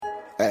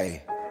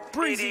Hey.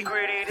 Breezy,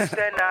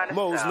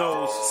 Mo's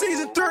Nose,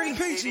 Season 3,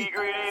 Peachy,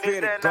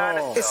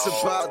 it's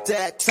about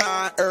that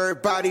time,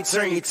 everybody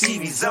turn your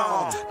TVs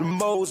on. The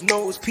Mo's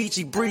Nose,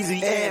 Peachy,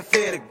 Breezy, and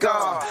Fair to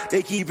God.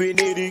 They keep it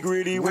nitty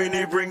gritty when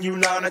they bring you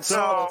Nine to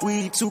Talk.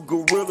 We two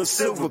gorilla,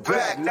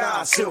 silverback,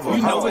 nah, silver.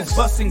 You know it's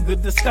busting the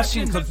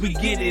discussion cause we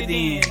get it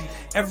in.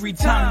 Every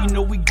time you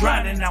know we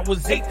grinding, I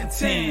was 8 to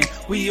 10.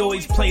 We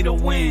always play to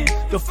win.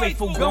 The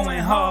faithful going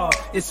hard.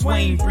 It's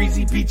Wayne,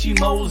 Breezy, Peachy,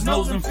 Mo's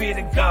Nose, and Fear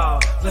to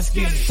God. Let's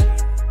get it.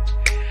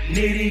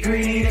 Nitty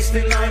gritty, it's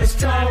the Niners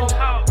talk.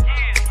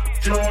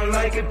 Don't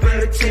like it,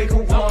 better take a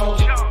walk.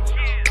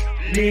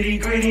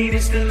 Nitty gritty,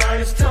 it's the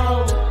Niners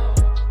talk.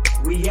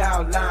 We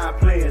outline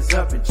players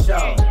up in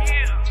chalk.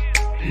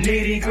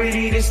 Nitty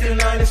gritty, it's the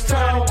Niners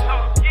talk.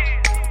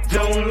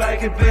 Don't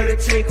like it, better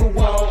take a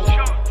walk.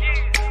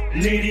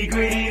 Nitty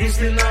gritty, it's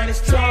the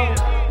Niners talk.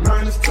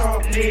 Niners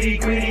talk.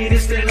 Nitty gritty,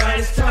 it's the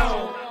Niners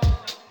talk.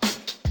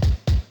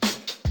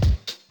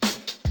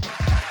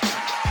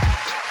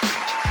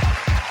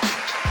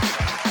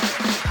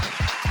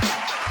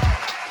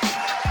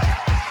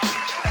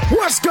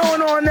 What's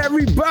going on,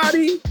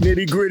 everybody?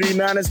 Nitty Gritty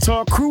Niners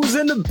Talk Crew's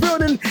in the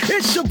building.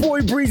 It's your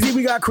boy Breezy.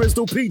 We got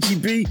Crystal, Peachy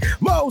B,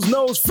 Mo's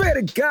Nose, Fair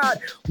to God.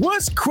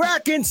 What's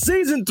cracking?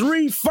 Season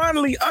 3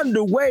 finally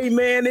underway,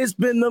 man. It's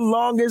been the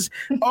longest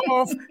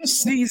off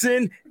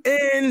season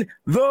in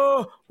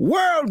the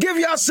world. Give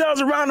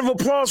yourselves a round of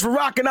applause for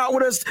rocking out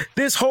with us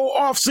this whole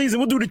off season.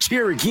 We'll do the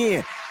cheer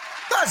again.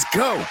 Let's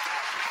go.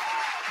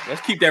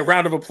 Let's keep that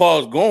round of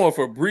applause going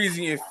for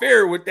Breezy and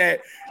Fair with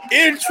that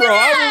intro.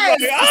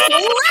 Yes! I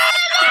was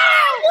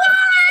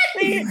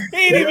like, he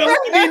ain't even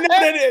letting me know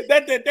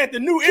that the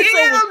new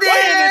intro was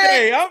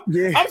playing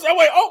today. I'm saying,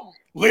 wait,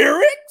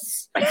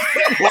 lyrics? Okay.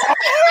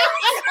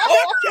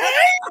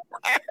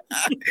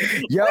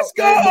 Let's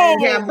go.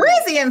 Yeah,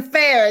 Breezy and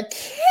Fair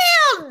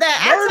killed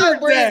that. I told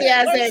Breezy,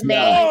 I said,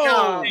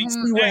 man,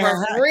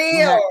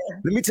 real.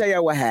 Let me tell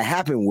you what had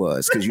happened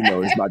was, because you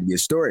know it's about to be a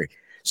story.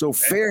 So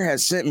Fair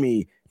has sent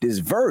me this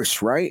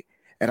verse, right?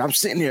 And I'm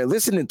sitting there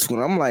listening to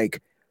it. I'm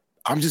like,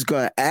 I'm just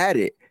going to add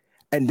it.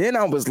 And then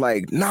I was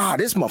like, nah,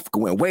 this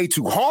motherfucker went way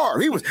too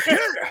hard. He was,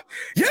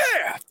 yeah.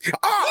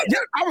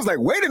 I was like,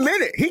 wait a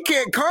minute. He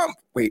can't come.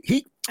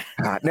 Wait,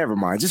 never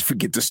mind. Just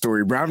forget the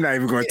story, bro. I'm not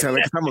even going to tell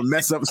it because I'm going to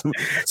mess up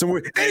some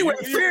words. Anyway,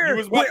 Fear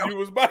went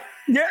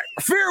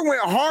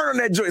hard on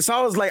that joint. So I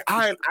was like,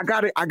 I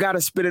got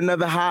to spit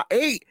another high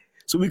 8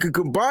 so we could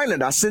combine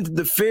it. I sent it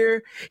to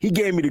Fair. He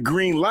gave me the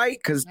green light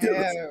because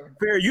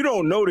Fair, you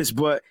don't notice,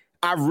 but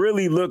I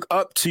really look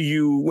up to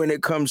you when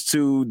it comes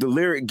to the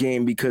lyric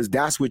game because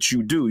that's what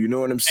you do. You know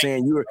what I'm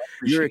saying?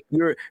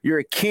 You're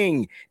a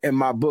king in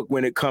my book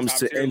when it comes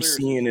to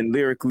MCing and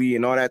lyrically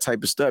and all that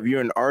type of stuff.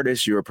 You're an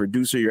artist, you're a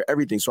producer, you're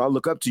everything. So I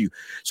look up to you.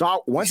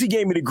 So once he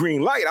gave me the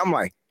green light, I'm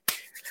like,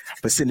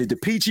 but send it to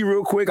Peachy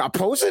real quick. I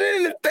posted it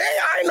in the thing.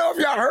 I ain't know if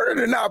y'all heard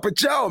it or not,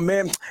 but yo,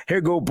 man,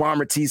 here go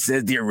Bomber T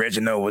says the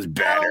original was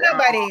better.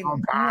 Whatever.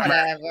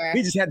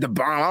 We just had the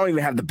bomb. I don't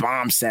even have the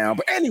bomb sound.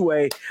 But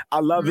anyway, I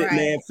love it,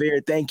 man.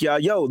 Fair. Thank y'all.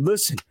 Yo,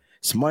 listen,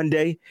 it's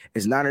Monday.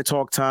 It's Niner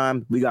Talk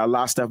time. We got a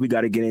lot of stuff we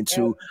got to get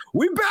into.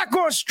 We back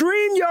on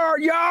StreamYard,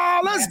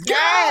 y'all. Let's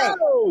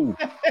go.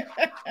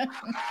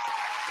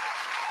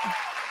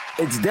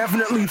 It's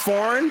definitely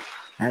foreign.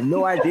 I have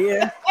no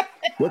idea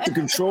what the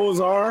controls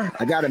are.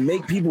 I got to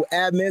make people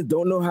admins.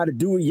 Don't know how to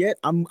do it yet.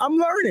 I'm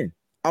learning.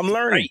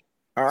 Right.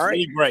 All right.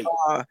 Really great.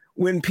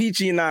 When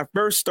Peachy and I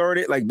first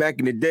started, like back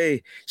in the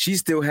day, she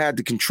still had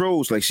the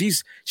controls. Like she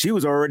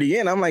was already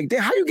in. I'm like,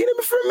 damn, how you getting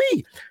it from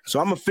me?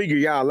 So I'm gonna figure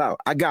y'all out.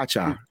 I got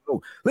y'all.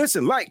 So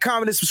listen, like,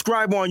 comment, and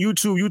subscribe on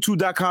YouTube,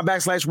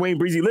 youtube.com/Wayne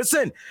Breezy.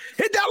 Listen,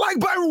 hit that like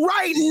button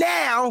right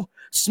now.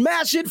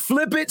 Smash it,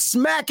 flip it,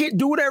 smack it,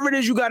 do whatever it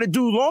is you got to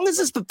do. Long as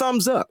it's the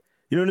thumbs up.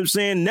 You know what I'm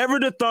saying? Never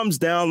the thumbs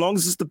down, long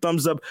as it's the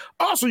thumbs up.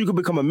 Also, you can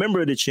become a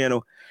member of the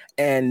channel,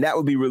 and that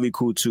would be really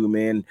cool too,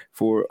 man.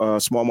 For a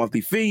small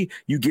monthly fee,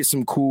 you get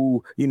some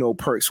cool,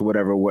 perks or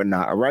whatever,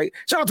 whatnot, all right?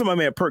 Shout out to my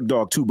man Perk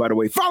Dog too, by the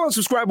way. Follow and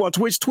subscribe on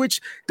Twitch,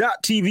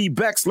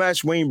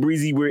 twitch.tv/Wayne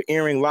Breezy. We're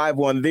airing live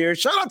on there.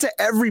 Shout out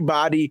to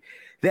everybody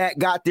that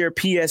got their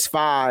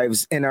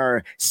PS5s and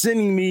are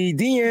sending me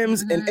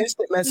DMs and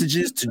instant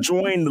messages to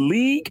join the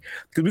league,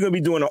 because we're going to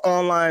be doing an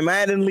online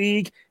Madden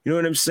league. You know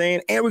what I'm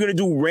saying? And we're going to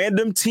do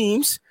random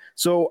teams.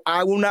 So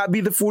I will not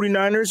be the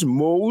 49ers.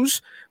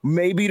 Mo's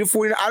may be the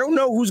 49ers. I don't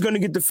know who's going to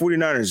get the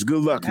 49ers.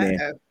 Good luck, man.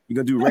 You're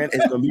going to do random.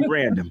 It's going to be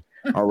random.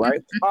 All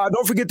right.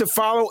 Don't forget to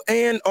follow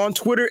and on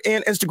Twitter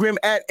and Instagram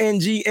at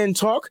NGN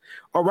Talk.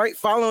 All right.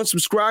 Follow and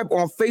subscribe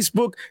on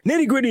Facebook.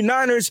 Nitty Gritty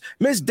Niners.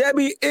 Miss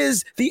Debbie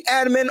is the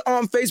admin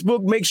on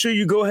Facebook. Make sure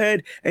you go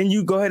ahead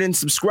and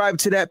subscribe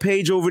to that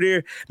page over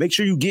there. Make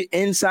sure you get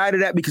inside of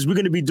that because we're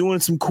going to be doing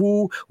some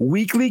cool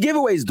weekly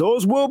giveaways.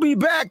 Those will be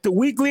back. The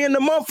weekly and the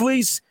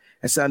monthlies.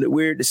 That sounded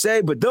weird to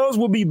say, but those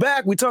will be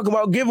back. We talk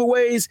about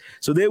giveaways,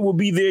 so they will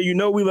be there. You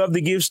know we love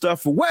to give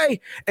stuff away.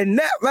 And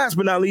last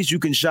but not least, you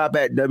can shop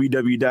at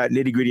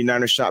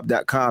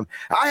www.nittygrittyninershop.com.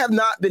 I have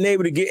not been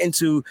able to get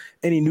into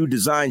any new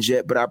designs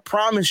yet, but I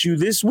promise you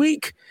this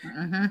week,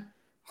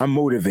 I'm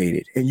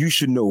motivated. And you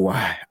should know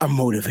why. I'm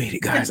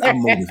motivated, guys.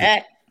 I'm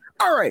motivated.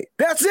 All right,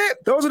 that's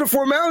it. Those are the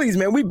formalities,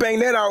 man. We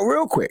banged that out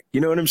real quick.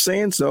 You know what I'm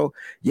saying? So,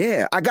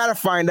 yeah, I got to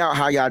find out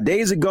how y'all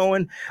days are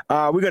going.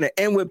 We're going to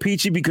end with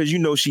Peachy because you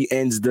know she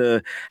ends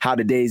the how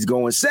the day's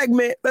going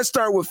segment. Let's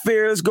start with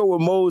Fair. Let's go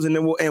with Mose, and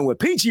then we'll end with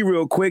Peachy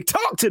real quick.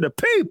 Talk to the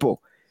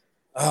people.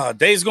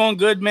 Day's going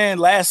good, man.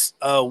 Last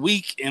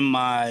week in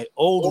my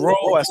old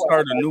role, I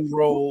started a new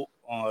role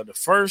the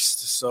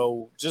 1st.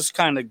 So just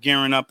kind of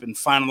gearing up and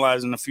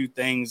finalizing a few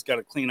things. Got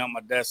to clean up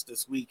my desk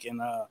this week,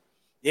 and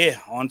yeah,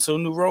 on to a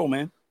new role,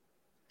 man.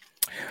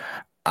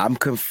 I'm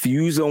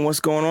confused on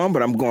what's going on,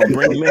 but I'm going to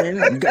bring him in.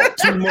 You got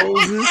 2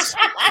 Moses.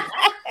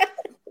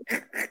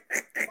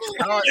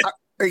 Let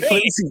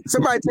me see.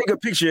 Somebody take a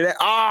picture of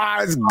that.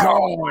 It's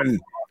gone.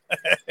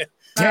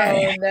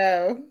 Dang. Oh,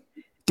 no.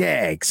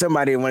 Dag.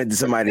 Somebody wanted to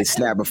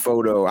snap a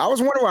photo. I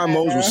was wondering why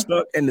Moses was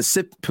stuck in the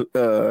sit.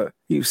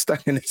 He was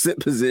stuck in the sit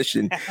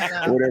position,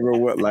 or whatever,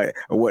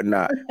 or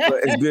whatnot.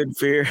 But it's good.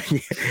 Fair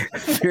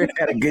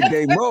had a good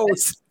day,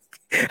 Mose.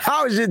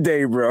 How was your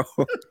day, bro?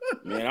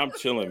 Man, I'm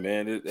chilling,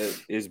 man.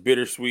 It's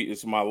bittersweet.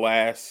 It's my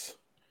last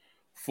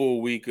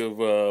full week of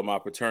my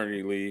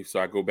paternity leave, so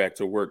I go back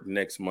to work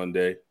next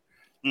Monday.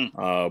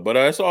 But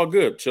it's all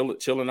good.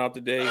 Chilling out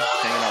today,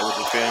 hanging out with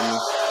the family.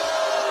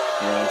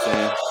 You know what I'm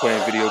saying?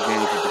 Playing video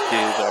games with the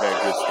kids, all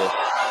that good stuff.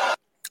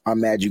 I'm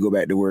mad you go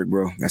back to work,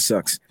 bro. That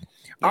sucks.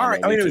 All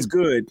right, I mean, it was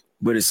good,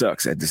 but it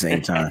sucks at the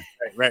same time.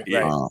 Right.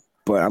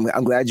 But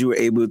I'm glad you were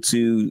able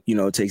to,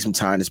 take some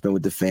time to spend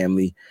with the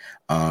family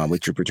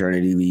with your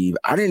paternity leave.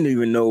 I didn't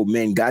even know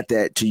men got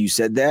that till you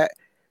said that.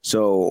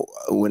 So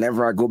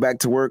whenever I go back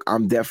to work,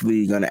 I'm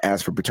definitely going to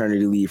ask for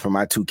paternity leave for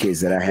my 2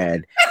 kids that I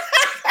had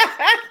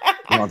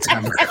a long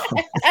time ago.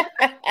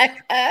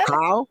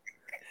 How?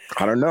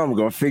 I don't know. I'm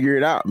going to figure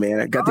it out, man.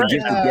 I got the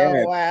gift of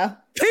gab. Wow.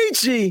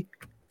 Peachy,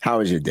 how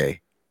was your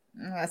day?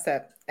 What's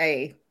up?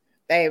 Hey,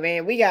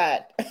 man, we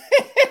got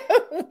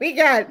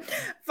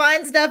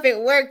fun stuff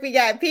at work. We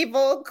got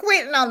people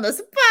quitting on the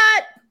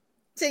spot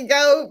to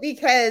go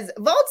because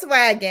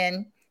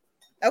Volkswagen.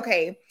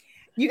 Okay,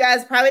 you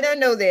guys probably don't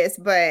know this,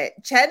 but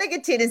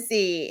Chattanooga,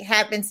 Tennessee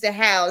happens to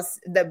house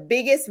the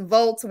biggest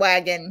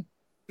Volkswagen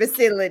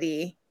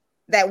facility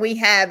that we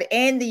have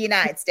in the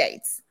United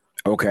States.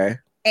 Okay.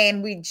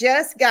 And we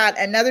just got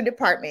another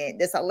department,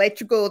 this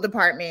electrical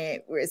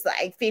department, where it's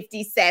like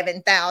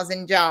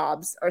 57,000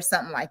 jobs or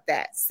something like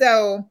that.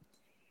 So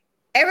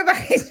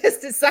everybody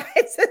just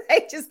decides that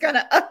they're just going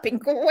to up and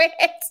quit.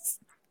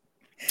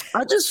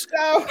 How do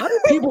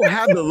people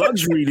have the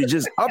luxury to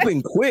just up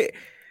and quit?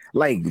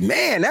 Like,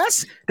 man,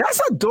 that's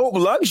a dope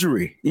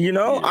luxury. You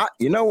know,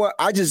 you know what?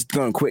 I just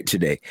gonna quit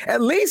today. At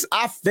least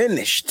I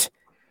finished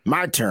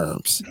my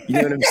terms. You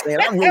know what I'm saying?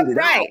 I wrote it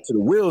out to the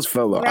wheels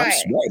fell off. I'm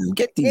sweating.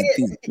 Get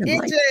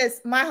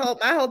these. My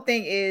whole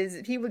thing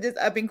is people just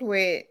up and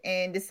quit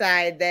and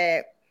decide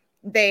that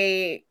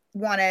they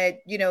want to,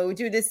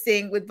 do this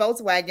thing with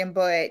Volkswagen.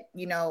 But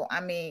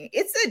I mean,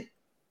 it's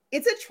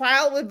a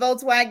trial with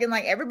Volkswagen.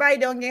 Like everybody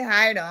don't get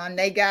hired on.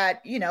 They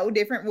got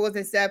different rules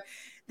and stuff.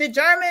 The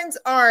Germans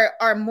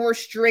are more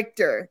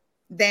stricter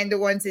than the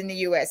ones in the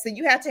U.S. So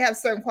you have to have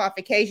certain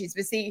qualifications.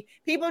 But see,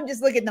 people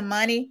just look at the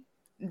money.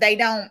 They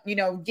don't,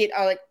 get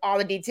all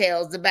the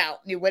details about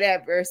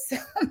whatever. So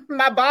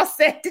my boss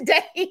said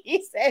today,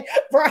 he said,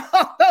 for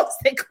all those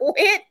that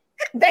quit,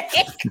 they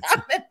ain't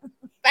coming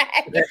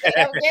back. They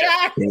don't get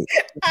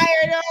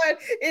hired on.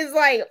 It's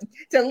like,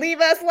 to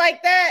leave us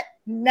like that?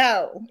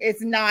 No,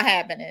 it's not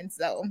happening.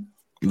 So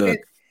look,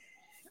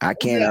 I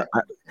can't.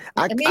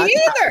 Me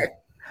either.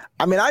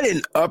 I mean, I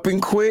didn't up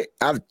and quit.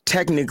 I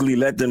technically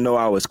let them know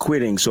I was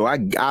quitting. So I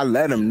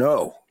let them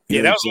know.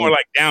 Yeah, that was more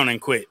like down and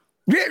quit.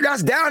 Yeah,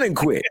 that's down and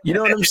quit. You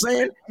know what I'm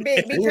saying?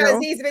 Because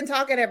he's been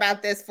talking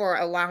about this for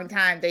a long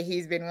time that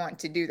he's been wanting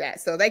to do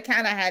that. So they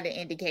kind of had an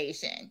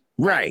indication.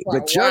 Right.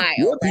 But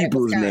your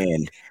people's,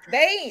 man.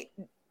 They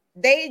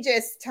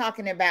just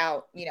talking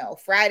about,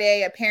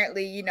 Friday,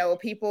 apparently,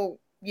 people,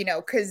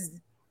 because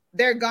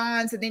they're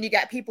gone. So then you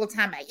got people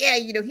talking about,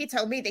 he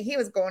told me that he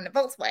was going to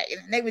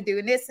Volkswagen and they were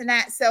doing this and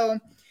that. So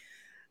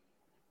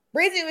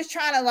Breezy was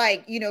trying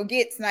to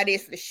get some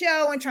ideas for the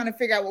show and trying to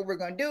figure out what we're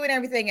going to do and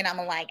everything. And I'm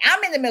like,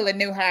 I'm in the middle of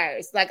new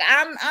hires. Like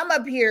I'm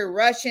up here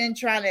rushing,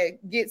 trying to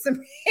get some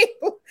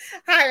people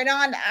hired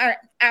on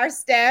our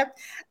staff.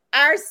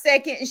 Our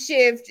second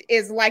shift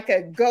is like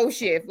a go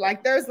shift.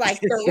 Like there's like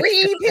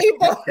 3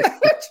 people trying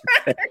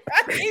to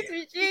run these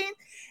machines.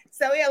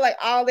 So we have like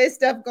all this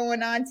stuff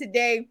going on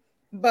today.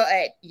 But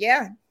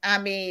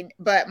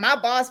but my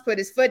boss put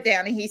his foot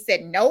down and he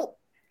said, nope.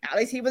 All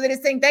these people that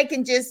just think they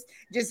can just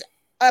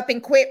up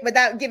and quit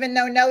without giving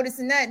no notice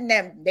and nothing.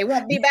 They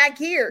won't be back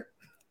here.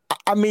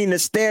 I mean, the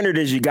standard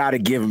is you got to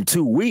give them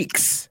 2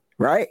 weeks,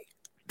 right?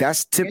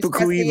 That's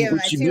typically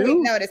what you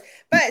do. Notice.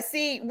 But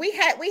see, we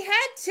had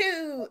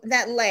two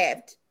that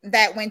left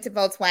that went to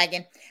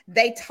Volkswagen.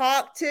 They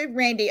talked to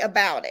Randy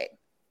about it.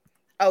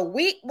 A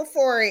week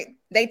before it,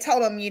 they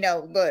told him,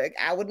 look,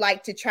 I would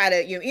like to try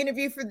to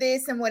interview for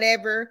this and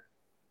whatever.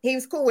 He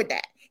was cool with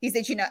that. He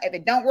said, if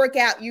it don't work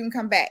out, you can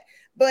come back.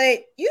 But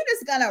you're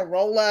just gonna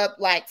roll up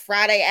like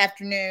Friday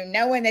afternoon,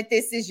 knowing that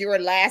this is your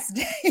last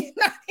day,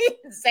 not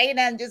even say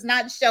nothing, just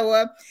not show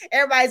up.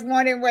 Everybody's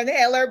wondering where the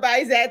hell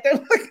everybody's at. They're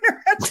looking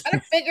around trying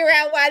to figure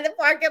out why the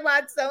parking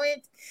lot's so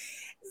empty.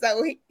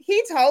 So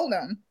he told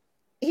them,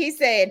 he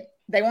said,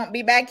 they won't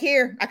be back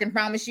here. I can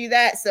promise you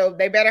that. So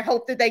they better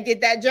hope that they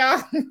get that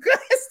job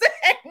because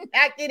they're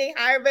not getting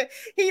hired. But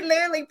he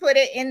literally put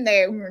it in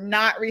there. We're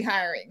not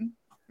rehiring.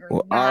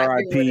 Well,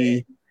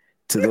 RIP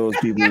to those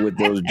people with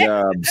those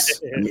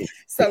jobs.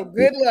 So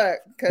good luck,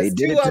 because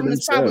two of them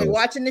is probably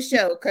watching the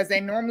show because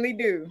they normally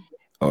do.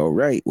 All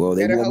right. Well,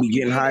 they won't be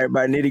getting hired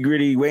by Nitty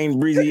Gritty Wayne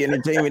Breezy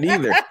Entertainment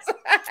either.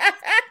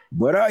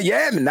 But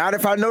not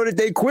if I know that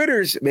they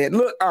quitters, man.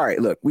 Look, all right,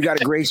 look, we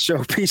got a great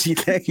show. Peachy,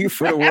 thank you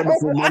for the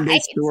wonderful Monday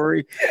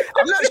story.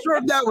 I'm not sure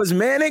if that was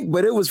manic,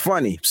 but it was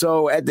funny.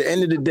 So at the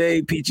end of the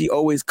day, Peachy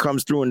always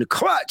comes through in the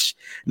clutch.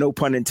 No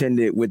pun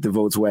intended with the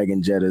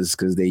Volkswagen Jettas,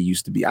 because they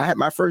used to be. I had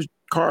my first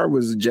car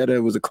was a Jetta. It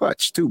was a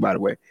clutch too, by the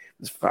way.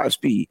 It's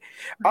 5-speed.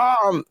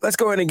 Let's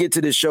go ahead and get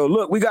to this show.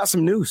 Look, we got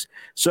some news.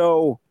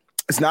 So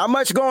it's not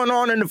much going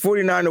on in the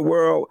 49er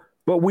world,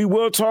 but we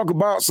will talk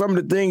about some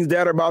of the things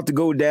that are about to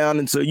go down.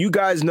 And so you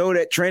guys know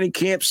that training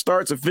camp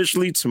starts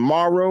officially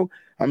tomorrow.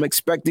 I'm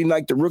expecting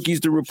like the rookies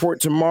to report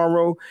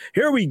tomorrow.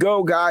 Here we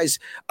go, guys.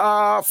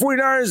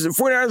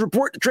 49ers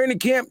report to training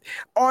camp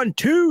on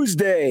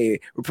Tuesday,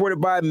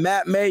 reported by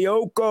Matt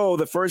Mayoko.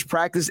 The first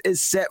practice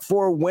is set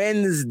for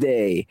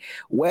Wednesday.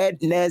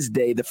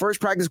 The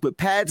first practice with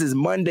pads is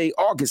Monday,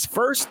 August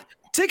 1st.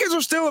 Tickets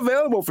are still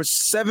available for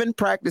 7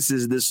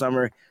 practices this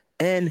summer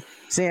in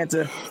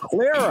Santa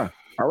Clara.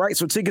 All right,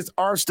 so tickets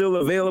are still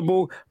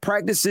available.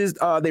 Practices,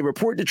 they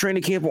report to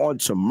training camp on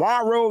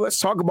tomorrow. Let's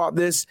talk about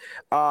this.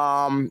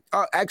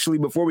 Actually,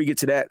 before we get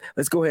to that,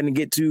 let's go ahead and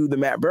get to the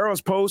Matt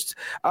Barrows post.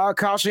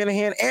 Kyle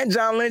Shanahan and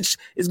John Lynch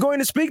is going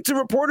to speak to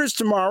reporters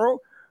tomorrow.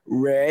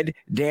 Red,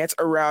 dance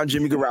around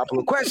Jimmy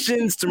Garoppolo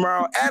questions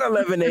tomorrow at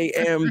 11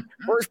 a.m.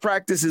 First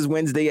practice is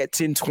Wednesday at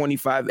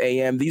 10:25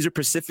 a.m. These are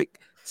Pacific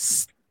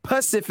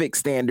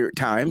Standard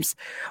Times,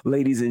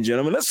 ladies and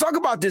gentlemen. Let's talk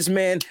about this,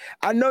 man.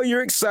 I know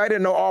you're excited.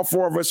 I know all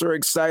 4 of us are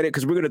excited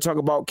because we're going to talk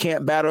about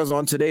camp battles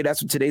on today.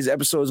 That's what today's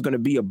episode is going to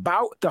be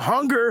about. The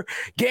Hunger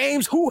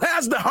Games. Who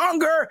has the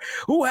hunger?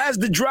 Who has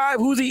the drive?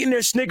 Who's eating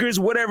their Snickers?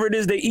 Whatever it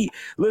is they eat.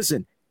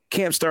 Listen,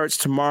 camp starts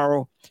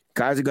tomorrow.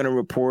 Guys are going to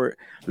report.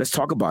 Let's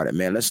talk about it,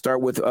 man. Let's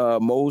start with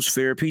Mose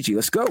Fair Peachy.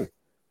 Let's go.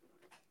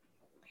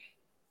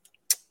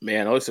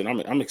 Man, listen,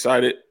 I'm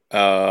excited.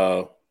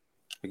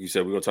 Like you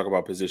said, we're going to talk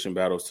about position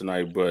battles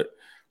tonight, but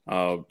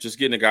just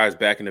getting the guys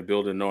back in the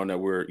building, knowing that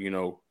we're,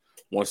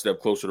 one step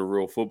closer to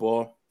real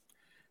football.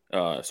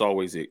 It's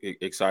always an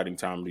exciting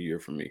time of the year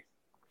for me.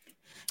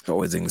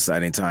 Always an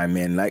exciting time,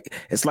 man.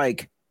 It's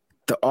like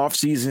the off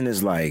season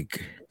is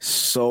like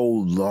so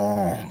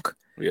long.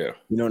 Yeah.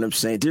 You know what I'm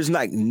saying? There's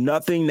like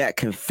nothing that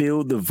can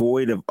fill the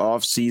void of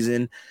off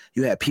season.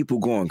 You had people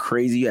going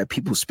crazy. You had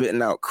people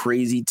spitting out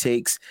crazy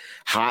takes,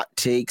 hot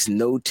takes,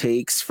 no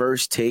takes,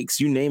 first takes,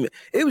 you name it.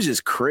 It was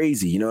just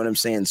crazy. You know what I'm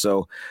saying?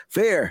 So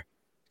fair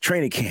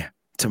training camp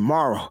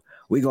tomorrow.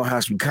 We're going to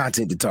have some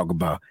content to talk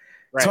about.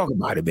 Right. Talk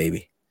about it,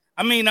 baby.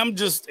 I mean, I'm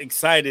just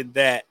excited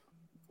that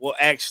we'll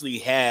actually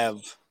have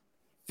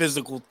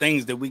physical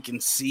things that we can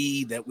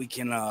see, that we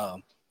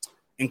can,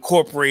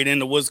 incorporate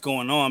into what's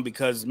going on,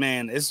 because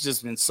man, it's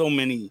just been so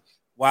many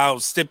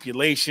wild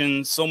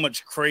stipulations, so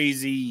much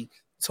crazy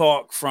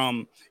talk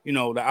from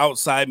the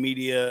outside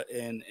media,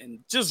 and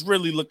just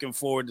really looking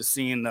forward to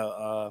seeing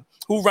the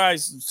who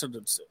rises to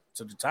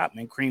the top,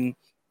 man. Cream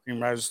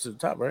rises to the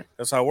top, right?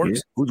 That's how it works.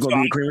 Yeah. Who's gonna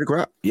be the cream of the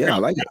crop? Yeah, I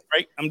like it.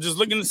 Right. I'm just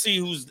looking to see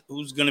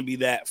who's gonna be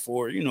that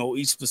for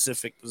each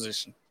specific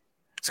position.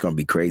 It's gonna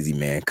be crazy,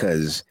 man,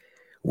 because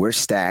we're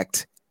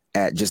stacked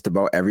at just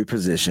about every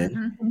position.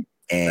 Mm-hmm.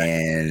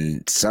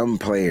 And some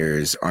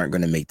players aren't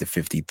going to make the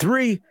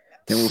 53.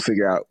 Then we'll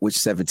figure out which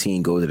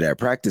 17 go to that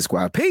practice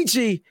squad.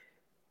 Peachy,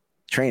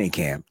 training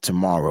camp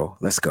tomorrow.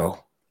 Let's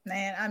go.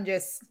 Man, I'm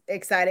just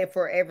excited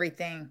for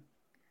everything.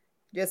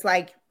 Just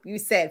like you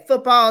said,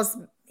 football's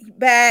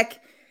back,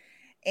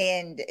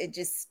 and it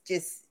just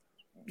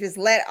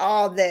let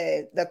all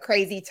the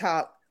crazy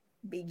talk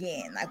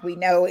begin. Like, we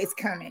know it's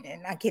coming,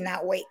 and I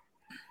cannot wait.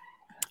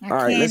 I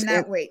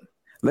cannot wait.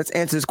 Let's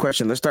answer this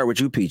question. Let's start with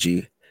you,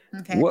 Peachy.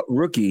 Okay. What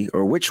rookie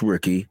or which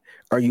rookie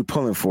are you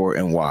pulling for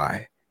and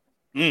why?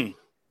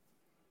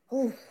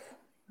 Oh,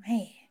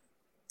 man.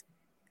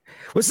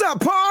 What's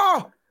up,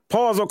 Paul?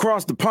 Paul's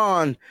across the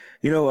pond,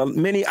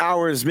 many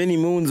hours, many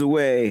moons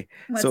away.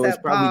 So it's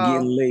probably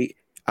getting late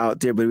out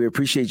there, but we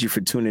appreciate you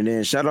for tuning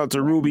in. Shout out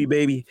to Ruby,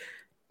 baby.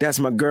 That's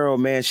my girl,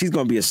 man. She's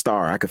going to be a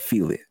star. I could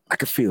feel it.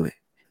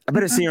 I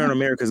better see her on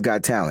America's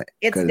Got Talent.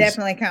 It's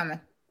definitely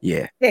coming.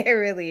 Yeah. It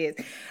really is.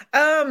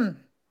 I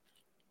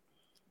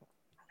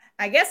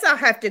guess I'll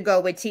have to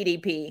go with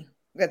TDP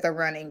with the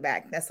running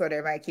back. That's what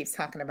everybody keeps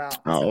talking about.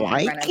 Oh,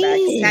 I running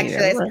backs.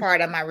 Actually, it's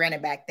part of my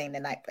running back thing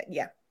tonight. But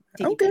yeah.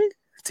 TDP. Okay.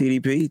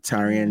 TDP,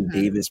 Tyrion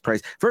Davis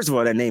Price. First of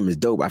all, that name is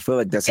dope. I feel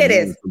like that's a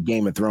name from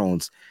Game of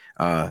Thrones.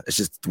 It's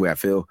just the way I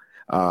feel.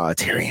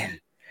 Tyrion.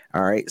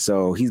 All right.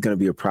 So he's going to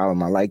be a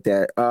problem. I like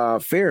that.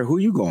 Fair, who are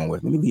you going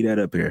with? Let me leave that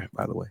up here,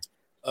 by the way.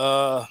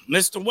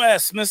 Mr.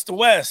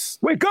 West.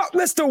 Wake up,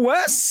 Mr.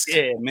 West.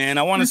 Yeah, man.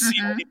 I want to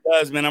see what he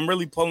does, man. I'm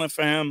really pulling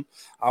for him.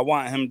 I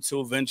want him to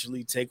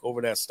eventually take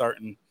over that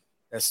starting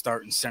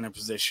center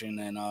position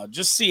and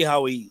just see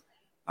how he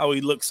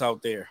looks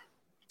out there.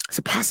 It's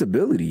a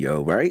possibility,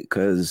 yo, right?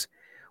 Because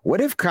what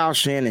if Kyle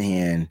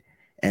Shanahan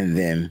and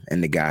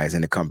the guys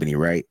in the company,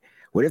 right?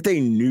 What if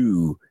they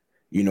knew,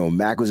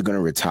 Mac was going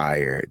to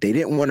retire? They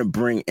didn't want to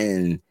bring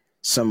in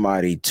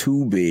somebody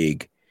too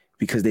big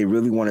because they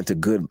really wanted to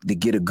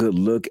get a good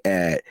look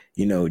at,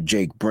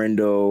 Jake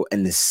Brendel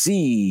and to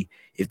see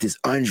if this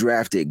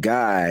undrafted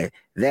guy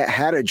that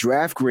had a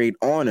draft grade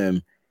on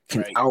him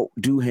can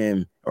outdo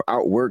him or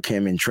outwork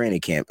him in training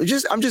camp.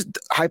 I'm just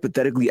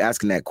hypothetically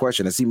asking that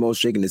question. I see Mo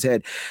shaking his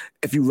head.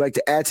 If you'd like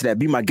to add to that,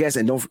 be my guest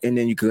and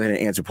then you can go ahead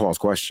and answer Paul's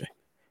question.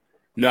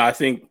 No, I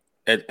think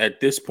at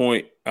this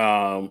point,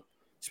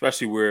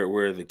 especially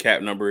where the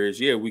cap number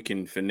is, we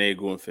can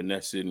finagle and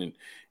finesse it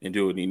and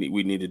do what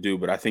we need to do.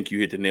 But I think you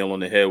hit the nail on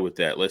the head with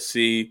that. Let's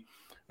see,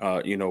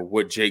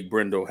 what Jake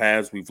Brendel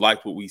has. We've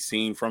liked what we've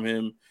seen from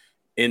him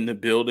in the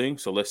building.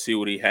 So let's see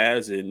what he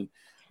has. And,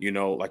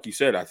 like you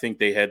said, I think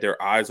they had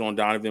their eyes on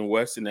Donovan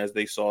West. And as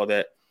they saw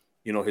that,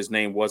 his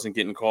name wasn't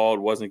getting called,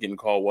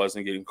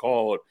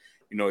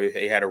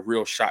 they had a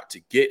real shot to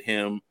get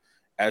him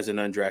as an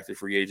undrafted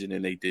free agent.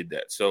 And they did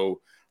that.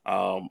 So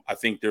I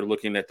think they're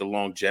looking at the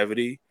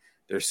longevity.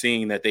 They're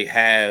seeing that they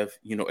have,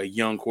 a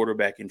young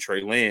quarterback in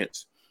Trey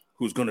Lance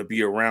who's going to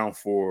be around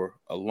for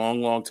a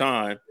long, long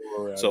time.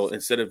 Right. So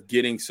instead of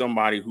getting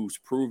somebody who's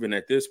proven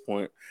at this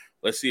point,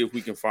 let's see if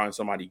we can find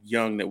somebody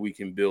young that we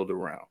can build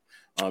around.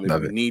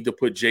 If we need to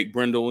put Jake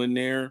Brendel in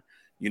there,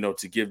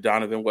 to give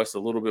Donovan West a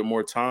little bit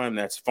more time,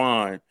 that's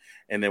fine.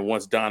 And then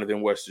once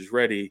Donovan West is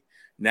ready,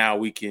 now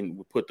we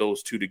can put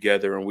those two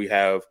together and we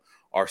have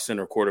our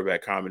center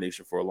quarterback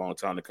combination for a long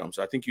time to come.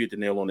 So I think you hit the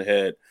nail on the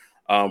head.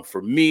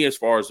 For me, as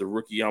far as the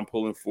rookie I'm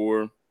pulling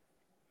for,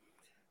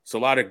 it's a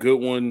lot of good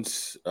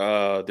ones.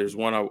 There's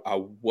one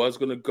I was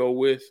going to go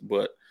with,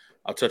 but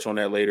I'll touch on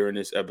that later in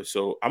this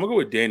episode. I'm going to go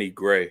with Danny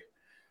Gray.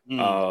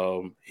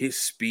 His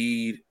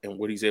speed and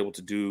what he's able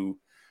to do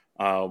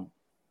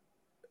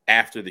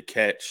after the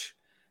catch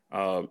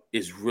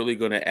is really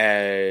going to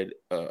add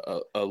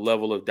a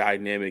level of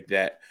dynamic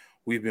that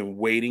we've been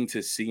waiting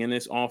to see in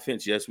this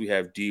offense. Yes, we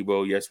have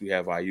Debo. Yes, we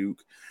have Ayuk.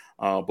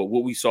 But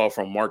what we saw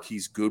from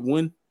Marquise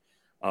Goodwin,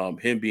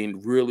 him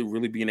being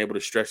really being able to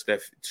stretch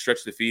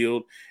the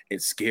field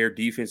and scare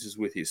defenses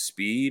with his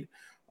speed,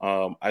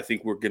 I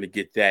think we're going to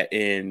get that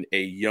in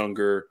a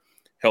younger,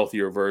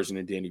 healthier version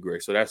of Danny Gray.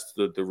 So that's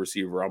the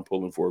receiver I'm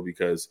pulling for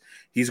because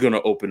he's going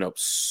to open up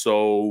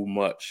so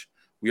much.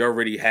 We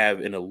already have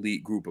an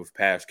elite group of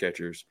pass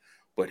catchers,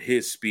 but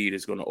his speed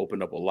is going to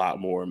open up a lot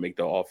more and make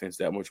the offense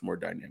that much more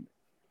dynamic.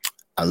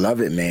 I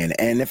love it, man.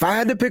 And if I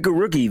had to pick a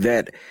rookie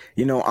that,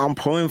 I'm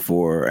pulling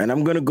for, and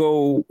I'm going to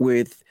go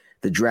with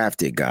the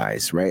drafted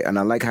guys, right? And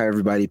I like how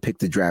everybody picked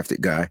the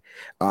drafted guy.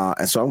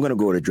 And so I'm going to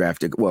go with the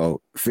drafted.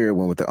 Well, Fair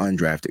went with the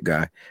undrafted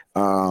guy.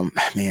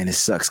 Man, it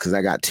sucks because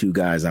I got two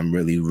guys I'm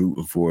really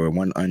rooting for.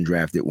 One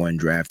undrafted, one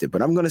drafted.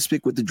 But I'm going to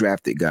stick with the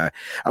drafted guy.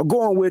 I'm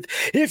going with,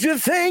 if you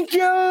think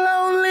you're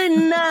lonely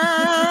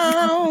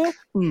now.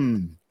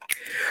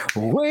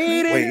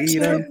 Wait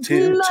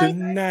until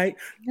tonight,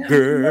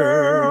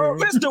 girl.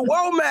 Mr.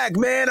 Womack,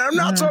 man. I'm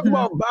not talking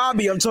about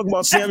Bobby. I'm talking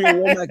about Samuel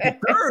Womack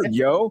III,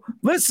 yo.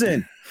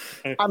 Listen,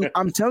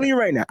 I'm telling you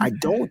right now, I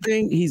don't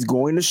think he's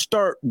going to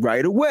start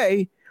right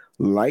away.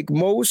 Like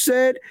Mo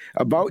said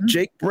about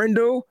Jake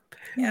Brendel.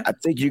 Yeah. I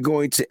think you're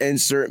going to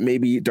insert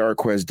maybe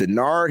Darqueze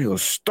Dennard. He'll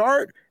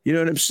start. You know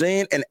what I'm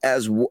saying? And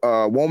as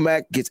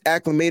Womack gets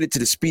acclimated to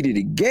the speed of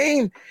the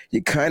game,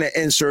 you kind of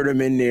insert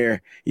him in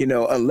there,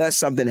 unless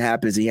something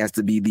happens, he has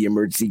to be the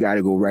emergency guy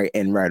to go right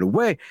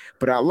away.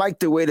 But I like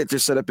the way that they're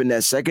set up in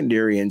that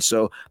secondary. And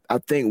so I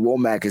think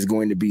Womack is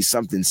going to be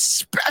something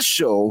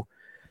special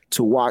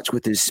to watch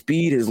with his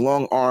speed, his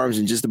long arms,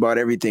 and just about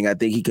everything. I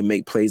think he can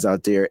make plays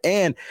out there.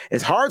 And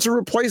it's hard to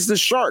replace the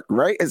Shark,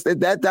 right?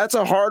 That's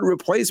a hard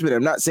replacement.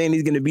 I'm not saying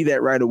he's going to be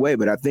that right away,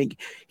 but I think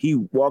he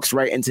walks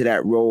right into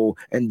that role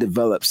and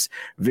develops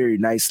very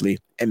nicely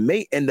and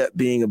may end up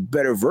being a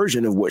better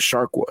version of what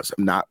Shark was.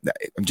 I'm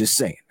just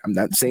saying. I'm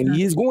not saying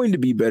he is going to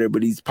be better,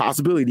 but he's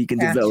possibility he can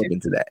develop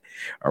into that.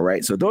 All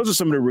right. So those are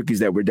some of the rookies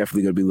that we're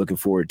definitely going to be looking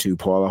forward to,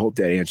 Paul. I hope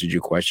that answered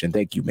your question.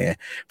 Thank you, man.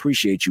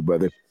 Appreciate you,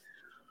 brother.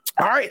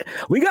 All right,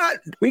 we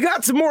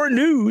got some more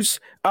news.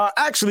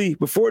 Actually,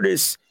 before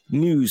this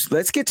news,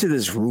 let's get to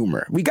this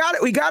rumor. We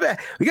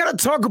gotta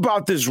talk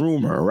about this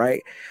rumor,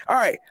 right? All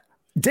right,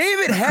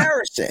 David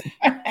Harrison.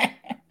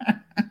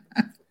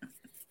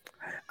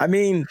 I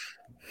mean,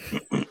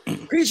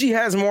 Peachy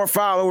has more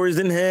followers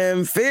than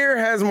him. Fair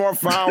has more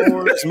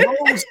followers.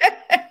 Mose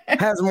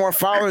has more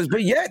followers,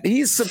 but yet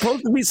he's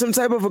supposed to be some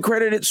type of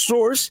accredited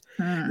source.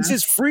 This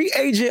is free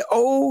agent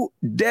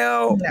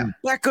Odell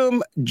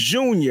Beckham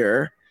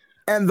Jr.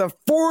 and the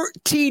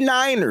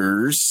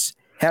 49ers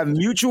have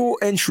mutual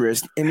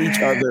interest in each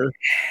other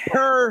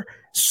per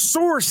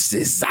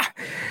sources.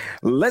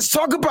 Let's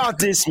talk about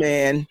this,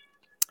 man.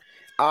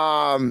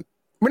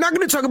 We're not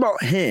going to talk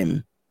about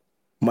him.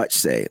 Much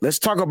say. Let's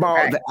talk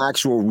about the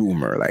actual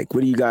rumor. Like,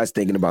 what are you guys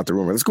thinking about the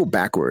rumor? Let's go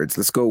backwards.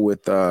 Let's go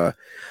with the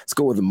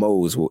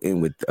Mose. We'll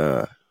end with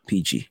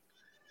Peachy.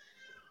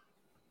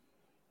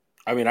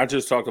 I mean, I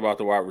just talked about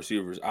the wide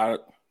receivers.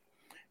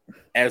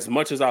 As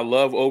much as I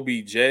love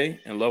OBJ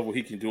and love what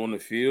he can do on the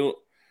field,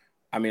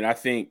 I mean, I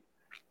think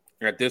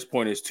at this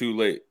point it's too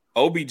late.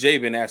 OBJ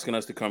been asking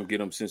us to come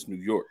get him since New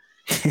York.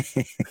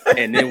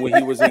 And then when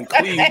he was in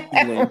Cleveland,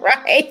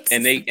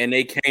 and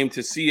they came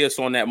to see us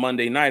on that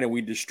Monday night and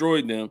we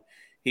destroyed them,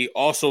 he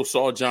also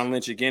saw John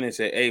Lynch again and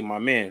said, "Hey, my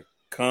man,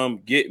 come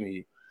get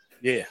me."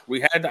 Yeah,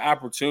 we had the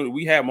opportunity.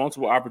 We had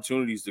multiple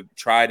opportunities to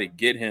try to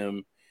get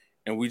him,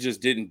 and we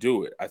just didn't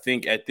do it. I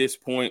think at this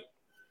point,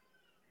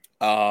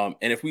 and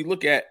if we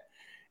look at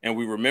and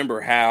we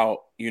remember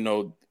how, you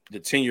know,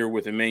 the tenure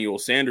with Emmanuel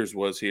Sanders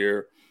was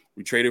here.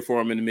 We traded for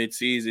him in the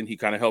midseason. He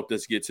kind of helped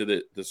us get to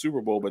the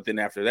Super Bowl. But then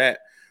after that,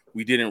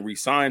 we didn't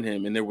re-sign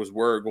him. And there was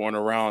word going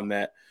around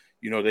that,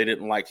 you know, they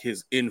didn't like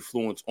his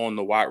influence on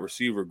the wide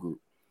receiver group.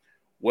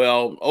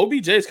 Well,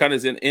 OBJ is kind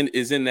of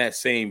is in that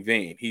same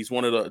vein. He's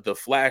one of the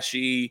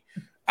flashy,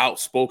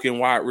 outspoken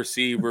wide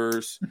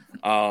receivers.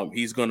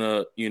 He's going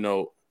to, you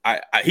know,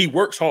 he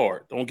works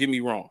hard. Don't get me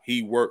wrong.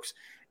 He works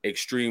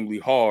extremely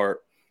hard.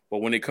 But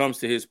when it comes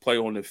to his play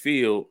on the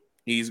field,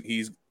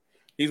 he's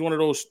one of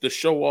those, the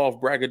show-off,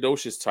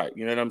 braggadocious type.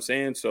 You know what I'm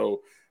saying?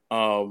 So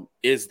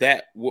is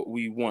that what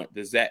we want?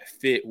 Does that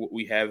fit what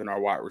we have in our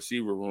wide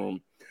receiver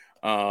room?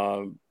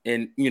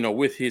 And, you know,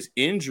 with his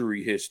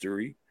injury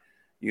history,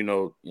 you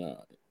know,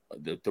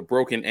 the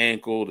broken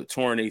ankle, the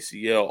torn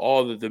ACL,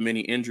 all of the many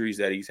injuries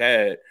that he's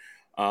had,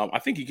 I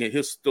think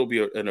he'll still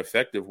be an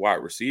effective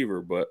wide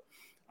receiver. But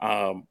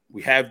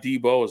we have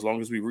Debo. As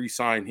long as we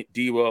re-sign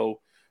Debo,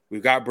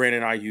 we've got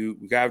Brandon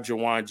Ayuk. We got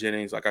Jawan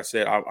Jennings. Like I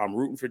said, I'm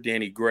rooting for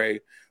Danny Gray.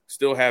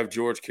 Still have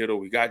George Kittle.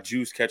 We got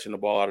Juice catching the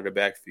ball out of the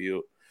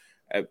backfield.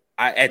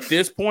 At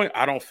this point,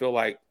 I don't feel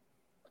like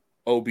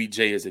OBJ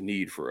is a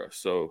need for us.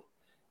 So,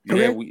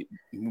 yeah, we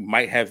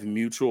might have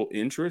mutual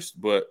interest,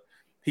 but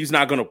he's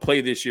not going to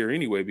play this year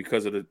anyway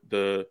because of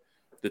the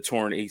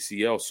torn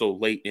ACL so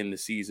late in the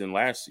season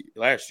last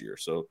year.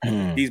 So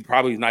he's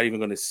probably not even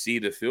going to see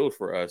the field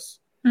for us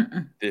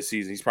this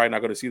season. He's probably not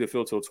going to see the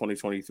field till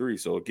 2023.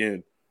 So,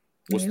 again,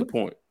 what's the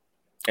point?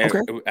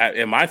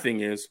 And my thing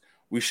is,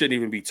 we shouldn't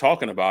even be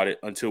talking about it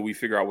until we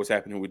figure out what's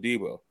happening with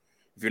Debo.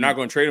 If you're not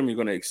going to trade him, you're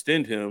going to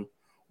extend him.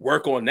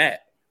 Work on that.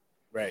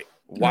 Right.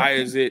 Why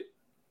is it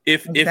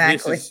if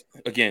this is,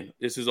 again,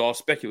 this is all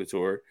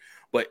speculatory,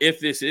 but if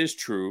this is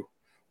true,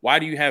 why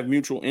do you have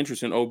mutual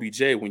interest in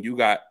OBJ when you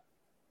got,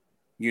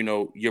 you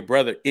know, your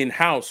brother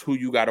in-house who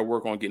you got to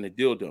work on getting a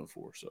deal done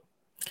for? So,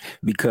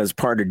 because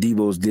part of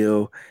Debo's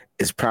deal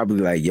is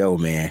probably like, yo,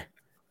 man,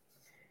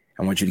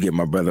 I want you to get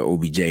my brother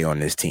OBJ on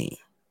this team.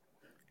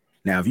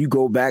 Now, if you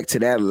go back to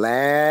that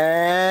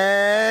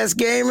last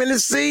game in the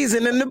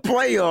season in the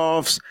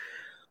playoffs,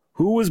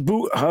 who was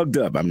hugged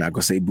up? I'm not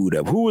going to say booed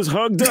up. Who was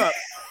hugged up?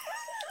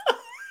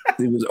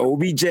 It was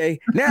OBJ.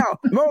 Now,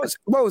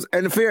 Mose,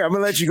 and Fair, I'm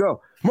going to let you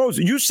go. Mose,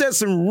 you said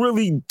some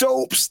really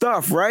dope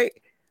stuff, right?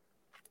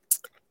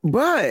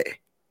 But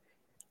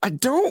I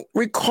don't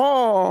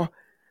recall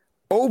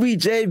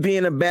OBJ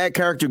being a bad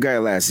character guy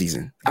last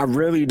season. I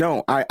really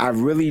don't. I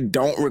really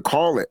don't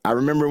recall it. I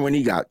remember when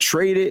he got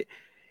traded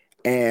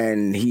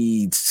and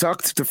he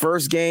sucked the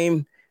first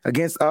game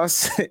against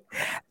us,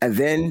 and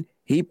then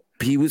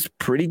he was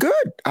pretty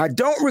good. I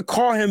don't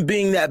recall him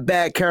being that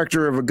bad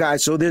character of a guy.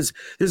 So there's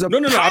a no.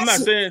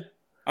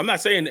 I'm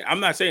not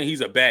saying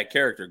he's a bad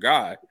character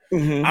guy.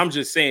 Mm-hmm. I'm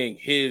just saying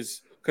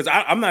because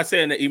I'm not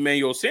saying that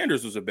Emmanuel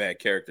Sanders was a bad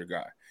character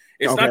guy.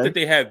 It's not that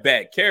they have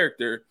bad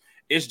character.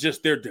 It's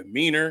just their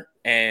demeanor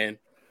and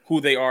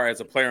who they are as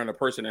a player and a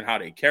person and how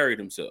they carry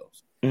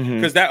themselves.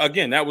 Because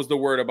that was the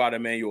word about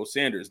Emmanuel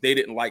Sanders. They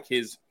didn't like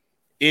his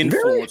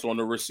influence on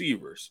the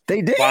receivers.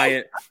 They did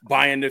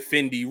buying the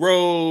Fendi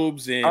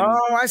robes and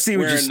I see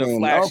what you're saying. The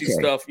flashy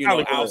stuff, you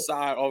know,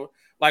 outside,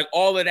 like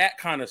all of that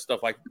kind of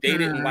stuff. Like they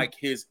didn't like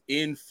his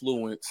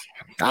influence.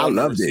 I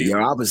loved it, yo.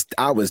 I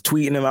was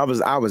tweeting him. I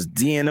was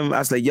DMing him. I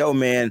was like, yo,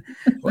 man.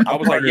 I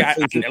was like, yeah.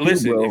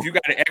 Listen, if you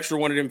got an extra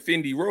one of them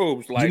Fendi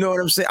robes, like, you know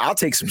what I'm saying? I'll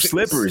take some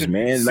slippers,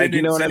 man. Like,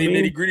 you know what I mean?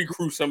 Nitty Gritty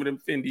crew some of them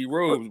Fendi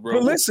robes, bro.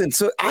 But listen,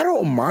 so I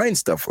don't mind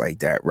stuff like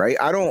that, right?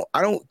 I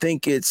don't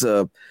think it's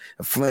a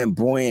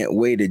flamboyant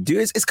way to do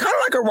it. It's kind of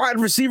like a wide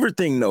receiver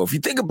thing, though. If you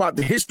think about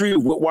the history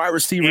of what wide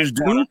receivers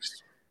do.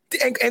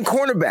 and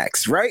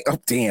cornerbacks, right? Oh,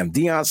 damn,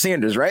 Deion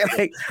Sanders,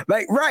 right?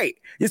 Right.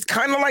 It's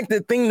kind of like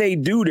the thing they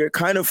do. They're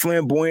kind of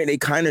flamboyant. They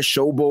kind of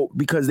showboat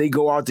because they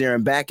go out there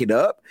and back it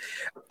up.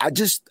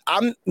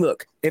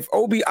 Look, if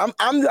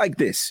I'm like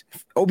this.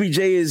 OBJ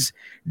is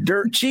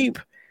dirt cheap,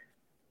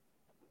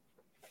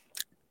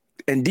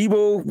 and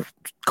Debo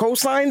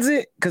co-signs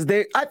it because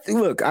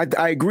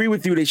I agree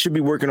with you. They should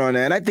be working on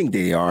that, and I think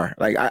they are.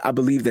 Like I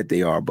believe that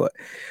they are. But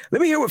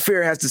let me hear what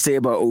Fair has to say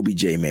about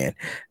OBJ, man.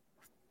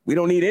 We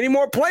don't need any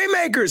more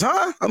playmakers,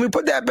 huh? I mean,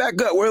 put that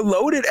back up. We're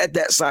loaded at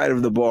that side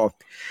of the ball.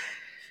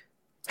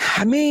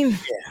 I mean,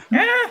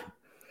 yeah.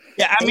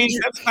 I mean,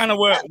 that's kind of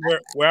where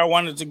I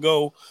wanted to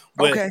go.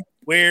 With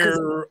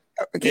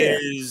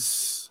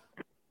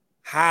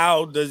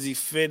how does he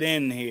fit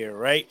in here,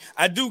 right?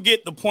 I do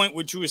get the point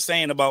what you were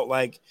saying about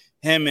like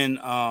him and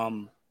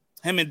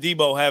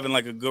Debo having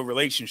like a good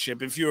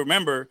relationship. If you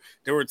remember,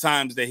 there were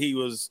times that he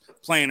was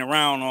playing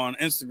around on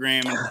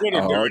Instagram and Twitter.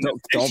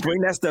 Don't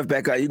bring that stuff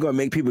back out. You're gonna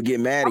make people get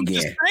mad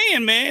again. Just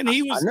saying, man,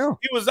 he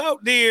was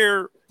out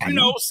there,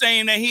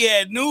 saying that he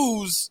had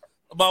news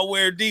about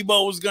where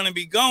Debo was going to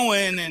be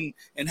going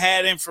and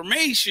had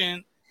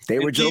information. They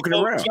were joking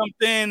Debo around.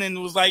 Jumped in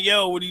and was like,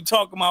 "Yo, what are you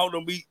talking about?"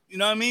 You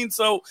know what I mean?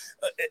 So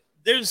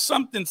there's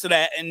something to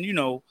that, and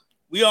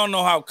we all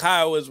know how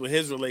Kyle is with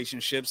his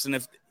relationships, and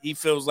if he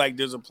feels like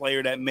there's a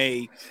player that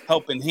may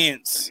help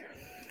enhance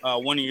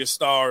one of your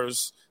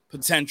stars'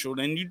 potential,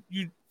 then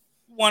you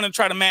want to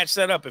try to match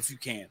that up if you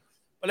can.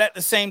 But at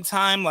the same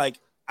time, like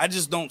I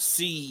just don't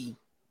see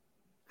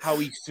how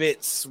he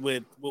fits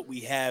with what we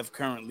have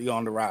currently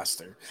on the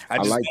roster. I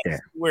just like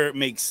that where it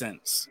makes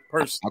sense.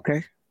 Personally.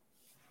 Okay.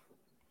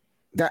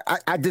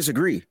 I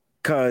disagree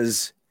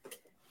because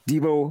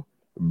Debo,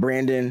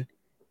 Brandon,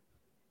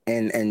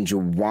 and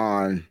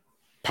Juwan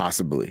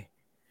possibly.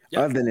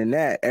 Yep. Other than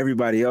that,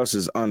 everybody else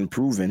is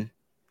unproven.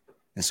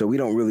 And so we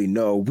don't really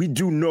know. We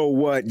do know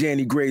what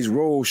Danny Gray's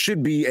role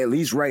should be, at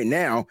least right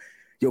now.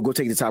 Yo, go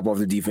take the top off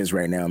the defense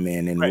right now,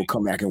 man, and we'll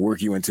come back and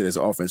work you into this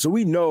offense. So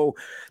we know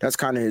that's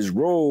kind of his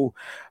role.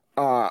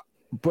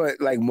 But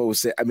like Mo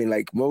said,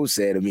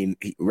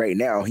 right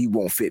now he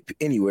won't fit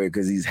anywhere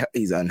because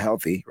he's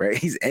unhealthy, right?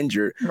 He's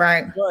injured.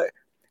 Right. But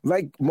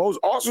like Mo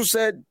also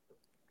said,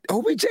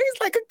 OBJ is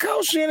like a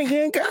Kyle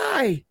Shanahan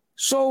guy.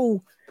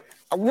 So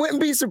I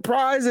wouldn't be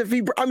surprised if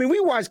we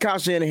watched Kyle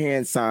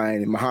Shanahan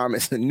sign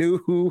Mohamed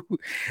Sanu,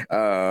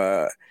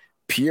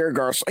 Pierre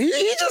Garçon.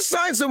 He just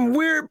signed some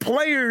weird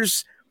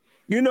players,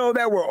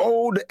 that were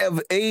old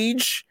of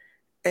age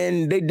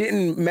and they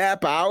didn't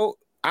map out.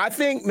 I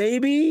think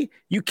maybe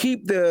you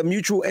keep the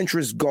mutual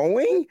interest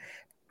going,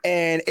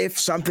 and if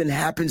something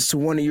happens to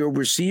one of your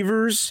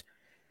receivers,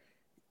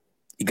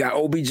 you got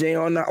OBJ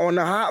on the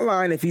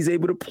hotline if he's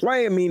able to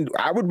play. I mean,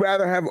 I would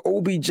rather have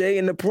OBJ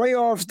in the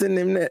playoffs than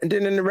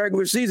in the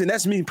regular season.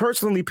 That's me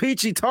personally.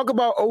 Peachy, talk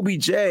about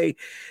OBJ.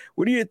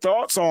 What are your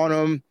thoughts on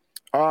him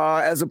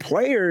as a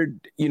player?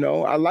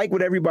 I like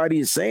what everybody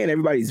is saying.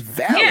 Everybody's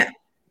valid.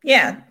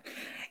 Yeah.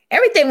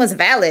 Everything was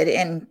valid,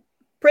 and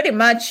pretty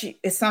much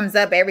it sums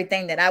up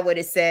everything that I would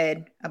have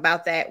said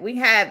about that. We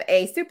have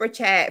a super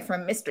chat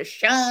from Mr.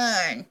 Sean.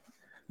 Let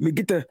me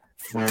get the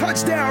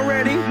touchdown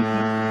ready.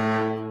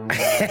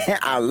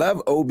 I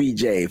love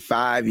OBJ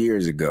 5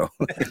 years ago.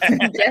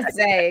 Just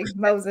say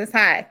Moses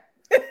high.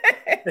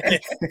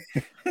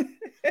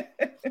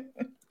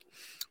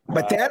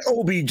 But that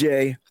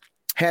OBJ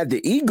had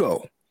the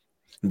ego.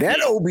 That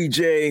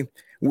OBJ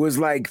was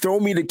like, throw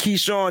me to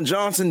Keyshawn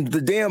Johnson,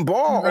 the damn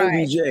ball,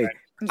 OBJ.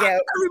 Yeah,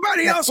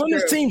 everybody else on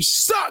this team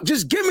sucked.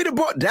 Just give me the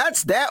ball.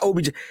 That's that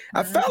OBJ.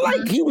 I felt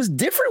like he was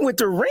different with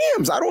the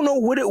Rams. I don't know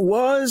what it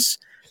was.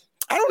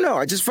 I don't know.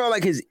 I just felt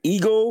like his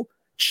ego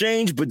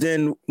changed, but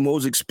then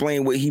Mose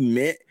explained what he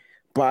meant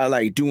by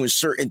like doing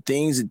certain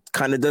things. It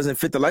kind of doesn't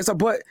fit the lifestyle.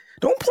 But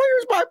don't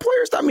players buy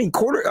players?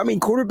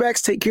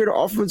 Quarterbacks take care of the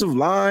offensive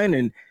line,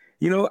 and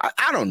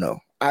I don't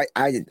know.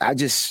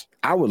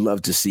 I would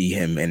love to see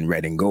him in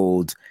red and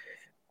gold,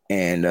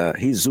 and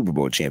he's a Super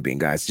Bowl champion,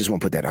 guys. Just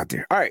want to put that out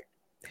there. All right.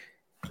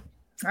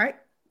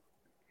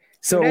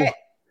 So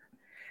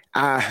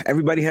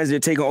everybody has their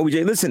take on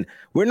OBJ. Listen,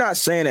 we're not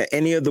saying that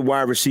any of the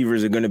wide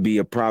receivers are going to be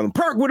a problem.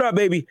 Perk, what up,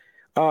 baby?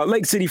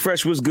 Lake City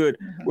Fresh was good.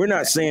 We're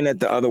not saying that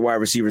the other wide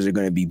receivers are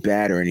going to be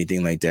bad or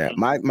anything like that.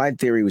 My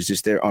theory was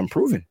just they're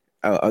unproven,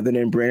 other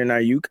than Brandon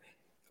Ayuk,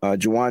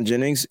 Juwan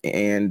Jennings,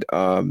 and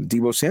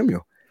Debo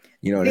Samuel.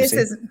 You know what I'm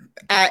saying?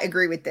 I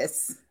agree with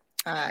this.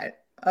 But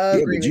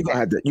you're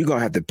gonna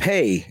have to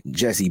pay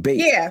Jesse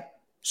Bates. Yeah.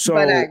 So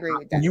but I agree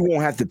with that. You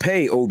won't have to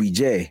pay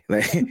OBJ.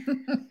 Like,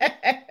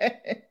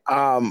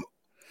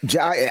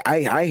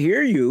 I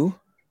hear you,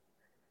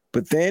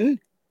 but then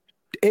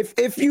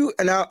if you,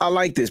 and I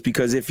like this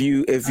because if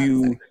you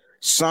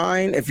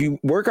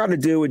work out a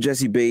deal with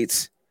Jesse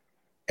Bates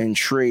and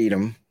trade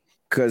him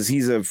because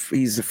he's a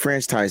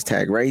franchise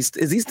tag, right?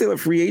 Is he still a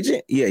free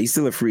agent? Yeah, he's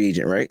still a free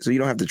agent, right? So you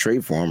don't have to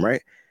trade for him,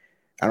 right?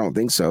 I don't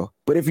think so.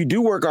 But if you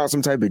do work out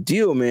some type of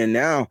deal, man,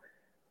 now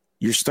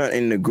you're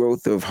stunting the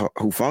growth of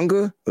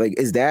Hufanga. Like,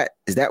 is that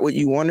what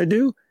you want to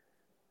do?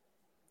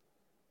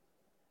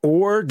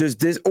 Or does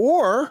this,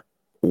 or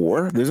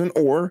there's an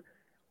or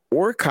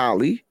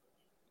Kali,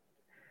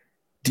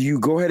 do you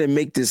go ahead and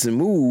make this a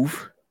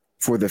move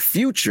for the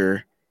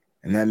future?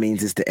 And that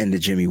means it's the end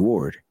of Jimmy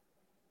Ward.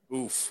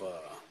 Oof.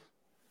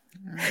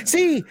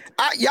 See,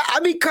 I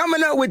be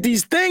coming up with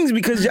these things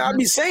because y'all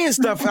be saying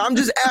stuff. I'm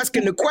just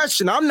asking the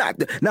question. I'm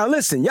not. Now,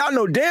 listen, y'all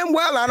know damn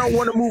well I don't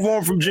want to move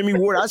on from Jimmy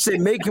Ward. I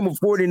said make him a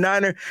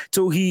 49er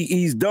till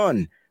he's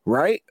done,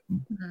 right?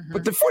 Mm-hmm.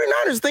 But the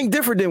 49ers think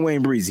different than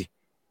Wayne Breezy.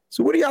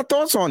 So what are y'all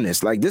thoughts on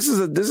this? Like, this is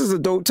a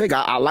dope take.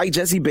 I like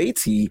Jessie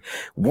Bates. He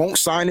won't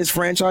sign his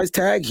franchise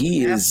tag.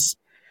 He is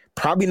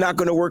probably not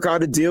going to work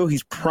out a deal.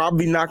 He's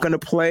probably not going to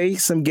play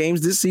some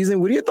games this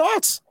season. What are your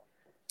thoughts?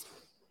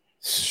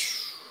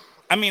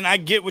 I mean, I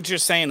get what you're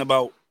saying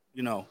about,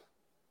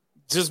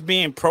 just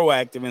being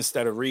proactive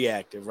instead of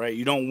reactive, right?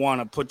 You don't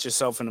want to put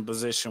yourself in a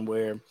position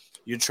where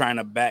you're trying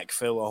to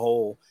backfill a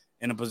hole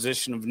in a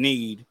position of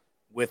need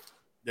with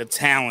the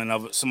talent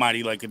of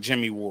somebody like a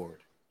Jimmy Ward.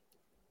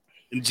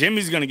 And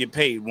Jimmy's going to get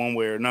paid one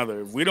way or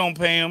another. If we don't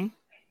pay him,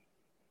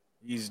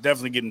 he's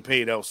definitely getting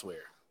paid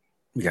elsewhere.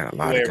 We got a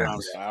lot of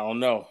guys. I don't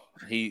know.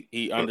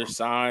 He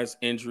undersized,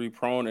 injury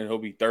prone, and he'll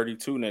be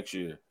 32 next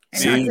year.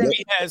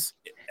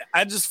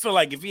 I just feel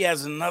like if he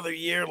has another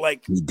year,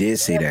 like he did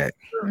say that.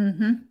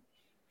 Mm-hmm.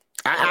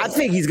 I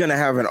think he's gonna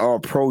have an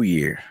all-pro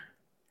year.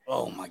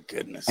 Oh my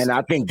goodness! And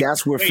I think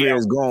that's where Flair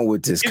is going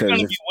with this. He's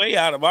gonna be way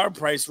out of our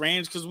price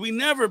range because we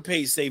never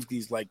pay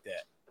safeties like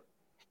that.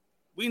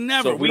 We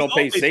never. So if we don't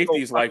pay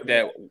safeties like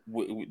that,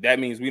 that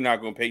means we're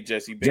not gonna pay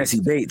Jessie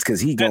Bates because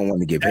he's gonna want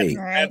to get paid.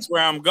 That's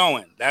where I'm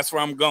going.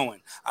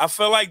 I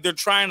feel like they're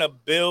trying to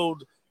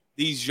build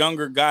these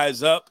younger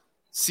guys up,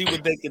 see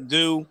what they can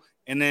do,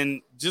 and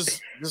then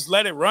just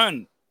let it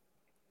run.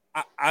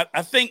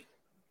 I think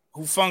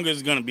Hufanga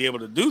is going to be able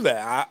to do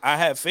that. I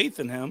have faith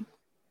in him.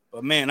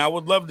 But, man, I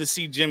would love to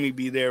see Jimmy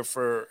be there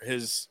for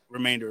his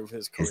remainder of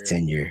his career. His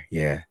tenure,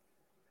 yeah.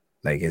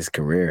 Like his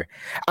career.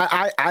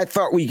 I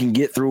thought we can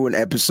get through an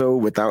episode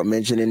without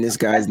mentioning this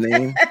guy's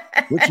name,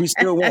 which we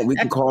still won't. We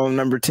can call him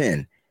number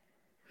 10.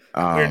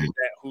 Dion.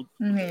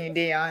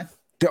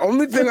 The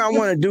only thing I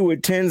want to do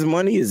with 10's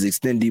money is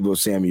extend Deebo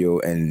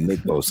Samuel and Nick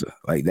Bosa.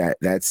 Like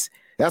that's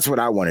what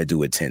I want to do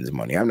with 10's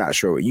money. I'm not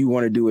sure what you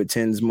want to do with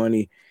 10's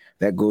money.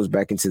 That goes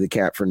back into the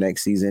cap for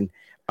next season.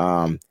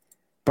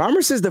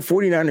 Bomber says the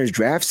 49ers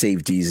draft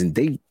safeties, and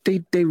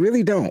they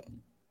really don't.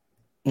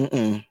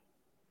 Mm-mm.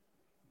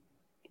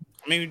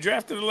 I mean, we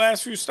drafted the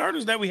last few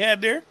starters that we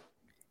had there.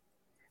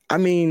 I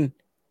mean,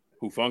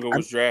 Hufanga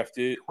was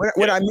drafted.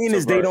 What I mean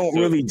is they don't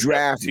really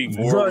draft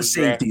the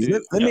safeties.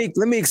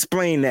 Let me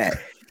explain that.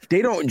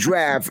 They don't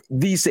draft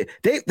these. The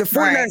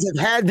 49ers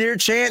have had their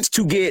chance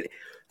to get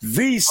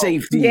the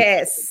safety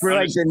for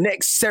like the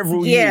next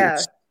several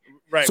years.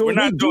 Right, so we're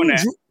not doing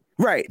that.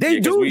 Right,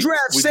 they do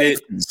draft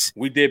safeties.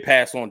 We did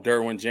pass on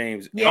Derwin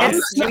James. Yes,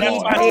 Why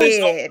we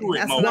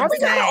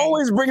gotta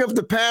always bring up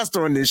the past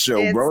on this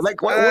show, bro?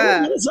 Like,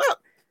 what's up?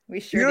 We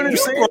sure you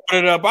brought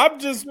it up. I'm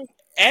just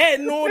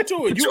adding on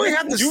to it. You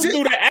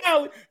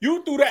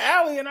threw the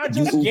alley, and I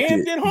just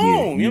yammed it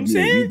home. You know what I'm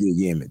saying? You did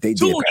yam it. They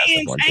did. 2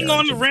 hands hang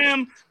on the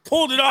rim,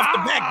 pulled it off the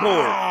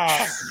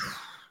backboard.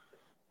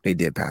 They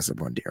did pass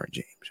up on Derwin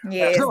James.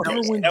 Yeah,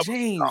 Derwin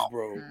James,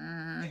 bro.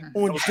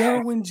 On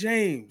Derwin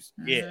James.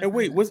 Yeah. And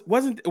wait, was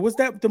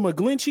that the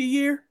McGlinchey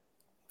year?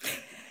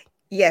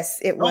 Yes,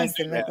 it was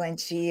the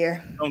McGlinchey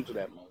year. Don't do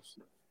that, Mose.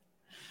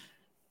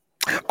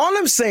 All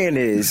I'm saying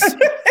is,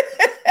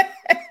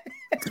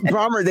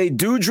 Bomber, they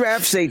do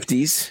draft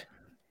safeties,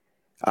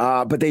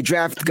 but they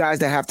draft guys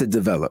that have to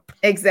develop.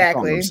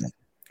 Exactly.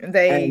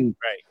 I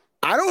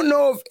don't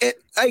know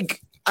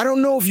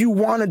if you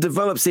want to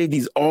develop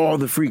safeties all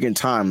the freaking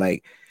time.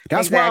 Like,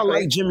 that's why I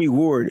like Jimmy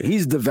Ward.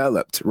 He's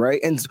developed, right?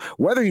 And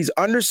whether he's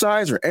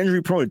undersized or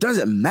injury prone, it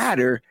doesn't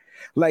matter.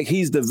 Like,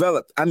 he's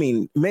developed. I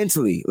mean,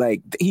 mentally,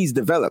 like, he's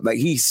developed. Like,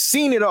 he's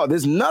seen it all.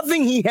 There's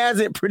nothing he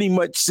hasn't pretty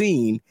much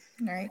seen.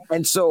 Right.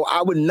 And so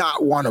I would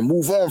not want to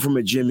move on from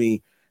a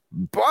Jimmy.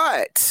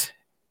 But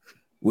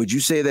would you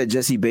say that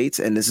Jessie Bates,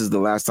 and this is the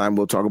last time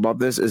we'll talk about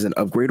this, is an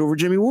upgrade over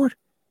Jimmy Ward?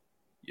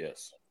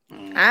 Yes.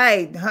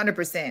 I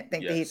 100% think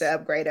that he's an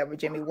upgrade over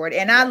Jimmy Ward.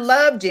 And I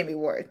love Jimmy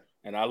Ward.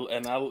 And I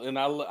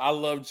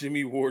love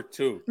Jimmy Ward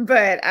too.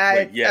 But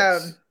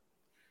yes.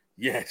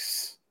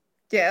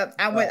 Yeah,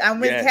 I'm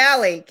with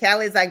Callie.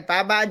 Callie's like,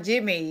 bye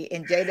Jimmy,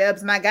 and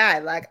J-Dub's my guy.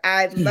 Like,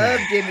 I love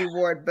Jimmy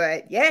Ward,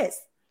 but yes.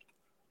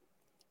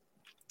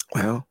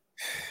 Well,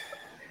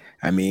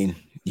 I mean,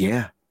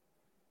 yeah.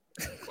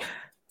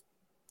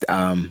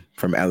 From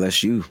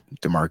LSU,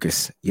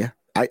 DeMarcus. Yeah.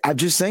 I'm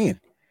just saying.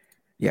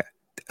 Yeah.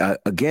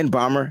 Again,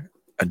 Bomber,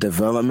 a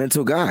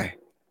developmental guy.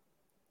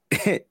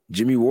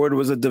 Jimmy Ward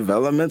was a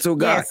developmental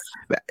guy.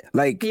 Yes,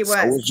 like, he was.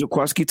 So was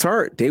Jaquiski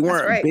Tartt. They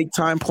weren't big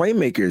time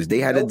playmakers. They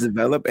had to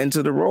develop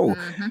into the role.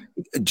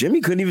 Mm-hmm.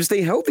 Jimmy couldn't even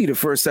stay healthy the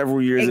first several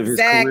years of his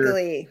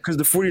career because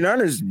the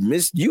 49ers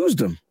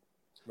misused him.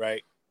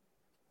 Right.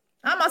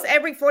 Almost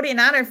every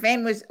 49er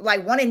fan was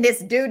like wanting this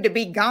dude to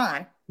be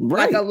gone.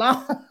 Right. Like a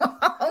long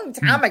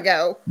time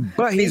ago.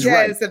 But he's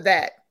because of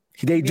that.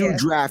 They do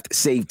draft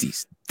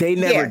safeties. They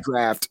never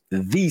draft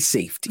the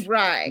safety.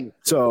 Right.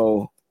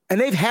 So, and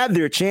they've had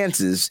their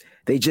chances.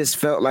 They just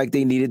felt like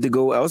they needed to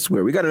go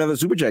elsewhere. We got another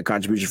Super Chat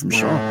contribution from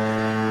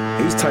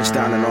Sean. He's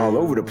touchdowning all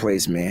over the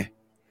place, man.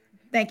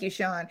 Thank you,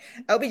 Sean.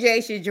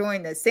 OBJ should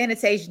join the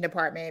sanitation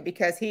department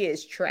because he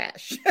is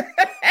trash.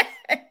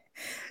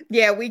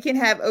 Yeah, we can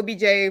have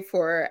OBJ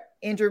for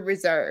injured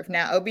reserve.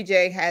 Now,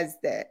 OBJ has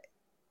the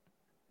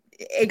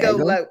ego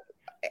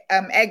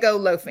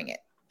loafing it.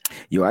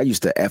 Yo, I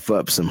used to F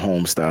up some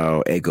home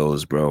style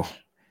Eggos, bro.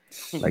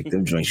 Like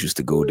them joints used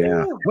to go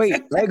down. Wait,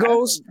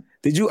 Legos?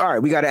 Did you? All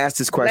right, we got to ask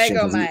this question.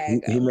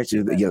 He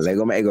mentioned,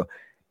 Lego my Eggo.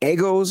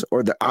 Eggos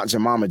or the Aunt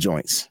Jemima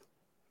joints?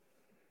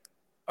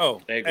 Oh,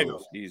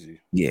 Eggos,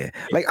 easy. Yeah,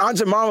 like Aunt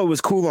Jemima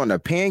was cool on the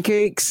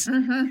pancakes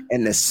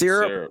and the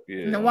syrup.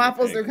 And the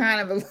waffles are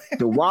kind of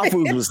the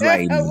waffles was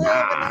like,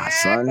 nah,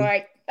 son.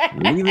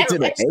 Leave it to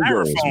the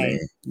Eggos, man.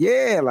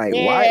 Yeah, like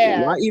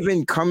why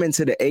even come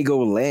into the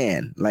Eggo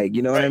land? Like,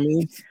 you know what I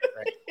mean?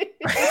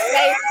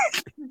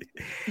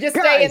 Just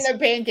stay in the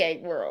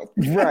pancake world.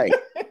 Right.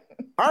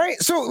 All right.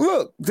 So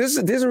look,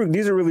 these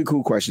are really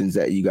cool questions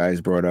that you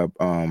guys brought up.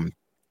 I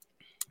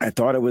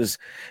thought it was,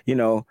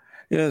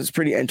 it's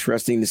pretty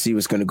interesting to see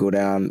what's going to go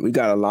down. We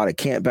got a lot of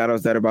camp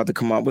battles that are about to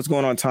come up. What's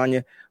going on,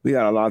 Tanya? We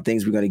got a lot of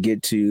things we're going to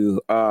get to.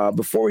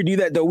 Before we do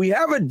that, though, we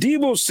have a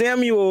Deebo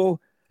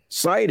Samuel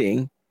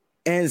sighting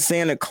in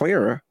Santa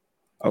Clara.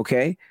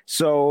 Okay.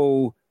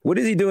 So what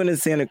is he doing in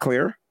Santa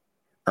Clara?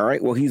 All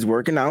right. Well, he's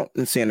working out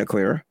in Santa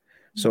Clara.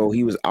 So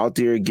he was out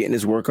there getting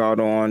his workout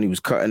on. He was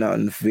cutting out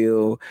in the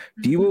field.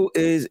 Deebo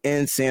is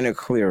in Santa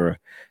Clara.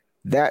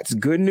 That's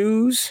good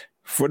news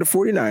for the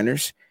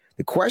 49ers.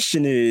 The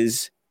question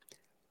is,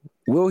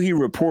 will he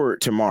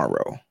report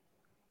tomorrow?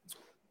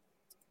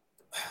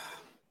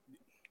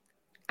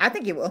 I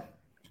think he will.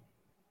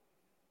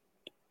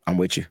 I'm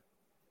with you.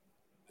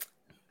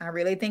 I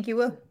really think he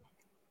will.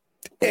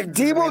 If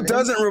Deebo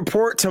doesn't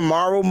report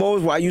tomorrow,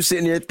 Mose, while you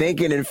sitting there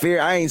thinking in fear,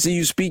 I ain't see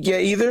you speak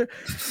yet either.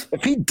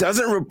 If he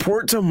doesn't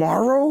report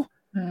tomorrow,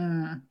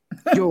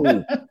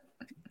 yo,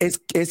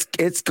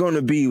 it's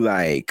gonna be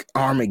like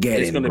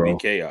Armageddon. It's gonna be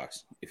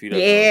chaos. If he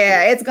doesn't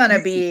it's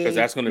gonna be because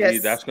that's gonna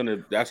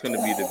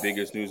be the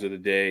biggest news of the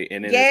day,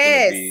 and then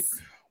it's gonna be,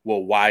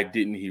 well, why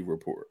didn't he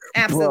report?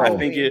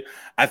 Absolutely.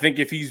 I think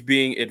if he's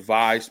being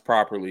advised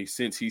properly,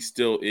 since he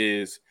still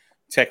is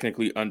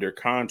technically under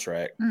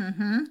contract.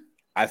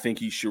 I think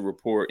he should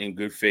report in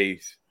good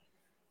faith.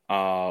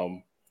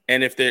 And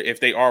if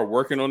they are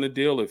working on the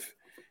deal, if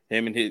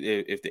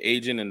the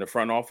agent and the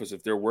front office,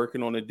 if they're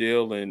working on a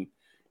deal and,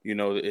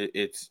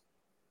 it's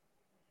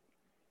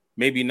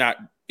maybe not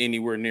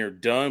anywhere near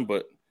done,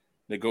 but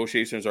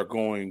negotiations are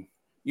going,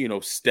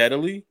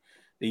 steadily,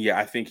 then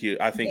I think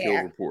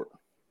he'll report.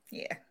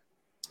 Yeah.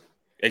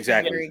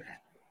 Exactly.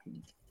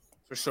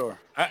 For sure.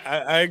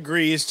 I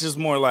agree. It's just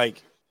more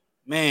like,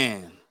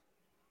 man,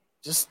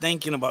 just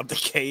thinking about the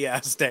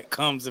chaos that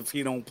comes if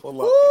he don't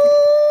pull up.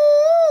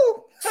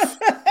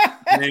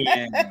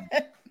 Man.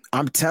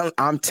 I'm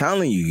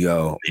telling you,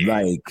 yo,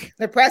 like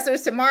the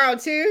presser's tomorrow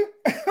too.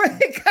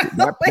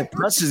 The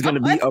press is going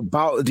to be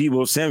about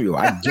Deebo Samuel.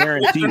 I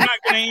guarantee. They're not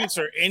going to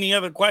answer any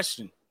other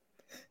question.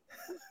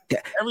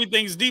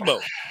 Everything's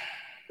Deebo.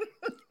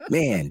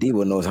 Man,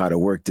 Deebo knows how to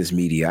work this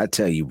media. I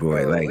tell you,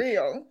 boy, for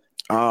real.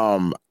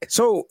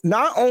 So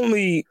not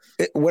only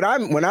when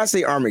I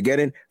say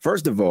Armageddon,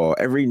 first of all,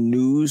 every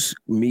news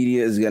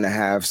media is going to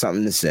have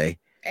something to say.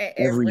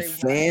 Every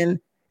fan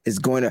is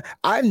going to.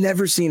 I've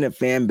never seen a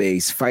fan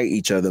base fight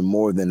each other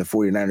more than the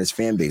 49ers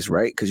fan base,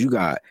 right? Because you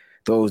got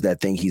those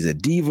that think he's a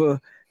diva,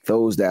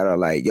 those that are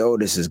like, yo,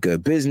 this is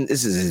good business.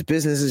 This is his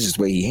business. This is just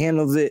the way he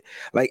handles it.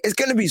 Like, it's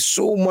going to be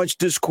so much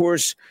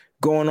discourse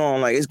going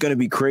on. Like, it's going to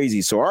be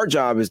crazy. So our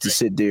job is to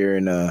sit there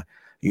and,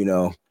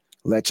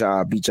 let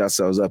y'all beat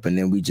yourselves up, and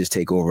then we just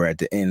take over at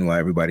the end while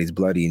everybody's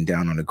bloody and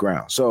down on the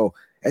ground. So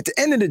at the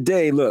end of the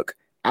day, look,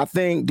 I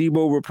think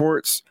Deebo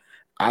reports.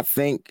 I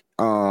think,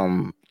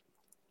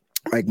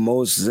 like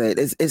Moses said,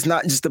 it's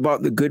not just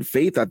about the good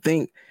faith. I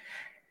think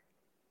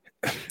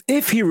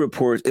if he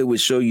reports, it would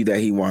show you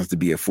that he wants to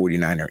be a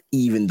 49er,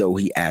 even though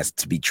he asked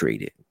to be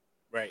traded.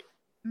 Right.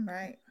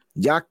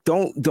 Y'all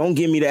don't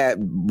give me that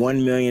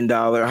 $1 million,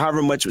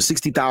 however much,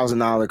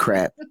 $60,000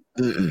 crap.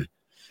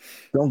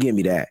 Don't give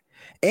me that.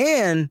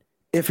 And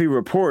if he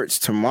reports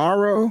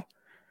tomorrow,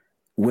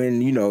 when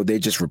they're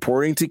just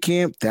reporting to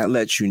camp, that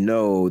lets you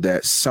know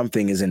that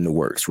something is in the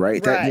works,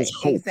 right? That gives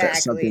hope that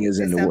something is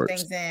in the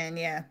works.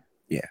 Yeah.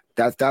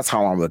 That's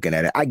how I'm looking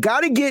at it. I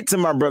gotta get to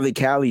my brother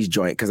Callie's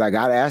joint because I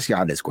gotta ask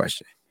y'all this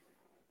question: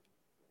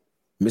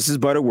 Mrs.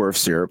 Butterworth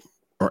syrup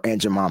or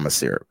Aunt Jemima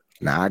syrup?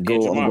 Now I'm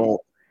going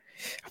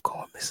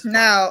Mrs.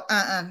 No,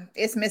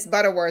 it's Miss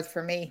Butterworth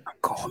for me. I'm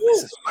going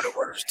Mrs.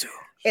 Butterworth too.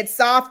 It's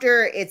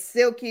softer, it's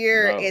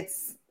silkier,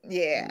 it's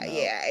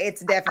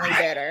it's definitely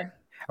better.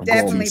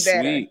 Definitely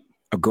better.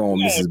 I'm going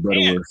Mrs.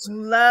 Butterworth.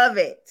 Love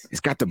it. It's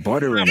got the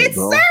butter in it,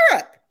 bro. It's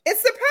syrup.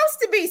 It's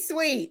supposed to be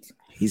sweet.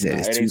 He said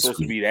it's too supposed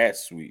sweet. to be that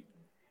sweet.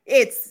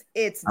 It's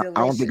delicious.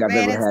 I don't think I've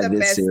ever had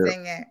this syrup.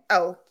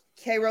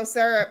 Karo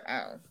syrup.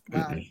 Oh,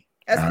 well,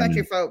 us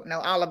country folk know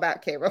all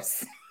about Karo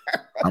syrup.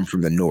 I'm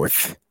from the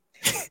north.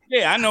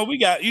 Yeah, I know. We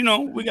got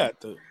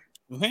the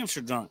New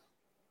Hampshire joint.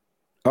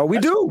 Oh, we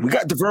do. We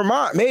got the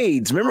Vermont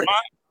maids. Remember?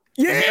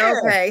 Yeah.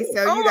 Okay,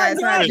 so you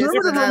guys have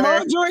remember the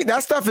Vermont joint?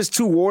 That stuff is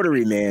too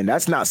watery, man.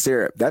 That's not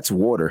syrup. That's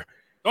water.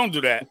 Don't do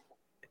that.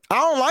 I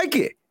don't like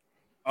it.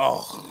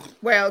 Oh.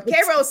 Well,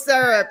 Karo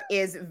syrup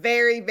is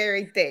very,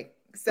 very thick.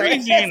 So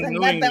there's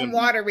nothing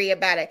watery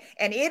about it.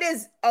 And it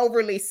is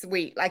overly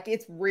sweet. Like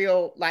it's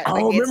real.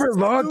 Remember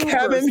Log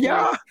Cabin,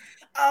 y'all?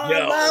 Oh,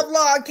 I love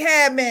Log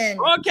Cabin.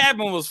 Log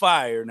Cabin was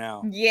fire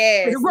now.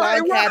 Yes,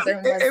 Log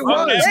Cabin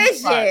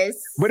was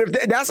delicious. But if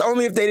that's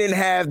only if they didn't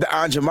have the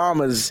Aunt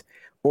Jemima's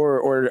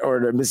or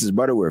the Mrs.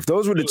 Butterworth.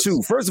 Those were the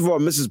two. First of all,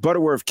 Mrs.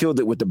 Butterworth killed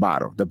it with the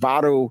bottle. The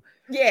bottle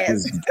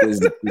was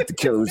the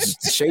killer. It was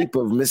just the shape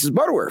of Mrs.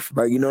 Butterworth.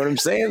 Like, you know what I'm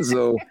saying?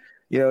 So,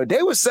 you know,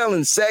 they were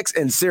selling sex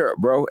and syrup,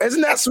 bro.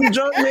 Isn't that some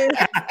junk, man?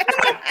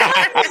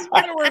 Mrs.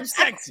 Butterworth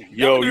sexy.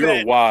 Yo,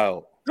 you're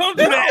wild. Don't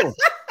do that.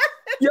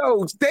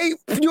 Yo,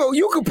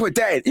 you could put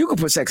that. You could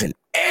put sex in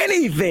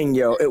anything,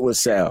 yo. It would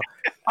sell.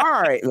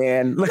 All right,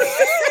 man.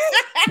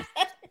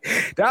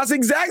 That's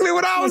exactly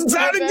what I was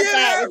trying to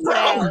get at,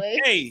 bro.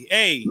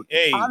 Hey.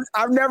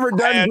 I've never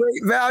done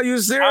Great Value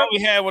syrup. I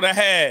only had what I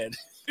had.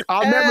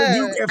 I'll never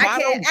do.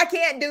 I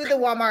can't do the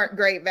Walmart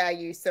Great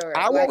Value syrup.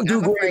 I won't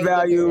do Great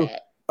Value.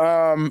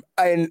 And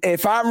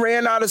if I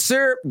ran out of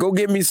syrup, go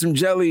get me some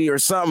jelly or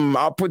something.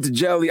 I'll put the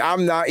jelly.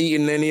 I'm not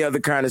eating any other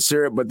kind of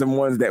syrup but the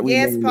ones that we.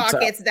 Yes,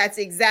 Pockets. That's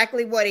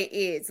exactly what it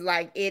is.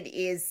 Like it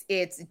is.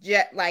 It's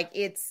just like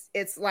it's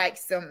like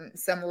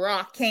some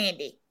raw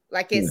candy.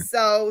 Like it's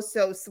so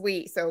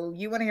sweet. So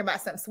you want to hear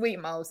about something sweet,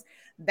 Mose?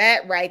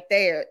 That right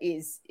there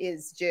is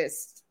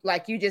just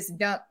like you just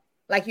dump,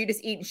 like you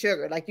just eating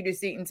sugar, like you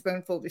just eating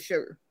spoonfuls of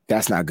sugar.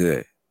 That's not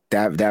good.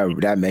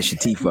 That mess your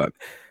teeth up.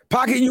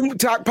 Pocket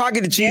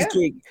the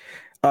cheesecake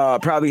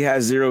probably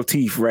has 0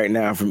 teeth right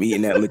now from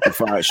eating that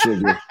liquefied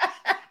sugar.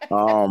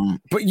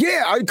 But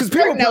yeah, because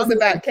people knows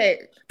about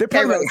cake. They're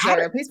probably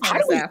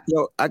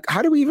like,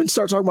 how do we even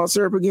start talking about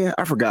syrup again?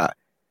 I forgot.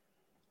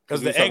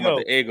 Because the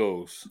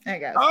Eggos.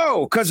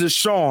 Oh, because it's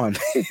Sean.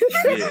 Couldn't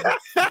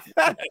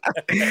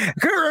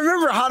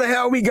remember how the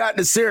hell we got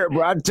the syrup,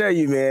 bro. I tell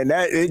you, man,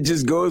 that it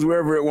just goes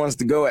wherever it wants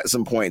to go at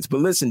some points.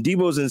 But listen,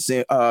 Debo's in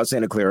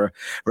Santa Clara.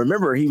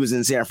 Remember, he was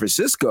in San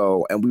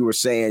Francisco, and we were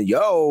saying,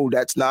 "Yo,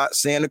 that's not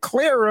Santa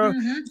Clara."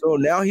 Mm-hmm. So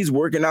now he's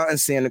working out in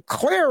Santa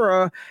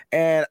Clara,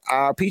 and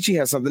Peachy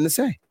has something to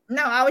say.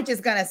 No, I was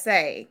just gonna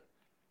say,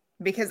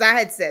 because I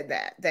had said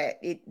that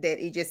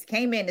he just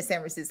came into San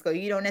Francisco.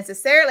 You don't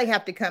necessarily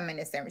have to come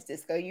into San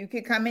Francisco. You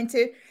could come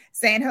into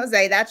San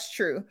Jose. That's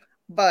true.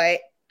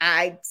 But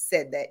I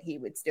said that he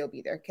would still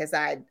be there because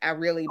I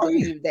really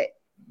believe that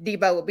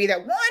Debo will be there.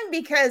 One,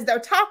 because they're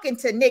talking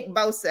to Nick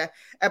Bosa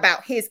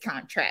about his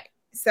contract.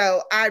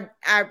 So I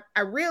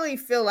really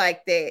feel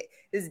like that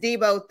this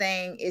Debo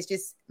thing is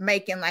just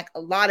making like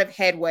a lot of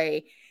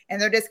headway. And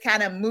they're just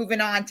kind of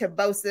moving on to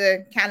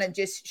Bosa, kind of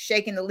just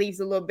shaking the leaves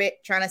a little bit,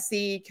 trying to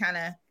see kind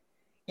of,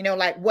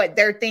 like what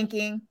they're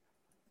thinking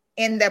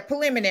in the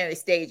preliminary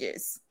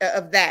stages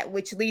of that,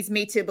 which leads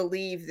me to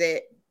believe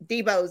that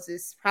Debo's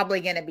is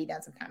probably going to be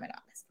done sometime in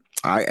August.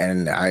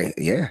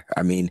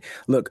 I mean,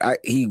 look,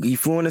 he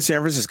flew into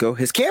San Francisco.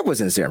 His camp was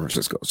in San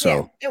Francisco,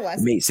 so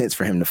it made sense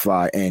for him to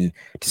fly in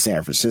to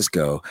San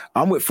Francisco.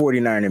 I'm with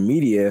 49er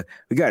Media.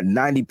 We got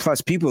 90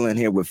 plus people in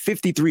here with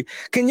 53.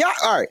 Can y'all,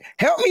 all right,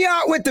 help me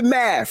out with the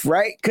math,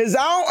 right? Because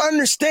I don't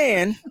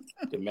understand.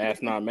 The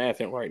math's not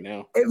mathing right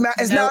now.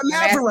 It's not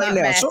mathing right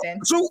now.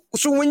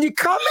 So when you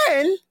come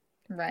in,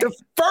 right, the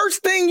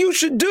first thing you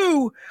should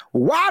do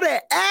while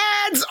the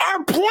ads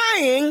are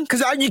playing,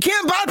 because you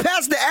can't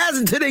bypass the ads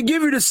until they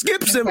give you the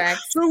skip symbol. Okay.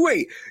 So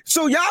wait,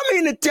 so y'all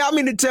mean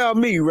to tell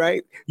me,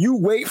 right? You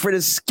wait for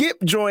the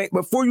skip joint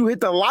before you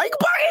hit the like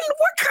button?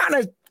 What kind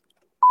of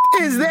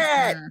is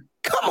that?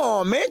 Come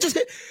on, man. Just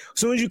hit. As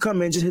soon as you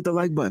come in, just hit the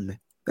like button, man.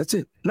 That's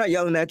it. I'm not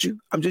yelling at you.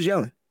 I'm just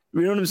yelling.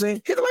 You know what I'm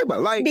saying? Hit the like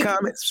button,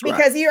 comment, subscribe.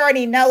 Because you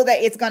already know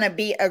that it's going to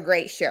be a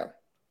great show.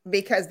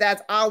 Because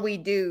that's all we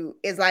do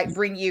is like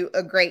bring you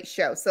a great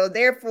show. So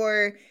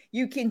therefore,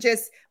 you can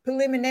just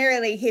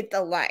preliminarily hit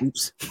the like.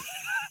 Oops.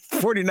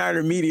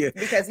 49er Media.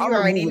 Because you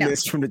already know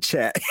this from the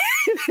chat.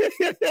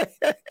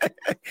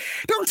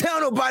 Don't tell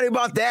nobody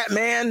about that,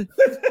 man.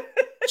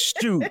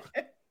 Shoot.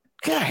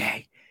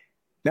 Okay.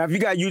 Now, if you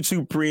got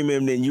YouTube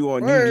Premium, then you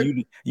on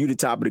you the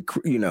top of the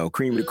cream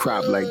of the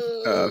crop, like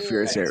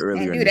Fear said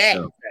earlier in the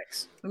show.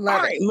 All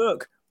right,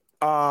 look.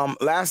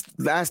 Last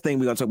thing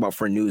we're gonna talk about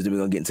for news, then we're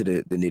gonna get into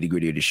the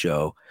nitty-gritty of the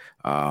show.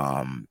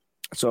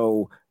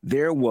 So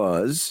there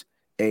was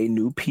a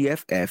new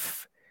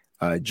PFF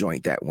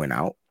joint that went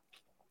out,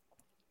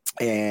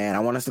 and I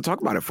want us to talk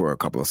about it for a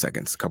couple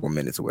of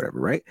minutes or whatever,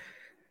 right?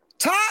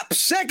 Top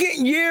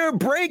second-year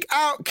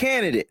breakout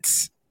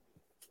candidates.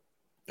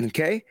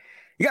 Okay,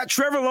 you got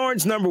Trevor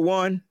Lawrence number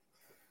 1,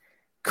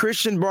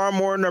 Christian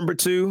Barmore number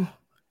 2.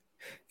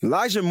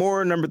 Elijah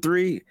Moore, number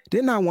 3.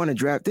 Didn't we want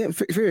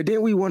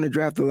to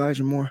draft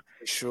Elijah Moore?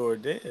 Sure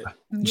did.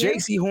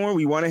 J.C. Horn,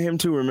 we wanted him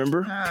to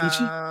remember.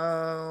 Peachy.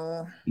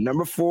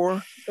 Number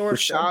 4,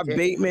 Rashad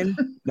Bateman.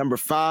 Number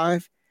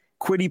 5,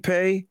 Kwity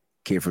Paye,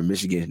 kid from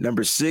Michigan.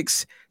 Number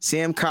 6,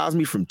 Sam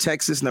Cosmi from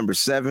Texas. Number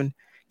 7,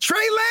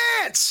 Trey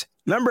Lance.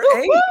 Number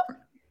 8,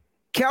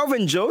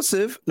 Calvin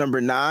Joseph.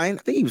 Number 9, I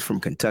think he was from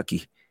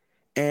Kentucky.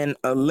 And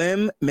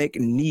Alim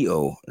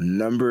McNeil,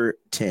 number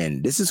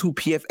 10. This is who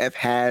PFF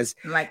has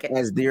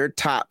as their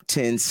top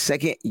 10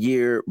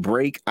 second-year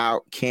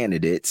breakout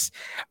candidates.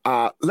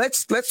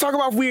 Let's talk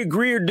about if we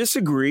agree or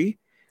disagree.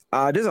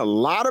 There's a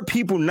lot of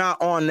people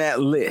not on that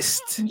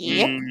list.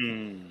 Yep.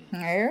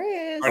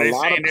 There is. Are they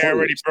saying they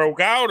already broke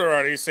out, or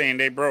are they saying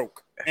they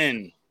broke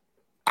in?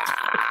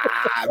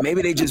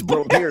 Maybe they just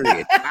broke,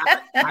 period.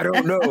 I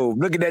don't know.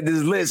 Looking at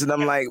this list, and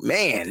I'm like,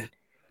 man.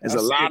 There's a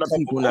lot of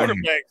people now.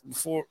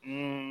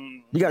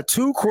 You got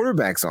 2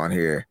 quarterbacks on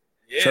here.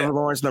 Yeah. Trevor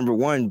Lawrence, number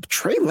 1.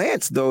 Trey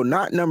Lance, though,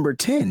 not number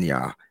 10,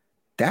 y'all.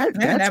 That's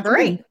number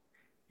 8.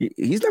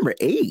 He's number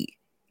 8.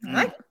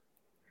 What?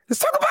 Let's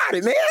talk about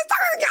it, man. Let's talk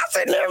about y'all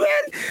sitting there,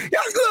 man.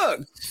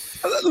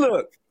 Y'all,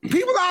 look.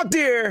 People out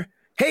there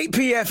hate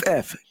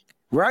PFF,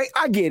 right?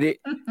 I get it.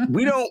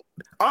 We don't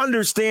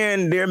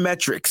understand their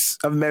metrics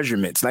of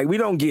measurements. Like, we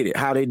don't get it,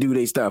 how they do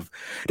their stuff.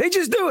 They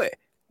just do it.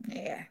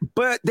 Yeah.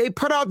 But they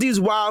put out these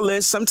wild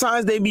lists.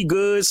 Sometimes they be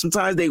good,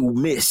 sometimes they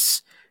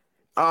miss.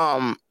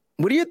 What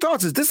are your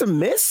thoughts? Is this a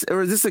miss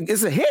or is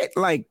this a hit?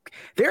 Like,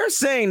 they're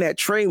saying that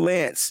Trey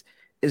Lance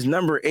is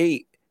number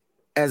 8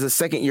 as a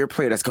second-year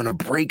player that's going to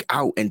break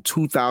out in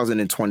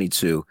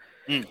 2022.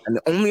 And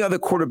the only other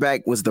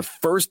quarterback was the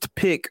first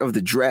pick of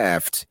the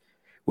draft,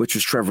 which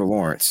was Trevor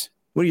Lawrence.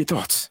 What are your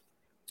thoughts?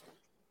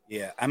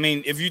 Yeah, I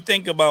mean, if you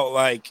think about,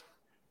 like,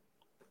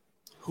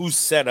 who's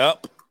set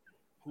up,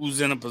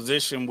 who's in a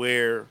position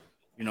where,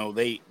 you know,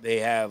 they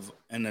have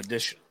an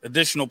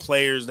additional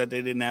players that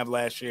they didn't have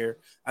last year.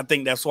 I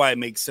think that's why it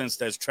makes sense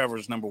that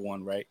Trevor's number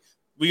 1, right?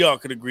 We all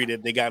could agree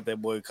that they got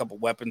that boy a couple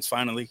weapons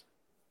finally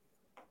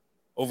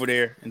over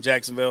there in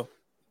Jacksonville.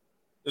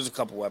 There's a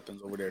couple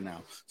weapons over there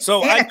now.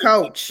 So and a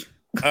coach.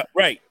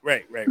 Right.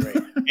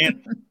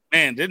 And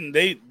man, didn't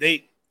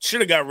they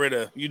should have got rid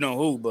of you know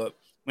who, but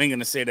we ain't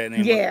gonna say that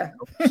name. Yeah.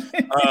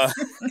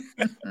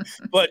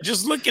 But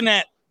just looking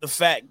at the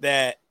fact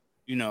that,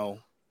 you know,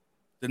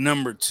 the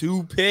number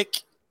 2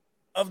 pick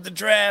of the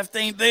draft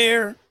ain't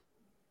there.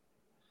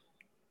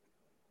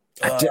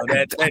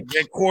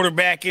 That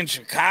quarterback in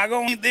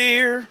Chicago ain't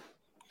there.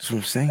 That's what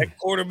I'm saying. That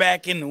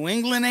quarterback in New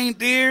England ain't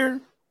there.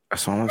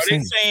 That's all I'm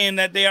saying. Are they saying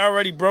that they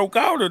already broke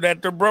out or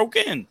that they're broke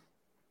in?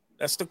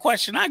 That's the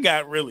question I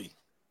got, really.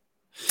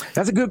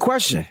 That's a good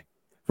question,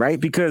 right?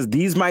 Because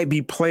these might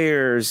be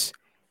players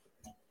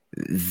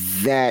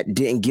that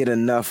didn't get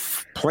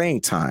enough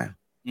playing time.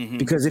 Mm-hmm.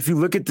 Because if you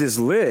look at this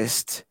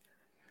list,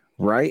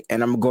 right,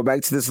 and I'm gonna go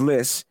back to this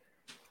list,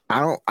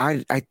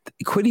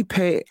 Kwity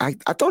Paye,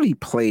 I thought he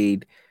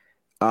played.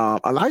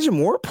 Elijah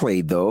Moore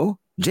played though.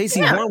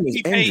 J.C. Horn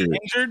was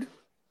injured.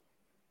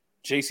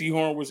 J.C.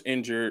 Horn was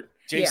injured.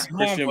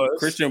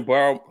 Christian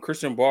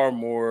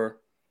Barmore,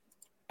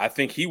 I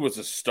think he was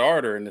a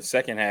starter in the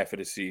second half of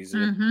the season.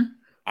 Mm-hmm.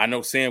 I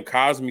know Sam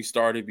Cosmi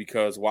started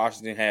because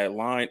Washington had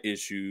line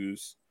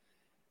issues.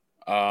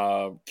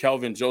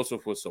 Kelvin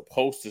Joseph was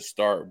supposed to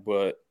start,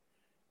 but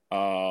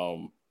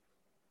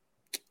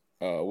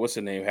what's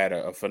the name, had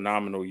a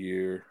phenomenal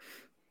year.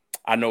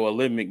 I know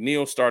Alim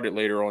McNeil started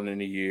later on in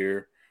the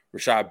year.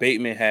 Rashad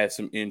Bateman had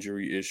some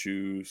injury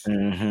issues.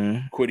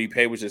 Mm-hmm. Kwity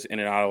Paye was just in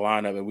and out of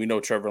lineup, and we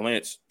know Trevor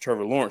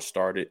Lawrence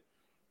started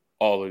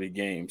all of the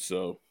games.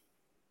 So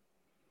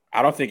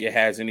I don't think it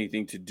has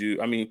anything to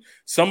do. I mean,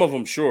 some of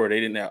them, sure,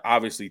 they didn't have,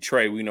 obviously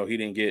Trey, we know he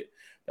didn't get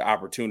the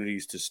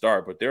opportunities to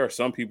start, but there are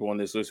some people on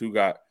this list who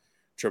got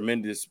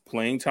tremendous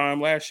playing time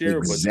last year.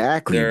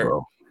 Exactly, but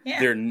bro.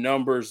 Their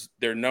numbers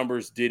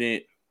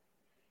didn't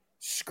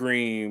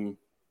scream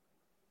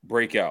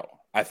breakout.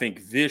 I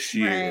think this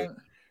year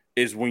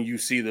is when you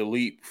see the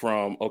leap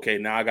from, okay,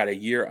 now I got a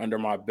year under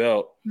my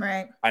belt.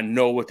 Right. I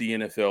know what the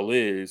NFL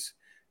is.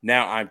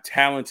 Now I'm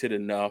talented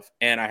enough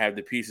and I have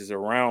the pieces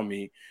around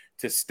me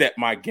to step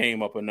my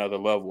game up another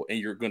level. And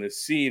you're going to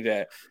see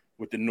that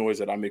with the noise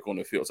that I make on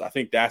the field. So I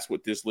think that's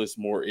what this list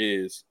more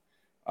is.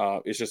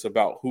 It's just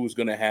about who's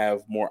going to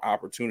have more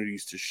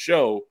opportunities to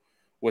show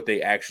what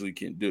they actually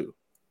can do.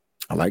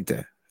 I like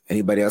that.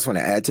 Anybody else want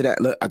to add to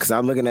that? Look, because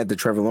I'm looking at the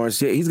Trevor Lawrence.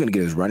 He's going to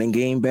get his running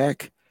game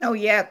back. Oh,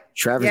 yeah.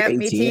 Travis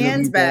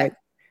Etienne's back.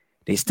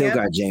 They still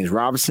got James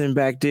Robinson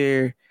back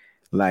there.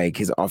 Like,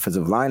 his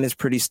offensive line is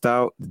pretty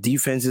stout. The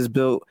defense is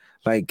built.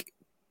 Like,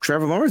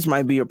 Trevor Lawrence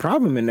might be a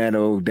problem in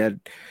that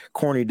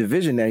corny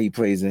division that he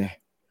plays in.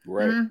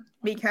 Right. Mm-hmm.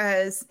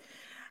 Because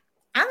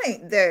I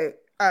think the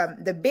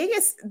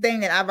biggest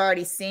thing that I've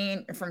already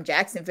seen from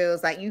Jacksonville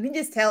is, like, you can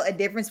just tell a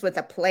difference with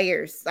the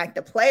players. Like,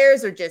 the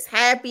players are just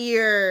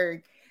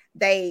happier.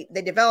 They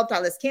developed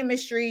all this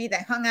chemistry. They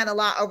hung out a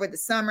lot over the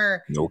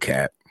summer. No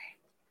cap.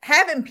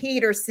 having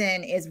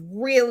Peterson is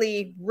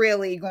really,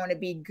 really going to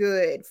be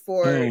good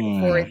for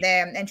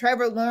them. And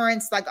Trevor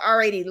Lawrence like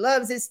already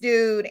loves this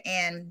dude,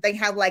 and they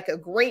have like a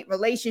great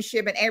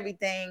relationship and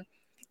everything.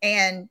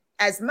 And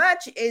as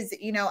much as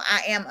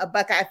I am a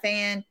Buckeye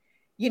fan,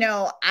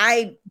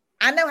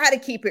 I know how to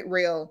keep it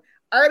real.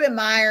 Urban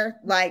Meyer,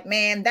 like,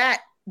 man,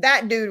 that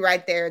dude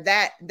right there,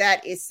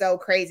 that is so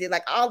crazy.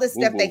 Like all the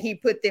stuff that he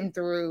put them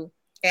through,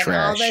 and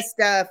all the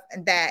stuff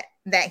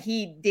that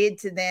he did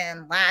to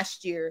them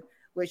last year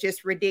was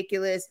just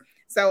ridiculous.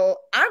 So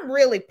I'm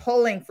really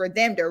pulling for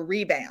them to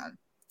rebound.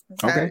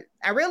 So okay.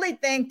 I really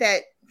think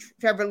that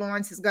Trevor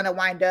Lawrence is going to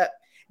wind up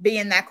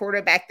being that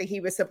quarterback that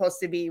he was supposed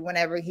to be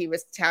whenever he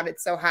was touted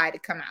so high to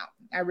come out.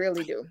 I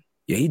really do.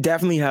 Yeah, he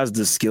definitely has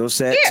the skill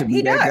set to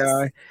be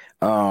that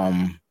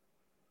guy.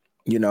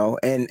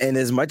 And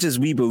as much as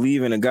we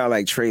believe in a guy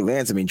like Trey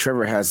Lance, I mean,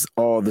 Trevor has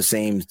all the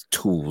same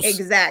tools.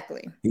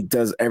 Exactly. He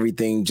does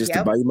everything just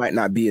about. He might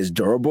not be as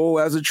durable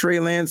as a Trey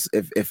Lance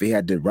if he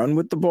had to run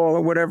with the ball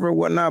or whatever or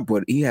whatnot,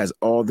 but he has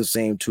all the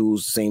same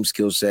tools, the same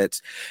skill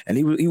sets, and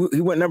he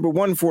went number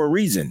one for a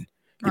reason.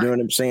 You know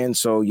what I'm saying?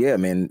 So yeah,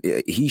 man,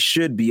 he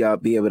should be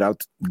able to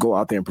go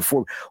out there and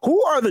perform.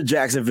 Who are the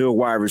Jacksonville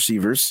wide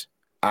receivers?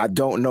 I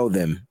don't know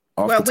them.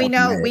 Well, we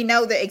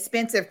know the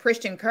expensive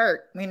Christian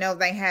Kirk. We know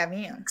they have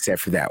him.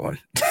 Except for that one.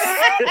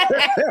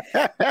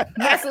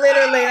 That's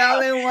literally the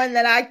only one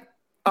that I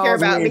care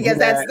about, because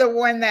that's the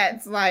one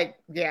that's like,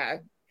 yeah.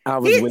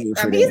 He's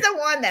the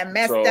one that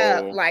messed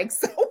up like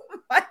so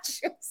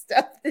much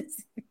stuff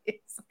this year.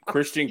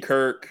 Christian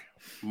Kirk,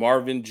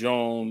 Marvin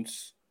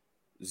Jones,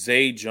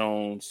 Zay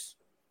Jones,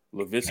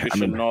 Laviska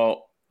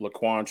Shenault,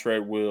 Laquan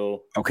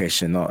Treadwell. Okay,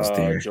 Chenault's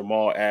there.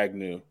 Jamal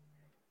Agnew.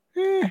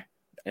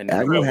 And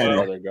Agnew had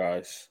other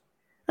guys.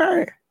 All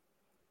right.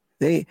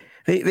 They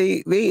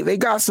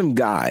got some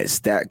guys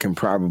that can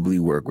probably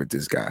work with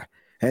this guy.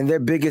 And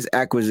their biggest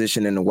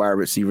acquisition in the wide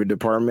receiver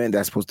department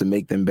that's supposed to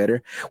make them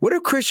better. What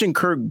if Christian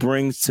Kirk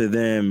brings to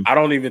them? I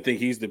don't even think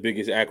he's the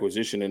biggest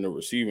acquisition in the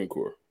receiving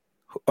corps.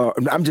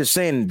 I'm just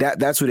saying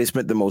that's what they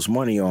spent the most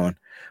money on.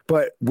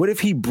 But what if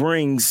he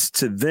brings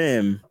to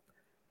them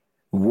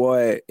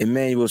what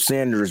Emmanuel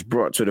Sanders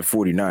brought to the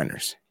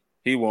 49ers?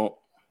 He won't.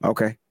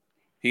 Okay.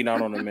 He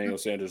not on Emmanuel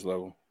Sanders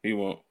level. He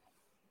won't.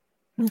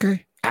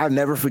 Okay. I'll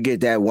never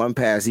forget that one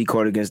pass he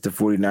caught against the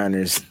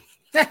 49ers.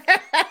 Right.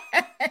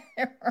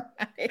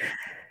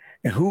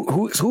 And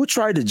who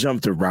tried to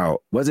jump the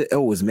route? Was it?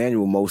 Oh, it was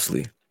Manuel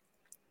Mosley.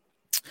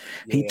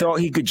 Yeah. He thought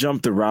he could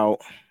jump the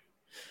route,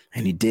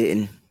 and he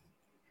didn't.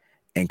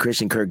 And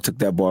Christian Kirk took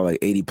that ball like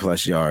 80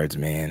 plus yards,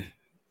 man.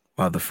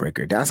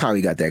 Motherfricker. That's how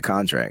he got that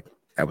contract.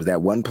 That was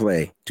that one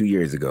play 2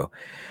 years ago.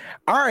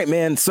 All right,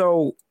 man.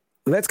 So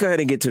let's go ahead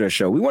and get to the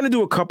show. We want to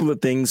do a couple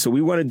of things. So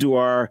we want to do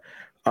our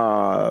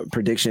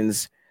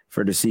predictions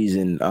for the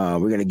season. We're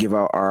going to give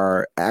out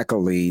our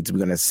accolades. We're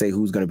going to say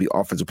who's going to be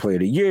offensive player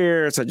of the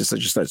year, such and such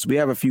and such. So we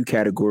have a few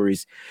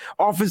categories: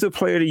 offensive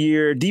player of the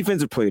year,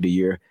 defensive player of the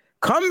year,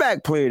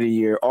 comeback player of the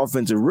year,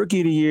 offensive rookie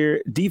of the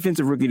year,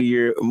 defensive rookie of the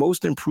year,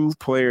 most improved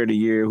player of the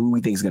year, who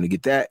we think is going to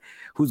get that,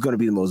 who's going to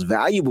be the most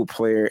valuable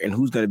player, and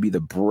who's going to be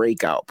the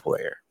breakout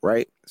player,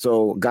 right?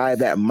 So guy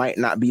that might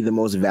not be the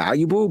most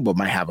valuable, but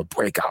might have a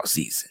breakout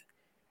season.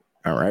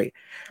 All right.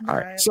 All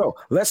right. So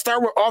let's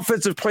start with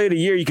offensive player of the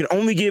year. You can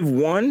only give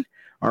one.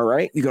 All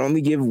right. You can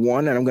only give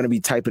one, and I'm going to be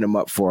typing them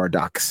up for our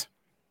docs.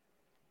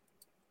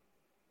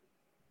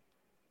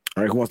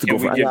 All right. Who wants to go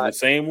for give the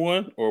same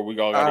one, or we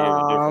all got to give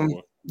a different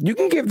one? You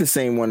can give the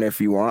same one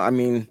if you want. I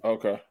mean,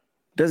 okay.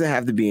 Doesn't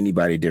have to be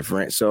anybody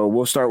different. So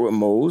we'll start with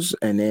Mose,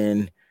 and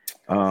then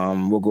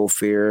we'll go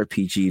Fair,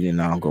 Peachy, then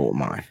I'll go with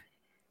mine.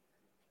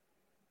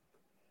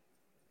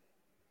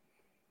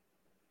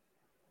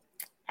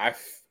 I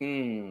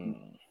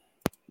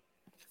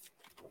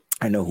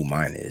know who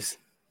mine is.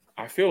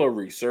 I feel a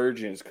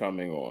resurgence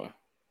coming on.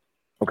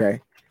 Okay.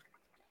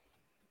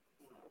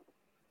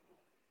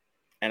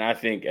 And I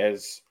think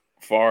as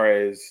far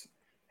as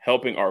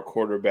helping our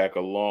quarterback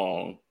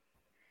along,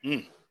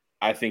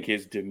 I think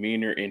his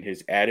demeanor and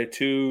his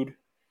attitude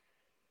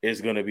is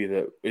going to be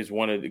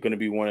one of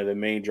the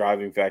main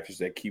driving factors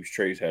that keeps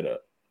Trey's head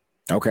up.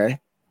 Okay.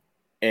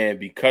 And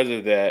because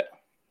of that,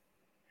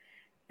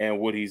 and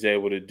what he's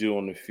able to do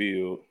on the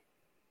field,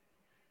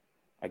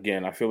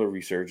 again, I feel a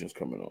resurgence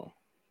coming on.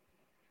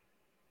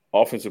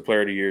 Offensive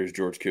player of the year is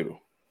George Kittle.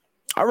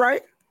 All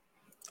right.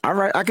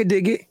 I could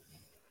dig it.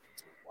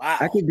 Wow.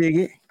 I could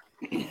dig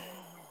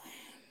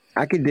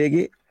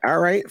it. All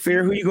right.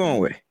 Fair. Who you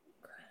going with?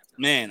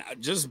 Man,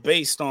 just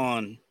based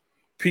on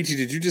Peachy,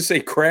 did you just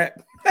say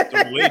crap?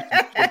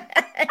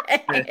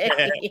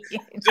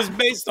 Just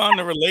based on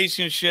the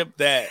relationship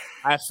that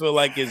I feel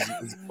like is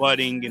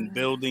budding and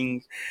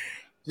building.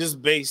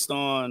 Just based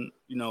on,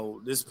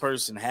 this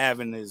person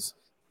having his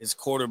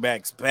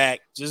quarterback's back,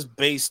 just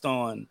based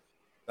on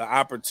the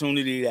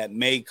opportunity that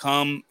may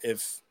come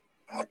if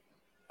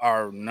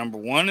our number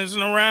one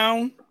isn't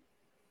around.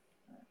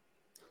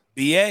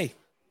 BA.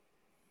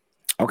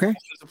 Okay.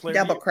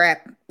 Double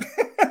crap.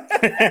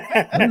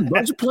 There's a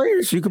bunch of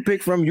players you could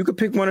pick from. You could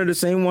pick one of the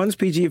same ones,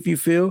 PG, if you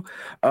feel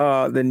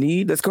the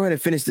need. Let's go ahead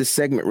and finish this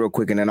segment real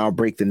quick, and then I'll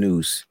break the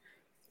news.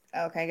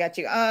 Okay, got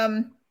you.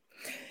 You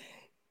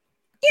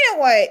know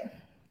what?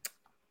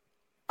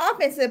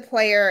 Offensive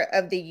Player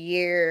of the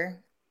Year,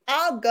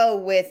 I'll go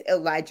with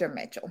Elijah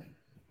Mitchell.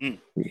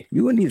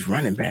 You and these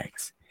running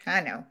backs.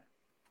 I know.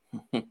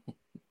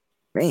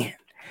 Man,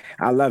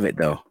 I love it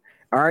though.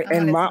 All right,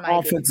 and my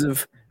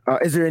offensive.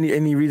 Is there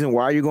any reason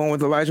why you're going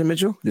with Elijah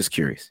Mitchell? Just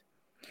curious.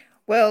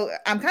 Well,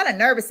 I'm kind of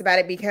nervous about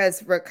it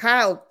because for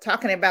Kyle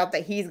talking about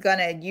that he's going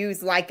to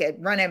use like a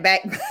running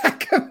back by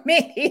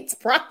committee, it's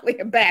probably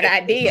a bad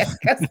idea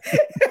because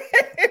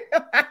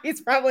he's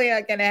probably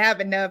not going to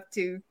have enough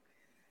to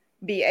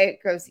be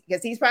because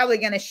he's probably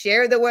going to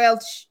share the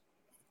wealth,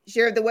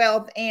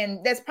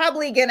 and that's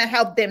probably going to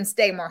help them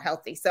stay more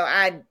healthy. So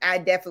I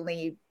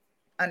definitely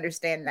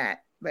understand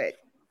that, but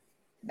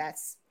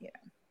that's,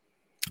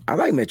 I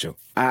like Mitchell.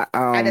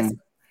 I'm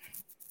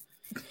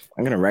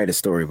gonna write a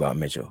story about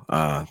Mitchell.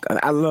 I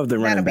love the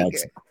running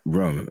backs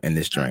room in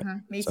this joint.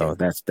 So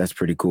that's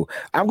pretty cool.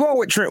 I'm going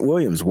with Trent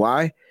Williams.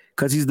 Why?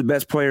 Because he's the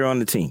best player on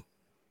the team.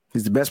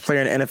 He's the best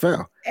player in the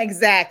NFL.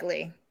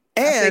 Exactly.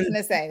 And I was going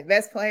to say the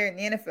best player in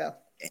the NFL.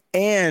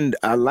 And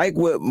I like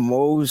what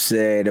Mo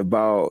said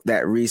about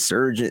that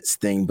resurgence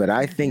thing, but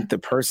I think the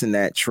person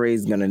that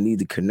Trey's gonna need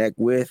to connect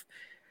with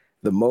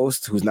the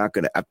most, who's not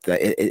going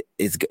to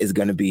is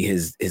going to be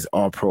his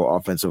all-pro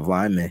offensive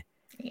lineman.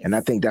 Yes. And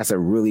I think that's a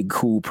really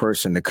cool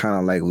person to kind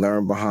of like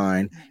learn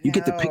behind. You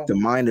get to pick the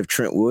mind of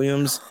Trent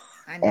Williams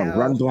on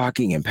run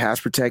blocking and pass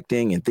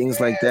protecting and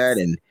things like that.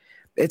 And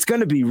it's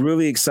going to be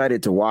really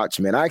excited to watch,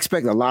 man. I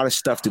expect a lot of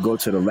stuff to go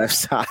to the left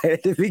side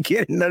at the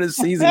beginning of the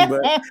season,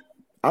 but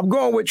I'm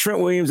going with Trent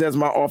Williams as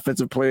my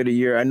offensive player of the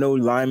year. I know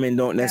linemen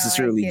don't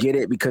necessarily get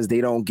it because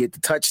they don't get the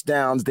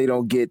touchdowns. They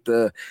don't get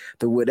the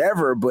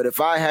whatever. But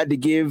if I had to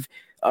give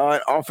an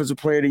offensive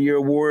player of the year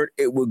award,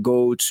 it would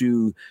go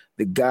to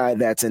the guy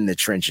that's in the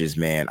trenches,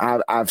 man.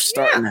 I've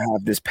started to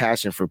have this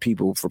passion for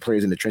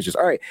players in the trenches.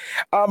 All right.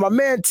 My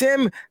man,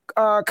 Tim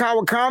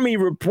Kawakami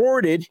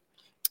reported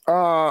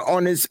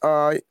on his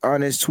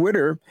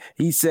Twitter,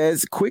 he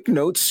says, quick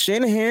notes.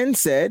 Shanahan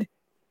said,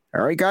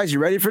 all right, guys, you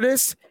ready for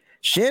this?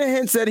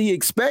 Shanahan said he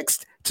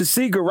expects to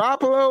see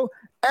Garoppolo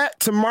at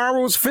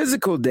tomorrow's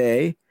physical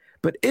day,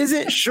 but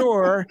isn't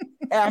sure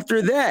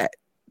after that.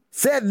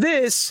 Said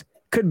this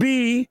could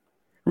be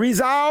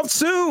resolved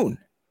soon.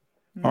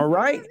 All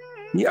right.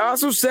 He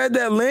also said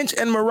that Lynch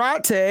and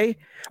Marate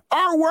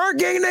are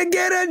working to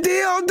get a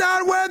deal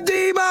done with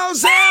Deebo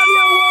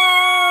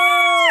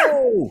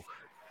Samuel.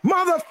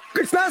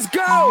 Motherfuckers, let's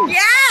go.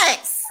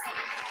 Yes.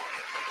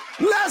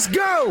 Let's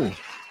go.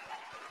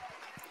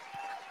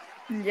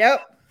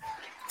 Yep.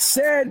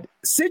 Said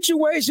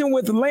situation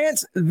with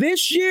Lance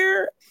this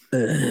year.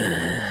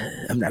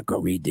 I'm not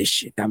going to read this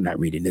shit. I'm not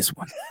reading this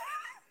one.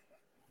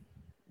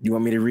 You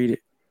want me to read it?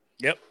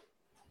 Yep.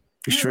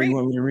 You sure you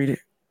want me to read it?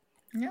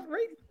 Yeah,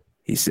 read it.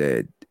 He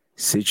said,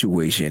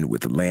 situation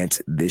with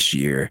Lance this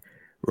year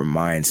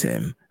reminds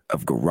him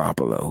of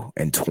Garoppolo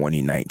in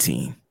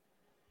 2019.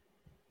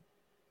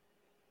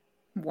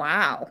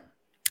 Wow.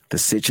 The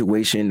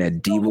situation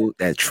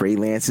that Trey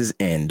Lance is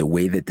in, the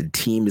way that the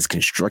team is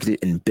constructed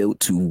and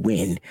built to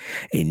win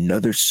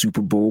another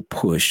Super Bowl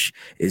push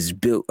is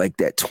built like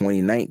that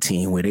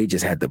 2019 where they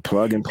just had to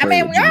plug and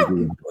play. I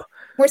mean,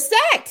 we're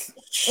set.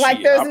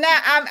 Like there's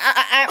not.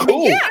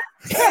 Cool. Yeah.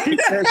 Cool.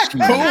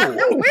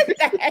 With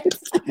that.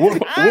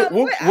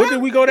 What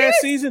did we go that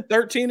season?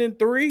 13-3,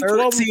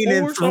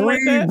 12-4,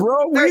 like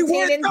bro. We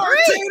went 13-3,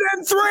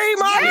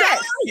 my God.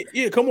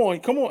 Yeah, come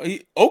on.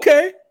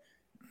 Okay.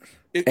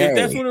 If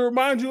that's what it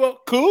reminds you of,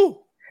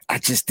 cool. I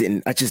just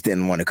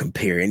didn't want to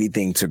compare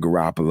anything to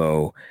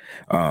Garoppolo,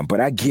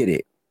 but I get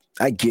it.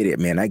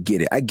 Man. I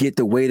get it. I get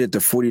the way that the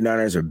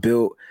 49ers are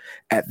built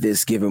at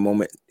this given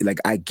moment. Like,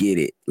 I get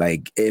it.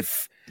 Like,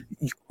 if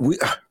you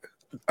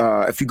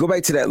go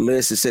back to that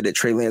list, it said that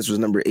Trey Lance was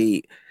number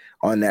 8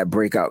 on that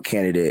breakout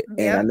candidate. Yep.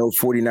 And I know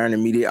 49er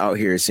media out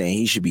here is saying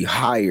he should be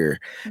higher.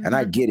 Mm-hmm. And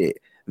I get it.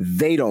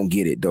 They don't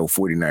get it though,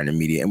 49er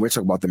media. And we're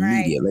talking about the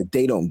media. Like,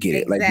 they don't get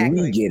it. Like,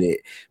 we get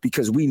it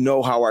because we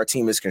know how our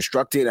team is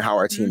constructed and how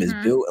our team is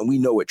built, and we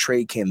know what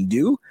Trey can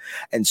do.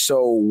 And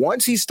so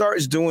once he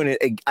starts doing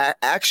it,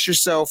 ask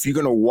yourself, you're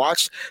going to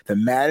watch the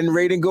Madden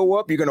rating go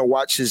up. You're going to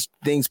watch his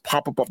things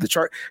pop up off the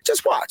chart.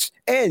 Just watch.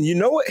 And you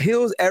know what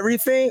heals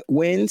everything?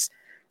 Wins.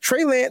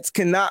 Trey Lance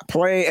cannot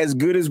play as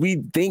good as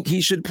we think he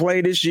should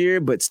play this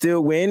year, but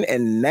still win.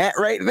 And that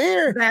right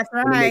there, that's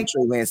right.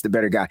 Trey Lance the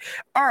better guy.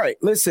 All right,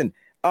 listen.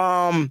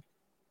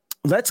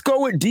 Let's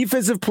go with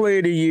defensive player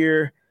of the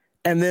year,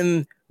 and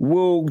then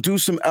we'll do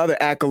some other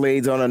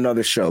accolades on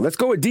another show. Let's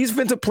go with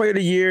defensive player of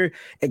the year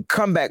and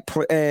comeback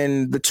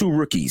and the 2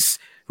 rookies,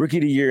 rookie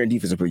of the year and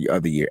defensive player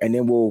of the year, and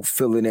then we'll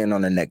fill it in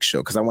on the next show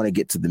because I want to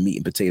get to the meat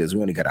and potatoes.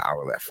 We only got an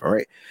hour left. All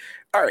right,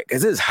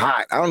 because it's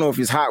hot. I don't know if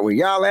it's hot where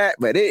y'all at,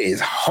 but it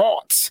is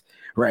hot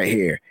right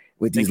here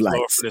with these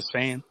lights. For this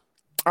fan.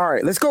 All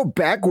right, let's go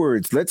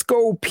backwards. Let's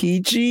go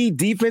PG,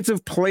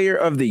 Defensive Player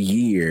of the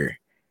Year.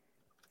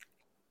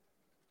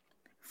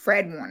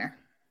 Fred Warner.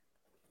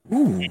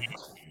 Ooh.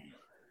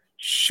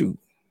 Shoot.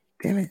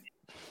 Damn it.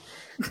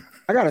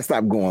 I got to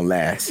stop going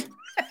last.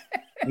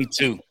 Me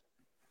too.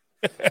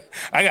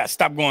 I got to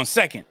stop going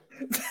second.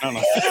 I don't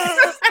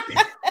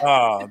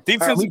know.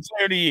 Defensive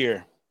Player of the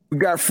Year. We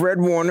got Fred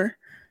Warner.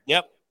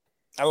 Yep.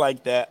 I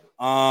like that.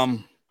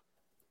 I'll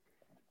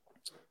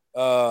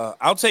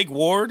take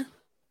Ward.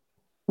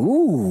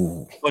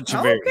 Ooh. But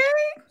Travarius.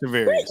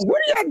 Travarius.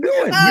 What are y'all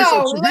doing?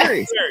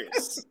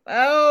 Travarius.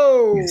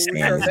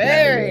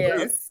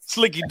 Travarius.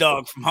 Slicky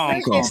dog from home.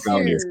 I can't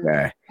stand this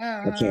guy.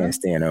 I can't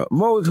stand up.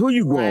 Mose, who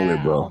you going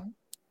with, bro?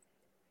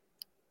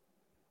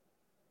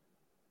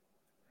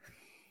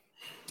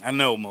 I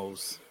know,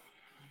 Mose.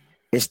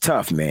 It's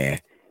tough, man.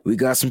 We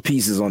got some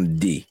pieces on the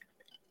D.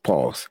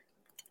 Pause.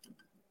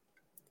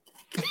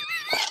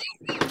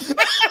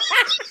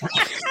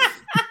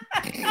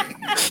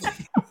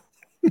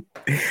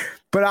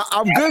 But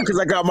I'm good because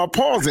I got my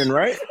paws in,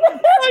 right?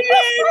 Oh,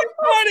 yeah, you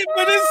caught it,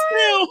 but it's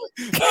still.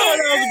 Oh,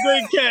 that was a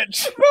great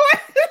catch.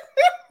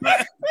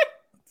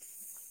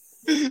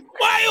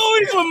 Why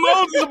always when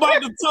Moses is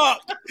about to talk?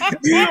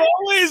 You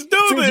always do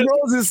Since this.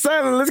 Moses is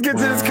silent, let's get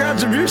to this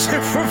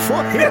contribution for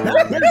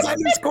 49ers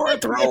underscore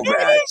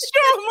throwback.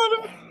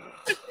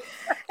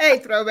 Hey,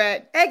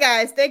 throwback. Hey,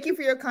 guys, thank you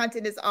for your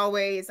content as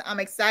always. I'm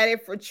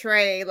excited for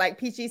Trey. Like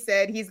Peachy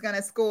said, he's going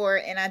to score,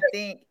 and I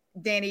think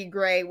Danny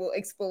Gray will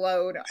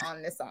explode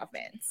on this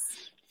offense.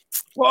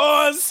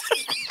 Pause.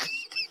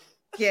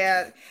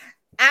 Yeah.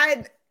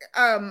 I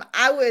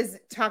was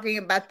talking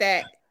about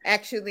that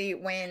actually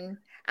when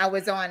I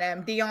was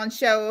on Dion's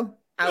show.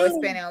 I was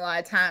spending a lot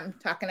of time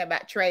talking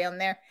about Trey on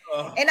there.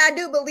 And I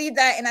do believe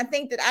that, and I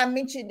think that I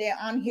mentioned it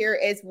on here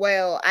as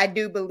well. I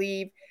do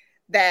believe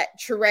that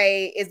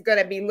Trey is going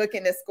to be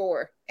looking to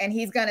score, and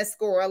he's going to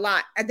score a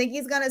lot. I think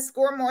he's going to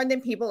score more than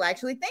people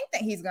actually think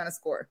that he's going to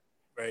score.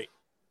 Right.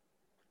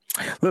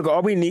 Look,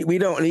 all we need, we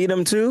don't need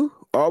him to.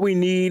 All we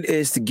need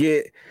is to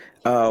get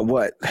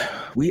what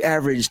we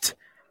averaged.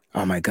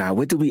 Oh my God,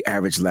 what did we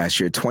average last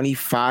year?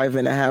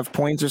 25.5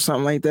 points or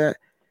something like that.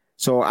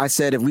 So I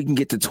said if we can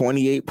get to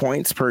 28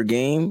 points per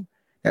game,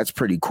 that's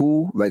pretty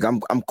cool. Like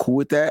I'm cool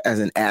with that as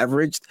an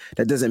average.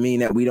 That doesn't mean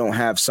that we don't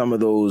have some of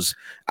those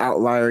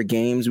outlier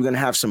games. We're gonna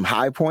have some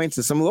high points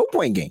and some low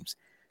point games.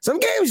 Some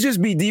games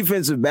just be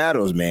defensive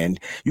battles, man.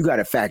 You got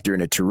to factor in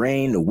the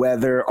terrain, the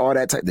weather, all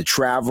that type, the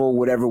travel,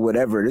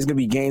 whatever. There's gonna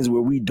be games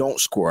where we don't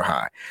score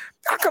high.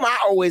 How come I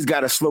always got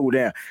to slow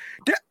down?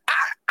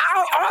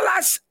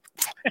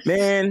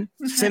 Man,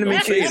 cinnamon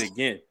Don't say it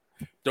again.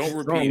 Don't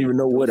repeat. I don't even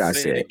know what I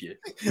said.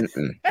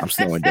 I'm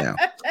slowing down.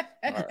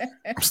 Right.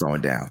 I'm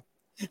slowing down.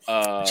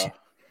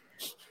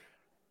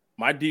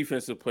 My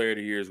defensive player of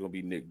the year is going to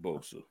be Nick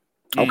Bosa.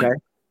 Okay.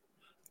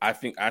 I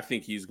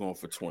think he's going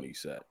for 20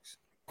 sacks.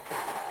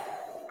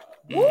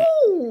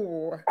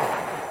 Ooh.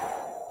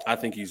 I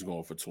think he's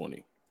going for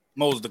 20.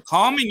 Mose, the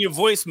calm in your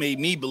voice made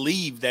me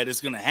believe that it's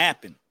going to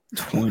happen.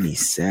 20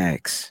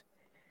 sacks.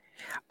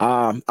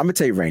 I'm going to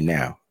tell you right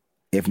now,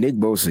 if Nick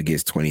Bosa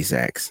gets 20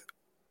 sacks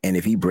and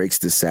if he breaks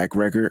the sack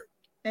record.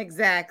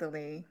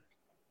 Exactly.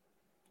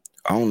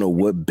 I don't know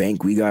what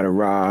bank we got to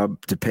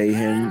rob to pay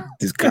him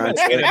this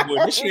contract.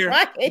 This year.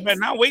 Right. You better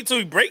not wait till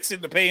he breaks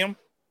it to pay him.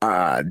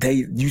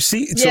 You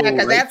see, yeah,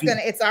 because that's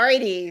it's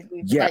already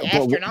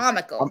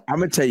astronomical. I'm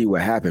gonna tell you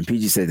what happened.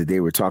 PG said that they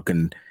were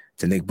talking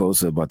to Nick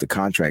Bosa about the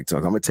contract talk.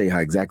 I'm gonna tell you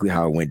exactly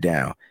how it went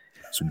down.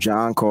 So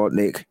John called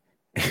Nick,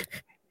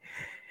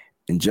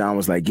 and John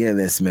was like, "Yeah,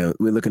 listen,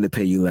 we're looking to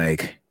pay you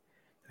like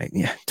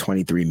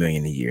 $23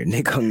 million a year."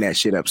 Nick hung that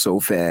shit up so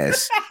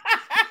fast.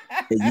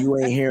 And you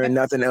ain't hearing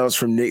nothing else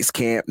from Nick's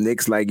camp.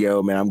 Nick's like,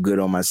 "Yo, man, I'm good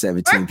on my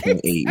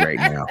 17.8 right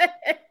now.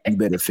 You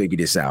better figure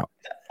this out."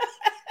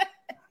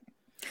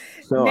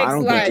 So I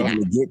don't think you're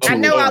gonna get to I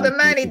know all the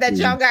money that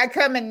y'all got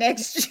coming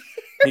next year.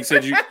 He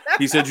said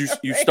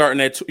you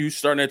starting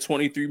at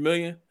 23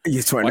 million.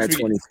 You're starting at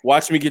 20.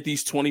 Watch me get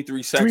these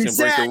 23 sacks and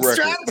break the record.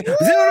 You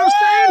know what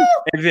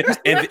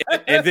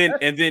I'm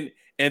saying?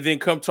 And then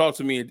come talk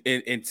to me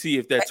and see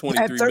if that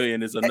 23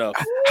 million is enough.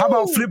 How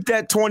about flip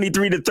that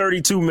 23 to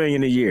 32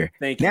 million a year?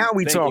 Thank you. Now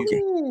we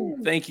talking.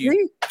 Thank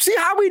you. See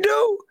how we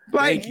do?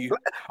 Like, thank you.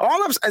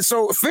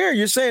 So fair.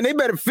 You're saying they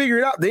better figure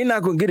it out. They're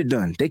not going to get it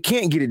done. They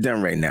can't get it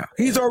done right now.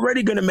 He's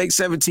already going to make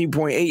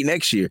 17.8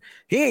 next year.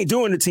 He ain't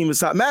doing the team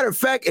aside. Matter of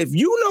fact, if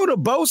you know the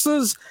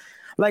Bosas,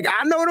 like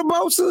I know the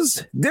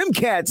Bosas, them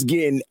cats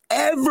getting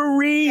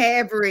every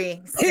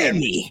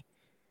penny.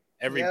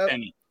 Every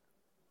penny.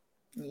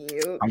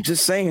 Yep. I'm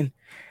just saying.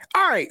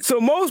 All right,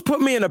 so Mose put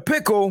me in a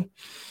pickle.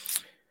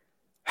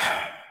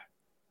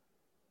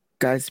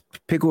 Guys,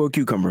 pickle or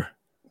cucumber?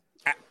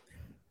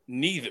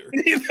 Neither.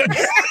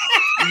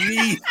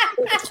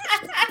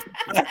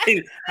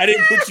 I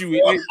didn't put you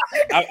in.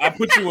 I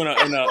put you in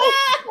a no.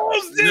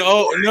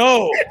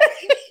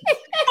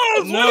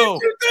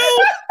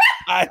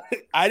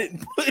 I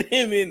didn't put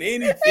him in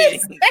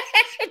anything.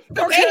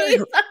 Okay.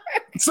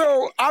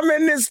 So I'm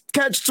in this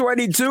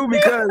catch-22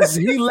 because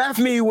he left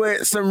me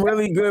with some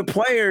really good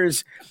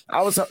players.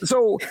 I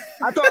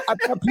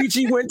thought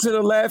Peachy went to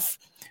the left.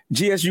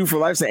 GSU for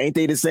life, so ain't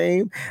they the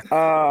same?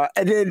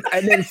 And then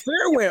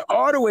Fair went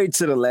all the way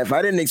to the left.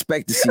 I didn't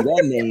expect to see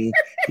that name.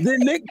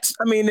 Then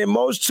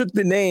Moj took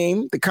the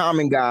name, the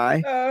common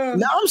guy.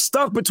 Now I'm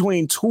stuck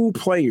between two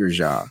players,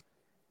 y'all.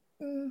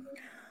 God.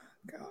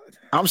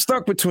 I'm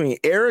stuck between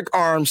Eric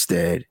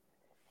Armstead,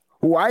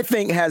 who I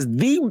think has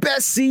the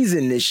best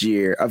season this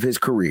year of his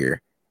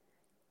career,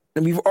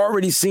 and we've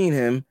already seen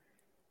him.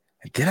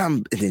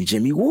 And then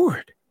Jimmy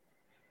Ward.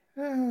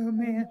 Oh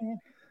man.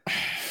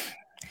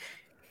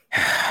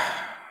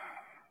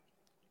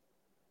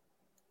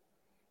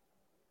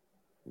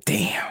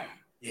 Damn.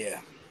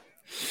 Yeah.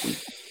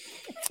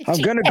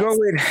 I'm gonna go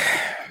with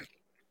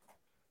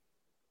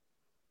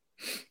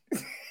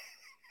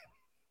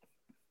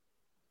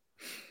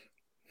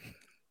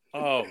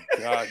oh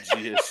God,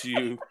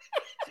 GSU.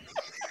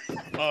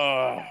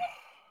 Oh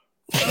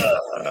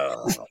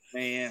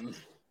man.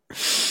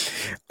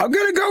 I'm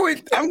gonna go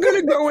with.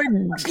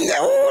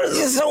 Oh, this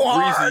is so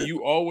hard. Breezy,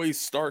 you always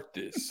start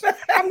this.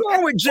 I'm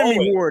going with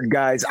Jimmy Ward,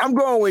 guys. I'm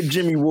going with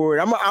Jimmy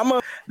Ward.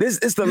 This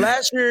is the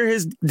last year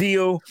his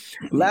deal,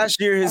 last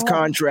year his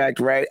contract,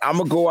 right? I'm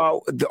gonna go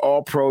out with the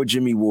All-Pro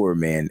Jimmy Ward,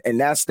 man, and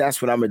that's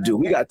what I'm gonna do.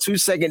 We got two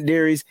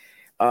secondaries.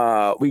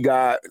 We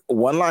got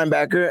one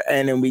linebacker,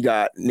 and then we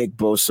got Nick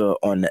Bosa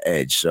on the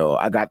edge. So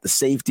I got the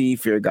safety.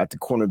 Fair got the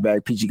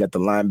cornerback. Peachy got the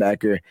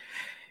linebacker.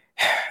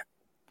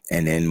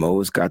 And then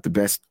Mo's got the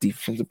best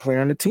defensive player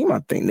on the team,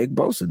 I think, Nick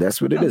Bosa.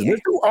 That's what it is. Let's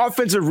do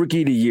offensive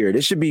rookie of the year.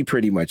 This should be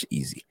pretty much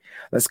easy.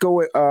 Let's go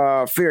with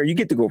Fair. You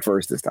get to go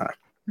first this time.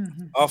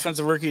 Mm-hmm.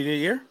 Offensive rookie of the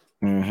year?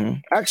 Mm-hmm.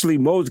 Actually,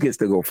 Mose gets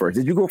to go first.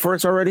 Did you go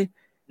first already?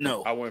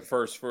 No. I went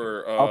first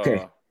for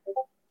okay.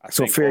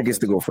 So Fair gets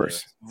to go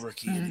first.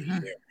 Rookie of the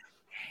year.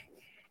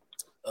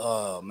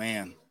 Oh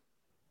man.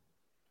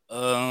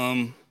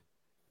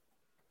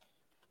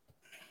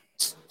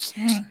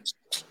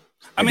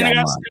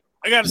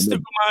 I got to stick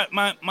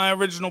with my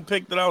original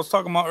pick that I was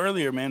talking about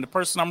earlier, man. The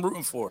person I'm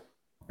rooting for.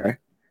 Okay.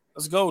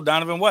 Let's go,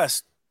 Donovan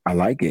West. I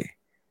like it.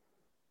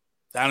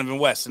 Donovan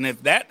West. And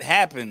if that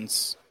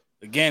happens,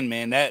 again,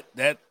 man, that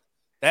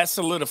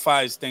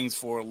solidifies things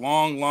for a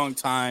long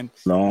time.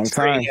 Long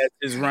time.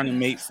 His running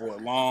mate for a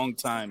long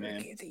time,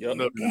 man. You have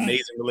an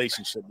amazing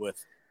relationship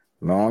with.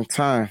 Long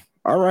time.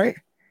 All right.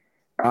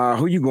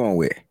 Who you going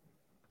with?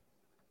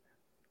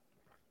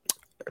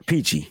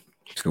 Peachy.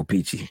 Let's go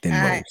Peachy.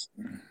 Then Mose.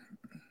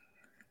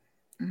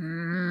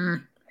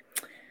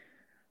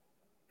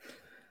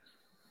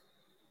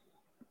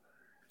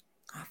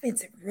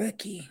 Offensive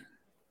rookie.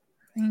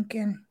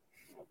 Thinking.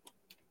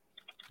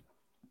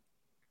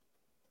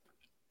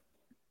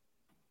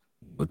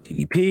 With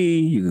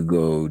TDP, you could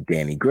go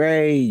Danny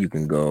Gray. You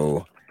can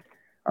go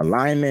a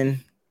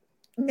lineman.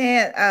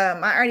 Yeah,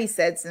 I already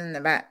said something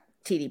about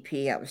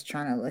TDP. I was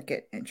trying to look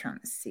at and trying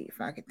to see if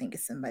I could think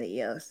of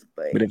somebody else.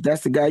 But if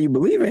that's the guy you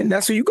believe in,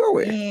 that's who you go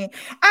with. Yeah.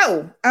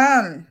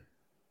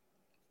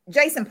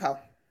 Jason Poe.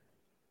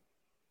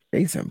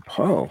 Jason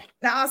Poe.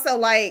 Now, I also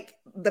like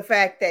the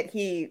fact that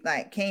he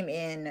came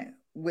in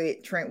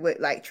with Trent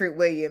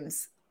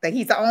Williams. That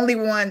he's the only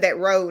one that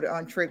rode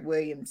on Trent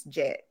Williams'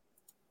 jet.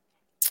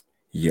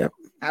 Yep.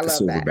 I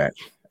love that.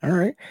 All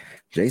right.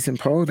 Jason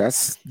Poe,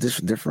 that's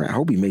different. I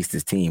hope he makes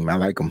this team. I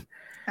like him.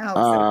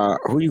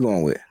 Who you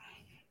going with?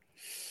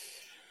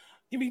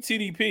 Give me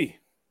TDP.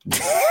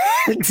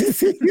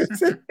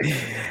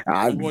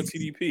 I'm going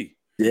TDP.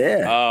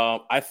 Yeah.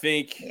 I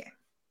think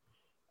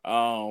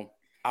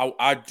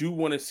I do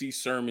want to see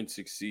Sermon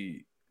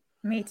succeed.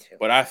 Me too.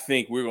 But I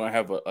think we're going to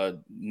have a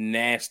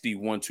nasty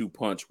 1-2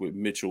 punch with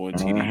Mitchell and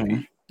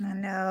TDP. I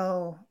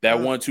know. That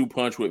 1-2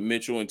 punch with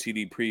Mitchell and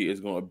TDP is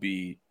going to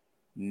be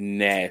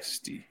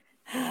nasty.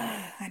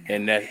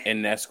 And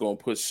that's going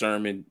to put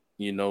Sermon,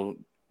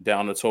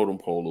 down the totem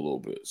pole a little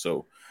bit.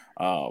 So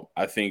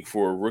I think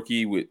for a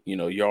rookie with,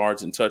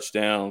 yards and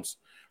touchdowns,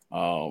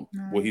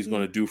 what he's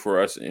going to do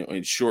for us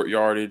in short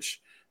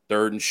yardage,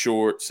 third and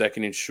short,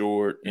 second and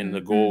short, in the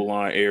goal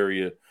line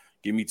area,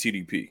 give me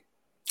TDP.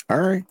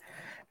 All right.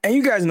 And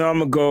you guys know I'm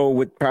going to go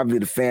with probably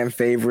the fan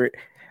favorite.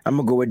 I'm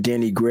going to go with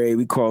Danny Gray.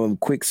 We call him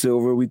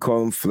Quicksilver. We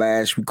call him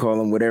Flash. We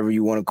call him whatever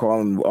you want to call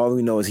him. All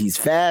we know is he's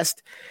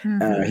fast.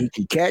 He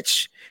can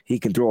catch. He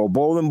can throw a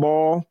bowling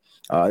ball.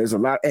 There's a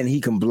lot. And he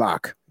can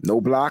block.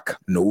 No block,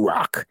 no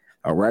rock.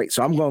 All right.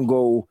 So I'm going to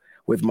go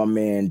with my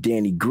man,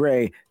 Danny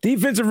Gray.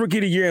 Defensive Rookie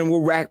of the Year, and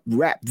we'll wrap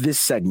this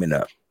segment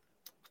up.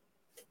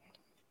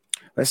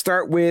 Let's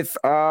start with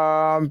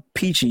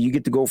Peachy. You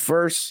get to go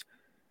first.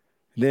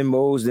 Then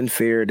Mose, then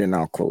Fair, then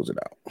I'll close it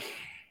out.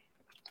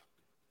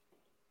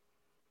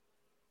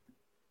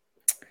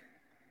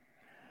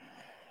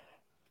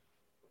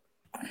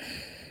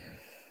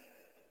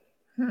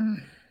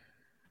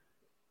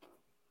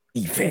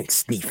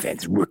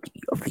 Defense,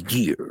 Rookie of the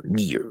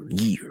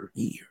Year.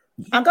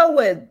 I'll go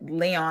with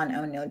Leon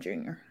O'Neal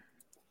Jr.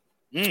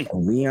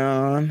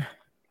 Leon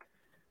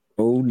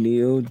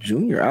O'Neal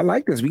Jr. I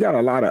like this. We got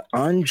a lot of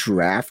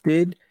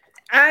undrafted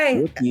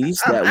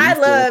I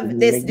love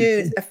this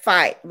dude's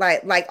fight,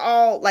 like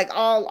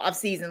all off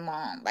season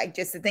long, like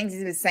just the things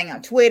he was saying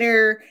on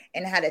Twitter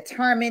and how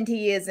determined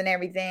he is and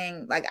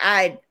everything. Like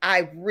I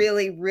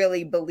really,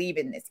 really believe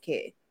in this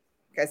kid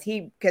because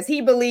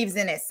he believes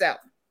in himself.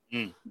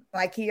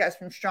 Like he has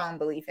some strong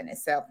belief in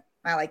himself.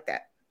 I like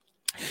that.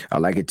 I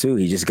like it too.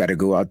 He just got to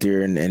go out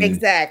there and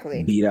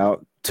exactly beat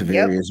out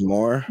Tavares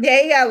Moore.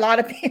 Yeah, he got a lot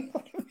of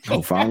people.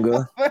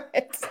 Hufanga,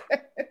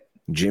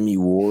 Jimmy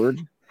Ward.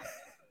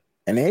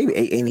 And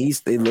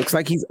it looks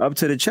like he's up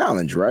to the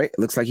challenge, right? It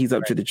looks like he's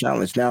up to the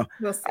challenge. Now,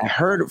 I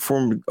heard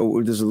from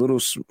there's a little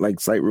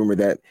slight rumor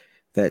that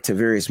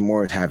Tavares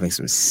Moore is having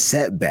some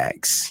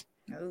setbacks.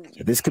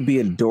 So this could be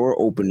a door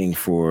opening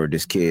for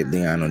this kid,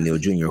 Leon O'Neal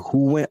Jr.,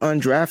 who went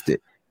undrafted.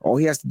 All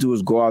he has to do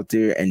is go out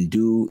there and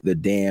do the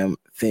damn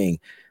thing.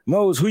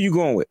 Mose, who you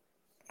going with?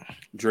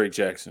 Drake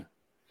Jackson.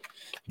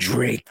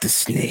 Drake the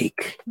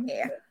Snake.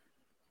 Yeah.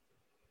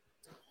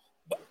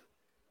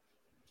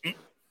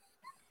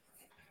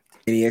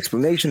 Any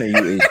explanation? Or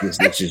you it's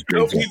just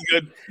Drake?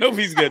 Nope,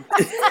 he's good.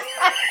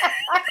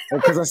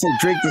 Because I said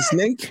Drake the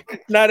Snake.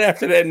 Not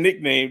after that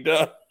nickname,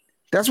 dog.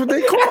 That's what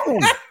they call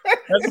him.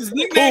 That's his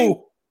nickname.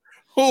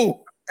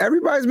 Who?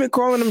 Everybody's been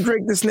calling him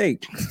Drake the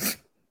Snake.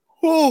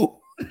 Who?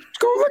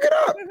 Go look it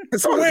up.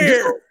 It's on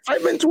where?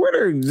 Type in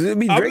Twitter. It'll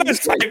be Drake. I'm not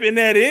typing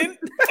that in.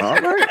 All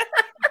right.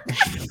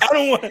 I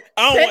don't want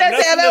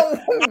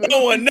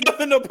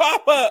nothing to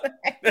pop up.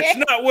 That's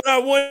not what I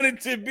want it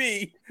to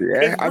be.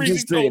 Yeah, I'm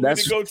just saying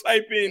that's to go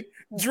type in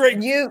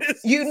Drake. You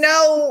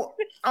know,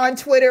 on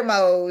Twitter,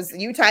 Mose,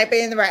 you type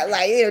in the right,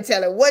 like it'll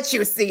tell it what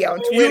you see on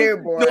Twitter,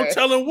 boy. No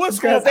telling what's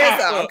going to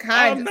pop all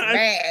kinds of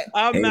bad.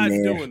 I'm not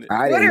doing it.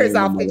 Twitter is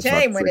off the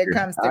chain when it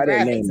comes to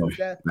graphics and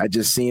stuff. I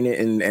just seen it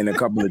in a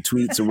couple of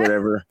tweets or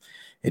whatever.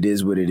 It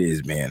is what it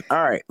is, man.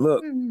 All right,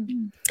 look.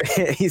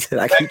 He said,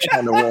 "I keep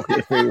trying to walk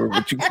in favor,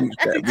 but you keep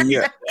setting me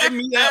up." I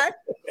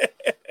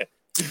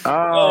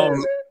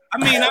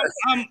mean,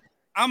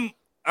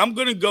 I'm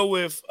gonna go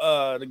with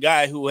the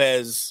guy who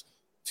has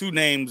two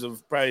names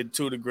of probably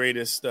two of the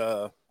greatest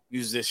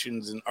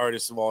musicians and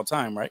artists of all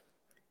time, right?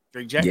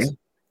 Drake Jackson. Yeah.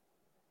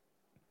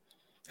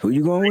 Who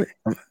you going with?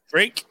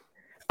 Drake.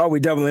 Oh, we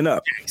doubling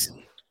up.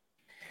 Jackson.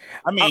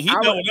 I mean, he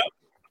doubled up.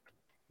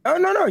 Oh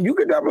no, you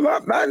could double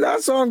up.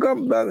 That song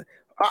comes.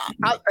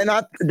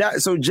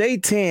 So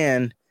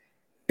J-Tan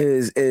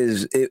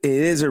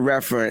is a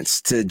reference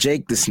to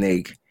Jake the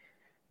Snake,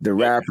 the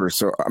rapper.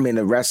 So I mean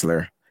the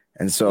wrestler,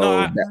 and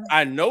so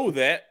I know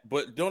that,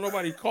 but don't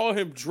nobody call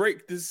him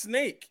Drake the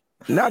Snake.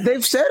 No,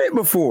 they've said it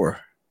before.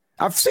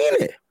 I've seen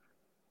it.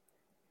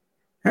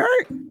 All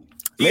right.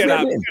 Yeah,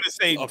 I'm gonna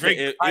say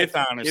Drake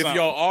Python or if something.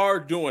 y'all are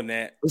doing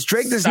that, it's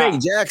Drake the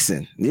Snake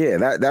Jackson.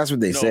 Yeah, that's what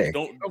they say.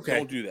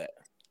 Don't do that.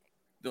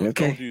 Don't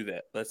do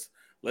that.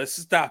 Let's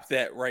stop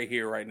that right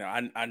here, right now.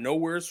 I know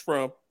where it's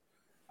from.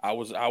 I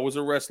was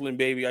a wrestling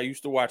baby. I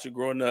used to watch it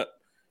growing up.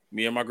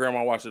 Me and my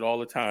grandma watched it all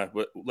the time.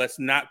 But let's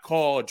not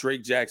call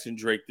Drake Jackson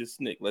Drake the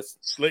Snake. Let's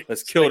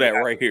kill that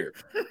right here.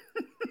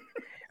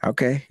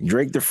 Okay,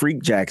 Drake the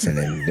Freak Jackson,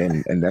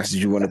 and that's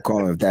what you want to call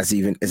him.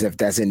 If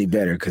that's any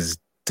better, because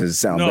to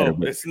sound better.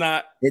 No, it's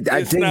not.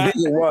 I think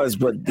it was,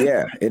 but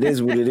yeah, it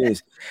is what it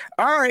is.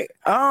 All right.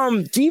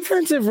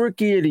 Defensive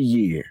Rookie of the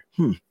Year.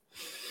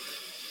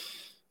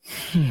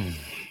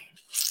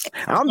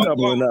 I'm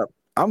doubling up.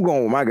 I'm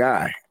going with my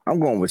guy. I'm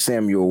going with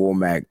Samuel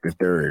Womack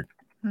III.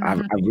 I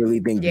really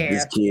think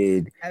this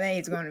kid. I think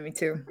he's going to be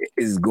too.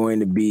 Is going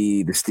to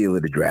be the steal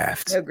of the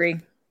draft. I agree.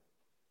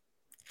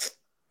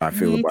 I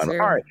feel about it.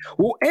 All right.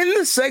 We'll end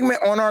the segment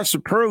on our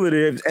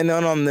superlatives, and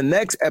then on the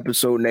next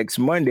episode next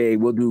Monday,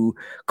 we'll do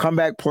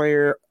comeback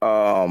player,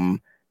 and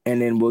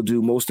then we'll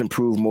do most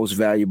improved, most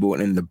valuable,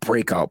 and then the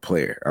breakout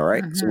player. All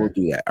right. So we'll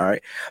do that. All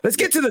right. Let's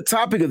get to the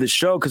topic of the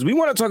show because we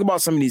want to talk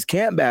about some of these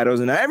camp battles.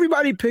 And now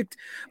everybody picked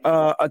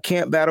a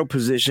camp battle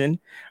position.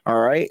 All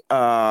right.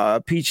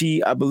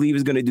 Peachy, I believe,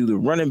 is going to do the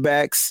running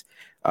backs.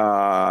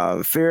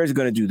 Fair is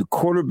going to do the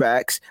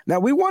quarterbacks. Now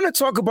we want to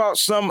talk about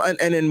some, and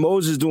then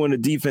Mose is doing the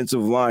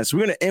defensive line. So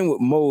we're going to end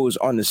with Mose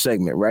on the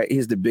segment, right?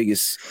 Here's the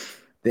biggest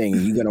thing.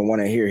 You're going to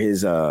want to hear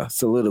his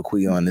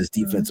soliloquy on this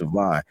defensive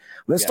line.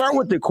 Let's start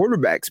with the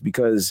quarterbacks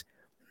because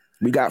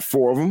we got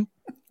 4 of them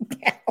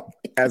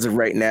as of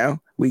right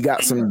now. We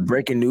got some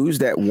breaking news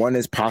that one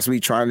is possibly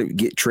trying to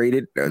get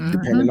traded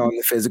depending on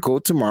the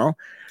physical tomorrow,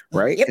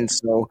 right? Yep. And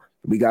so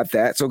we got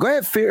that. So go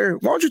ahead, Fair.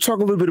 Why don't you talk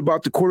a little bit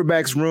about the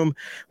quarterbacks room,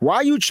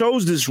 why you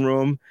chose this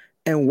room,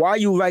 and why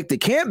you like the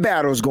camp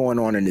battles going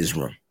on in this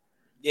room?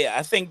 Yeah,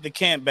 I think the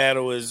camp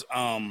battle is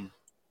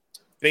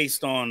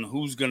based on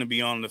who's going to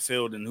be on the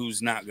field and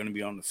who's not going to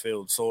be on the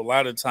field. So a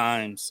lot of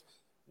times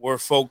we're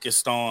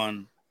focused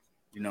on,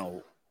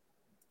 the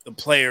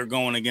player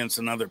going against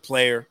another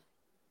player.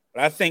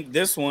 But I think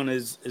this one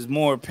is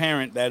more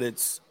apparent that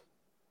it's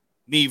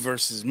me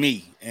versus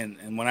me.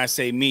 And when I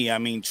say me, I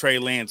mean Trey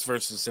Lance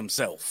versus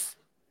himself.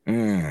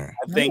 I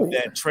think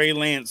that Trey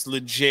Lance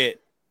legit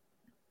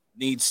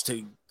needs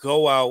to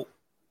go out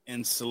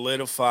and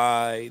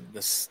solidify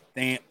the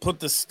stamp, put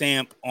the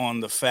stamp on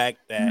the fact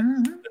that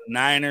the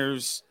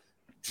Niners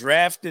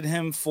drafted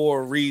him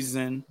for a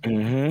reason.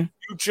 Mm-hmm.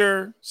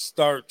 Future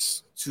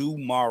starts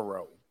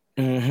tomorrow.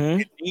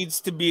 Mm-hmm. It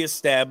needs to be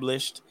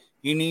established.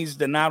 He needs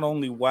to not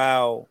only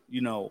wow,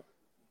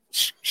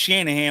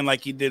 Shanahan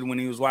like he did when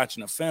he was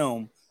watching a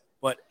film,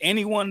 but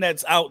anyone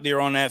that's out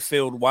there on that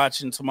field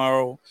watching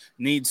tomorrow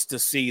needs to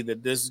see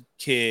that this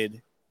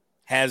kid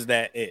has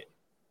that it.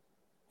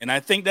 And I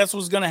think that's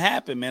what's going to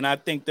happen, man. I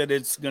think that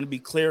it's going to be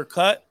clear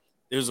cut.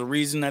 There's a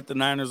reason that the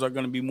Niners are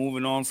going to be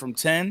moving on from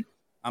 10.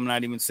 I'm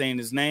not even saying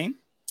his name.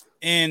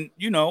 And,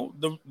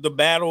 the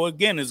battle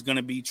again is going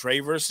to be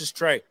Trey versus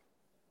Trey.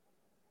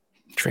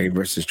 Trey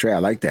versus Trey. I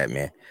like that,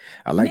 man.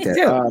 I like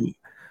that.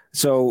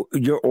 So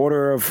your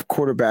order of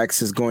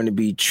quarterbacks is going to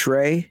be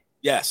Trey?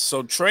 Yes.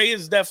 So Trey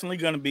is definitely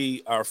going to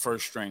be our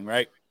first string,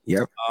 right?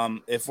 Yep.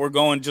 If we're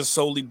going just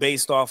solely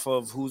based off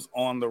of who's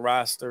on the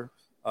roster,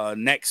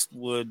 next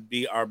would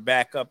be our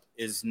backup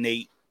is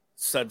Nate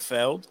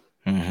Sudfeld.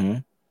 Mm-hmm.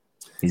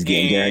 He's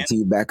getting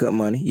guaranteed backup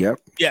money. Yep.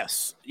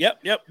 Yes.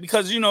 Yep.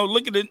 Because,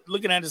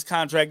 looking at his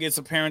contract, it's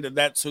apparent that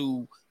that's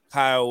who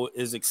Kyle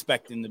is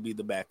expecting to be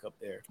the backup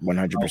there.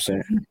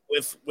 100%.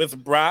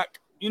 With Brock,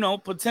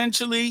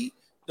 potentially,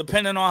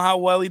 depending on how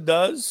well he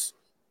does,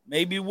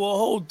 maybe we'll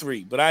hold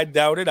 3. But I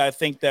doubt it. I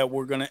think that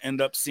we're going to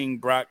end up seeing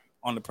Brock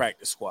on the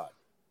practice squad.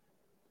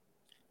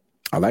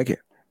 I like it.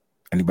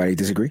 Anybody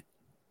disagree?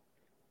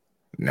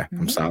 No,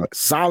 I'm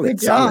solid.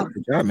 Good job.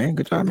 Good job, man.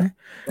 Good job, man.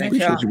 Good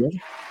job. You, brother.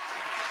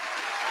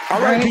 All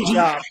right, PG.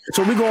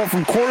 So we're going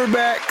from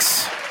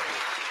quarterbacks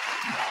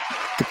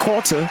to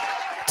quarter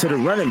to the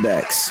running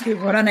backs. The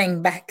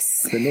running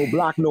backs. The no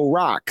block, no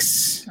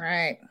rocks.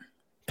 Right.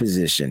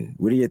 Position.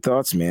 What are your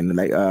thoughts, man?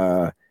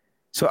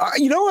 So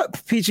you know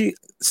what, PG?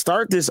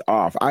 Start this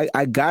off.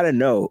 I gotta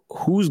know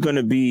who's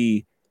gonna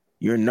be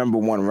your number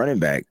 1 running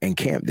back in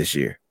camp this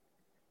year.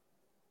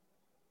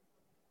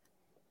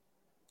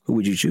 Who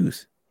would you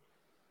choose?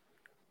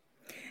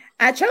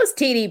 I chose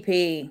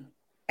TDP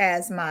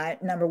as my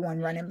number 1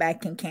 running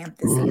back in camp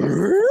this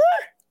year.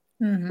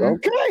 Mm-hmm.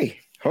 Okay,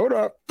 hold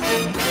up.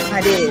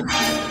 I did.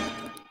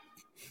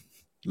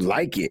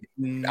 Like it.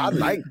 I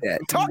like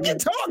that. Talk your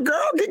talk,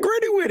 girl. Get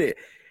gritty with it.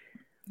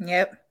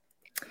 Yep.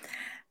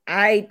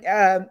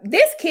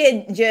 This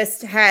kid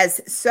just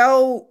has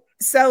so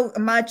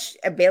much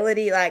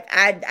ability. Like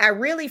I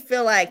really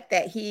feel like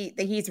that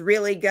he's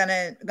really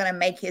gonna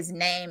make his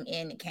name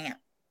in camp.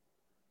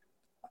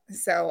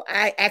 So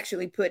I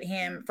actually put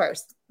him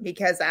first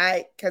because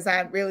I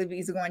really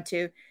was going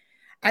to.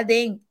 I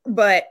think,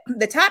 but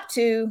the top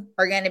 2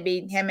 are going to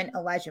be him and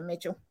Elijah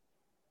Mitchell.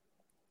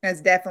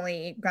 It's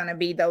definitely going to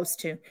be those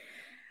 2.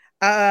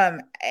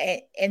 And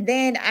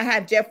then I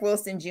have Jeff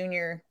Wilson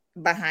Jr.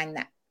 behind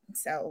that.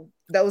 So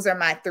those are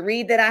my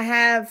 3 that I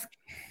have.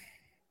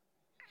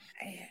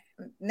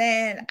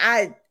 Man,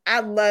 I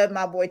love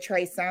my boy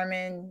Trey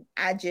Sermon.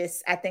 I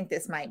think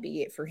this might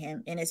be it for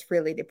him, and it's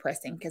really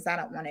depressing because I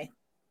don't want to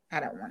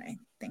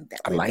think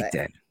that. I like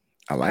that.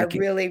 I like it. I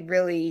really,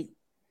 really,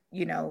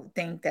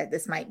 think that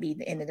this might be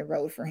the end of the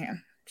road for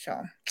him.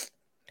 So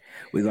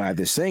we're gonna have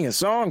to sing a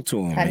song to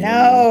him. I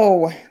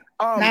know.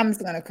 I'm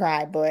just gonna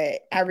cry,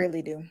 but I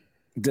really do.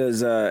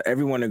 Does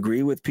everyone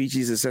agree with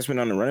Peachy's assessment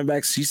on the running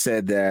backs? She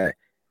said that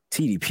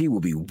TDP will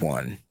be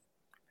 1,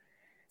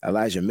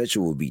 Elijah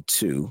Mitchell will be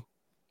 2,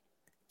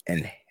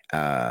 and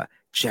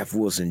Jeff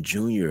Wilson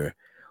Jr.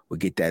 will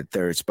get that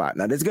 3rd spot.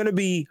 Now there's gonna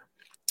be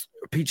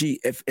Peachy,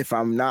 if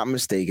I'm not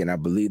mistaken, I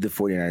believe the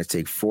 49ers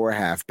take 4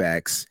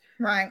 halfbacks,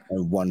 right,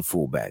 and 1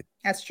 fullback.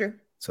 That's true.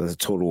 So it's a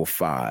total of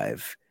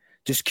 5.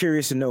 Just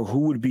curious to know who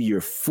would be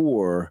your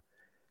 4,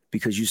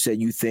 because you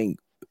said you think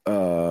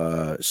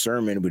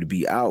Sermon would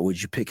be out. Would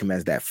you pick him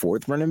as that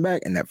 4th running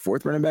back in that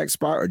 4th running back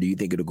spot, or do you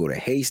think it'll go to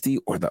Hasty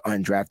or the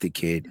undrafted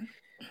kid,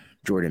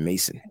 Jordan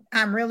Mason?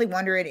 I'm really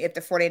wondering if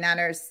the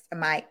 49ers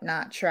might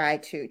not try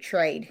to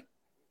trade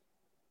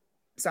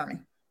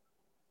Sermon.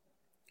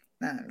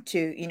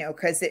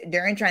 Because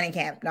during training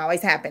camp, it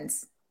always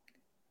happens.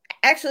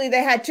 Actually,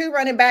 they had 2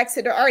 running backs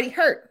that are already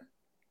hurt,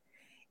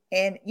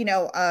 and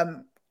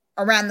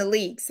around the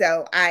league.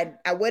 So I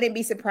wouldn't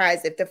be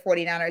surprised if the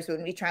 49ers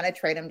wouldn't be trying to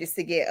trade him just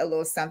to get a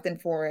little something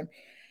for him.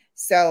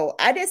 So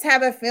I just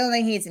have a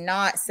feeling he's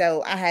not.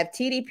 So I have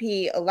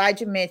TDP,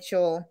 Elijah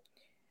Mitchell,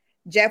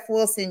 Jeff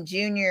Wilson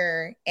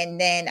Jr., and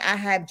then I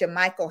have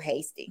JaMycal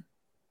Hasty.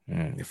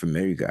 The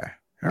familiar guy.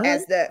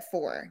 As the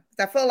 4.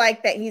 So I feel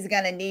like that he's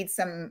going to need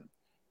some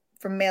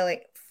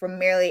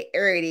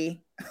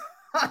familiarity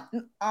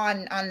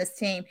on this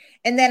team.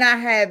 And then I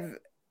have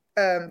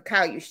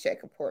Kyle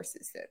Juszczyk, of course,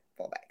 is the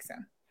fullback. So,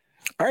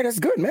 all right, that's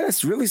good, man.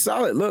 That's really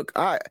solid. Look,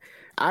 I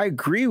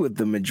agree with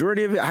the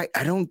majority of it.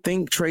 I don't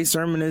think Trey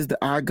Sermon is the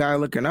odd guy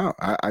looking out.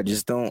 I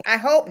just don't. I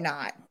hope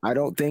not. I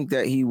don't think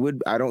that he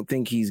would. I don't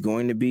think he's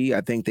going to be. I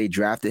think they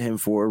drafted him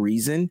for a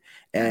reason,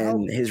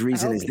 and his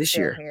reason is this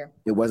year. Here.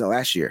 It wasn't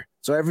last year.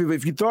 So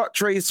if you thought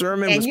Trey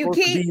Sermon was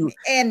supposed to be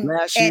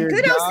last year,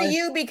 kudos to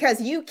you because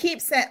you keep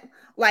saying,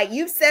 like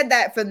you've said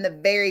that from the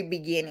very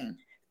beginning.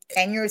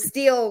 And you're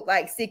still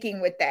like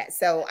sticking with that.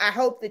 So I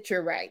hope that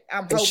you're right.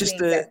 I'm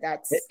hoping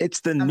that's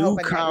it's the new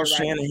Kyle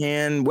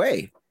Shanahan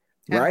way,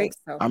 right?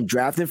 So. I'm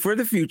drafting for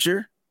the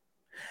future.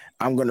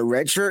 I'm gonna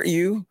redshirt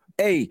you.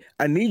 Hey,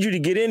 I need you to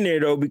get in there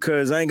though,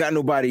 because I ain't got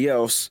nobody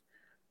else.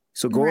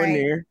 So go in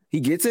there. He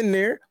gets in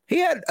there. He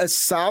had a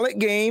solid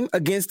game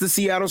against the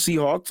Seattle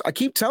Seahawks. I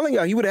keep telling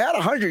y'all, he would have had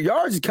 100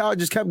 yards. Kyle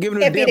just kept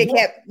giving him if he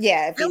kept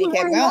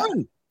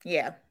going.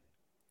 Yeah.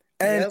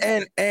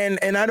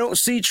 And I don't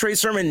see Trey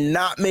Sermon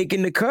not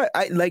making the cut.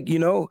 I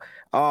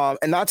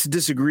and not to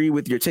disagree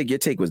with your take. Your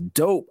take was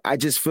dope. I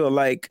just feel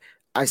like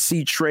I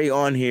see Trey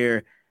on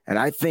here, and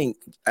I think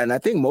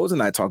Mose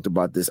and I talked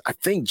about this. I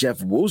think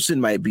Jeff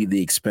Wilson might be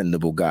the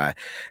expendable guy,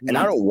 and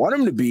I don't want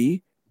him to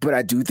be, but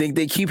I do think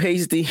they keep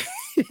Hasty.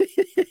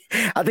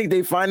 I think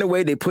they find a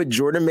way. They put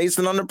Jordan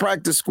Mason on the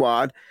practice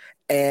squad,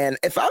 and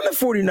if I'm the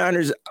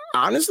 49ers,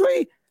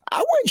 honestly, I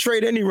wouldn't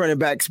trade any running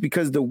backs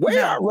because the way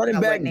our running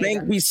back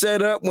bank be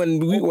set up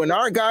when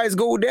our guys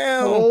go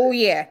down. Oh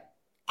yeah,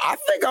 I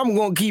think I'm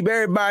gonna keep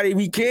everybody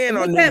we can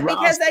on this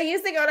roster. Because they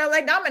used to go down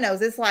like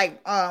dominoes. It's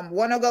like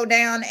one will go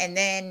down and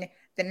then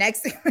the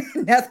next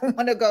another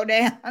one will go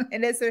down,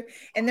 and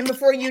then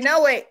before you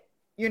know it,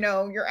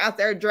 you're out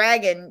there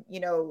dragging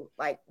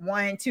like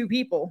 1-2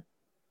 people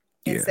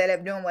instead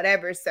of doing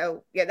whatever.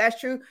 So yeah, that's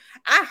true.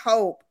 I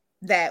hope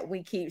that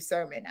we keep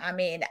Sermon. I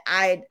mean,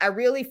 I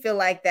really feel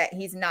like that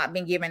he's not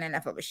been given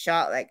enough of a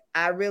shot. Like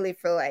I really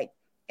feel like,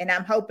 and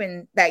I'm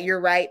hoping that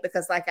you're right,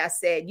 because like I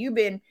said, you've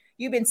been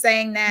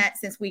saying that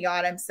since we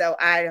got him. So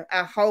I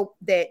hope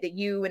that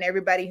you and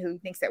everybody who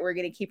thinks that we're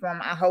going to keep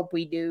him, I hope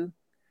we do.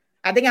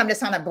 I think I'm just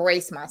trying to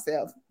brace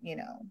myself,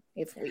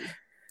 if we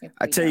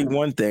I tell you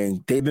one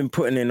thing, they've been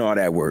putting in all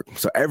that work.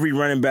 So every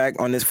running back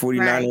on this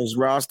 49ers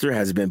roster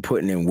has been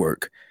putting in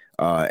work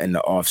in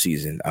the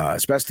offseason,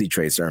 especially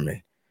Trey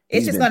Sermon.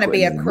 It's just going to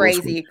be a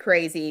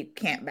crazy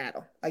camp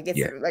battle. Like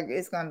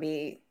it's going to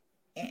be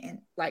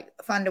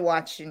fun to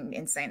watch and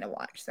insane to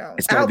watch. So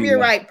I hope you're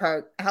right,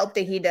 Perk. I hope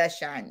that he does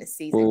shine this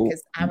season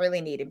because I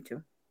really need him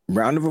to.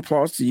 Round of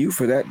applause to you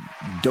for that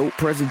dope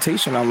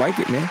presentation. I like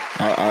it, man.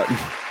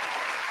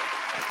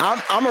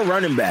 I'm a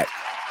running back,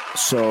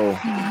 so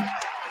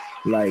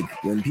like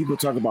when people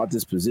talk about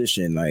this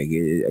position, like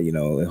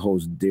it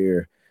holds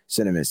dear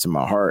sentiments to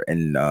my heart,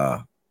 and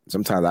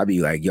sometimes I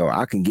be like, yo,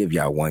 I can give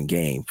y'all one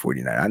game,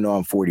 49. I know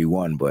I'm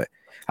 41, but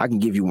I can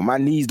give you one. My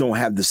knees don't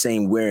have the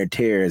same wear and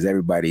tear as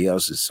everybody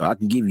else's, so I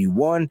can give you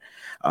one,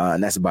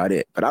 and that's about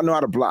it. But I know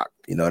how to block.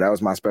 That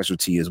was my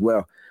specialty as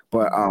well.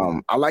 But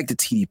I like the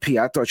TDP.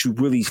 I thought you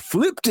really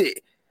flipped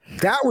it.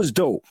 That was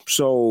dope.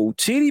 So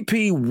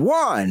TDP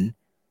 1,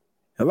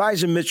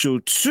 Elijah Mitchell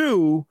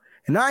 2,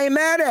 and I ain't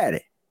mad at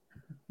it.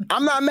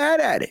 I'm not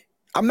mad at it.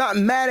 I'm not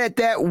mad at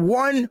that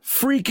one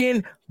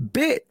freaking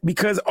bit,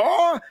 because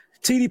all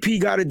TDP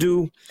got to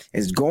do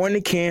is go into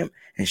camp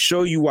and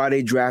show you why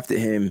they drafted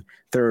him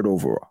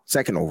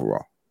second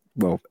overall.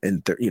 Well,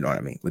 you know what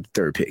I mean, with the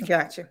third pick.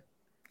 Gotcha.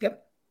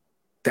 Yep.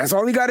 That's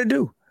all he got to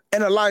do.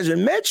 And Elijah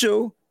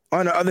Mitchell,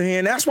 on the other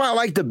hand, that's why I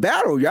like the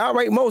battle, y'all,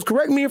 right? Mose,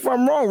 correct me if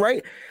I'm wrong,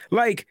 right?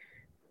 Like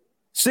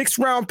 6th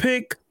round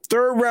pick,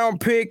 3rd round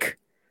pick,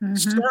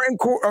 starting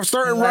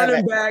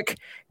running back,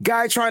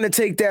 guy trying to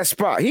take that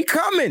spot. He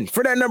coming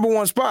for that number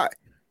 1 spot.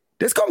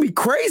 That's going to be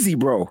crazy,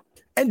 bro.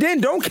 And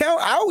then don't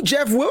count out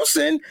Jeff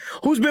Wilson,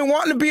 who's been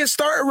wanting to be a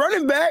starting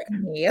running back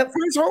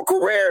for his whole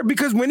career,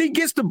 because when he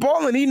gets the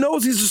ball and he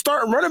knows he's a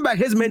starting running back,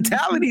 his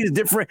mentality is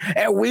different,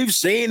 and we've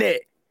seen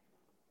it.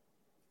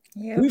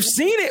 Yep. We've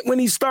seen it when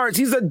he starts.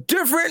 He's a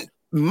different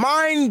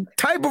mind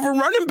type of a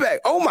running back.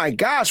 Oh, my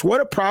gosh,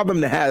 what a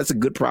problem to have. It's a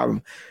good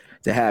problem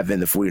to have in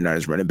the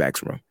 49ers running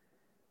backs room.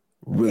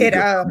 Really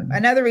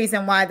another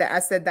reason why that I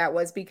said that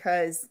was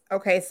because,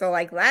 so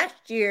like last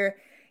year,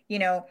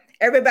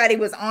 everybody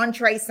was on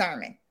Trey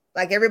Sermon.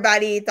 Like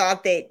everybody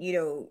thought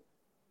that,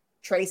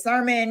 Trey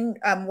Sermon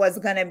was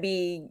going to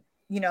be,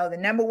 the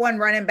number 1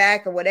 running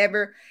back or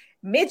whatever.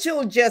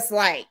 Mitchell just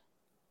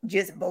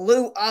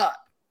blew up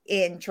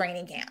in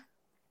training camp.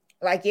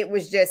 Like it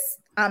was just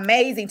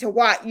amazing to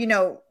watch,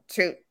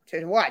 to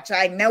watch.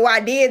 I had no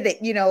idea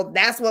that,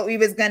 that's what we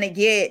was going to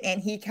get.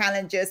 And he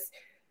kind of just,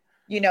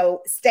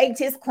 staked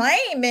his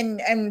claim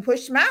and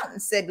pushed him out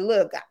and said,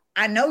 look,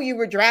 I know you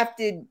were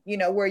drafted,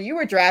 where you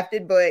were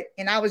drafted,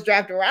 and I was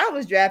drafted where I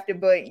was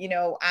drafted, but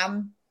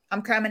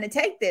I'm coming to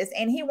take this.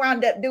 And he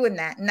wound up doing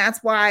that. And that's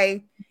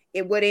why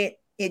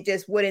it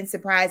just wouldn't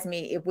surprise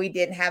me if we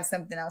didn't have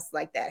something else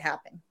like that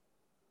happen.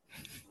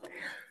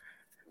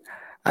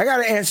 I got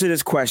to answer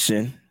this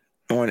question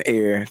on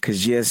air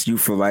because, yes, You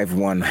for Life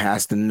 1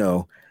 has to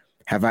know.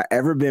 Have I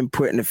ever been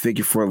put in a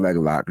figure 4 leg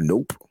lock?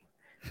 Nope.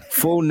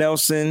 Full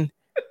Nelson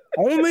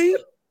only.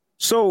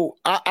 So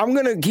I'm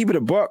going to keep it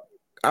a buck.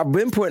 I've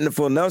been put in the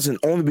full Nelson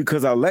only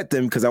because I let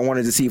them, because I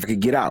wanted to see if I could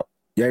get out.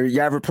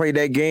 You ever played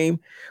that game?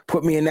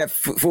 Put me in that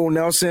full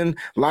Nelson,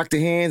 lock the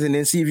hands, and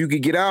then see if you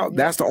could get out.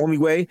 That's the only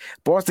way.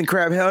 Boston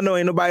Crab, hell no,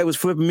 ain't nobody was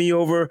flipping me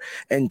over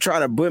and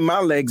trying to put my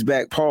legs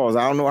back. Pause.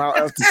 I don't know how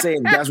else to say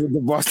it. That's what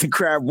the Boston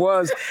Crab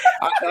was.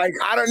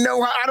 I don't know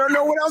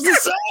what else to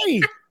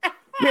say.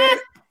 Man,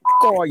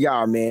 kick all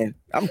y'all, man.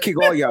 I'm gonna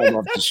kick all y'all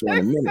off the show in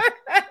a minute.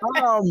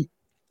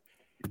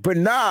 But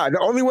nah, the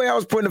only way I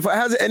was putting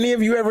has any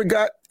of you ever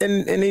got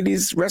in any of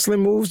these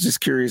wrestling moves?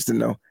 Just curious to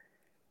know.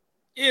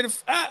 Yeah,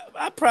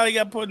 I probably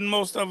got put in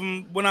most of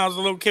them when I was a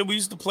little kid. We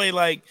used to play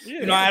I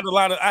had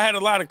a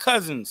lot of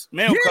cousins,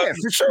 male cousins.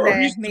 For sure.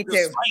 Yeah, me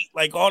too.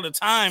 Fight, all the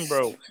time,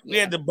 bro. We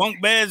had the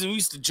bunk beds, and we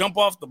used to jump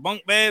off the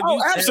bunk bed.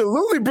 Oh,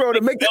 absolutely, bro.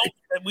 To make that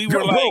we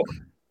were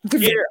I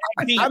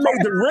made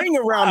the ring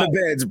around the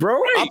beds, bro.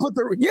 Right. I put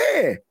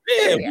the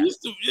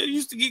It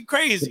used to get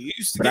crazy.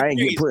 I ain't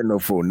get put in no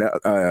full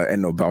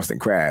in no Boston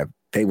Crab.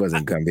 They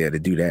wasn't gonna be able to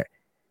do that.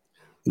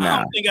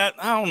 Nah. I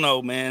don't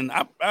know, man.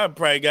 I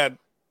probably got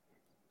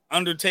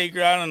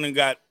Undertaker. I done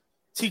got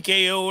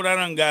TKO'd. I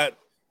done got,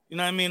 you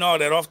know what I mean, all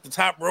that off the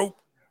top rope,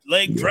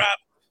 leg drop,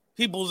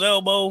 people's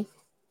elbow.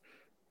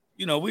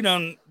 You know,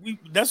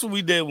 that's what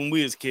we did when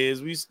we was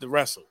kids. We used to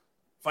wrestle,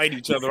 fight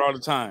each other all the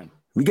time.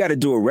 We got to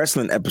do a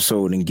wrestling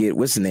episode and get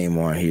what's the name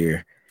on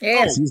here.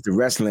 Yeah, he's the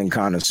wrestling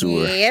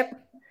connoisseur. Yep.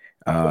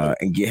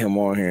 And get him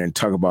on here and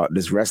talk about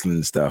this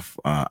wrestling stuff.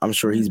 I'm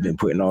sure he's been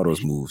putting all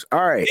those moves.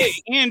 All right. Hey,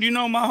 and you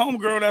know my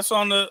homegirl that's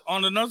on the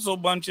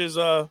Nutso Bunch is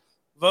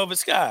Velvet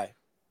Sky.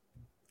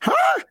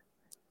 Huh?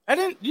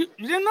 You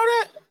didn't know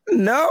that?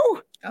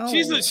 No. Oh.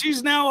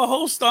 She's now a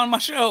host on my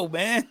show,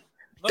 man.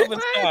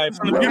 Velvet Sky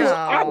from the beautiful.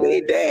 I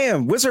mean,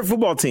 damn. What's her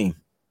football team?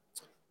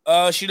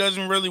 She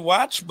doesn't really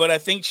watch, but I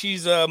think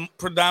she's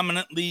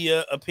predominantly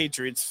a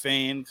Patriots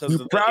fan.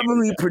 You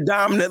probably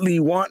predominantly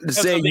want to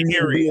say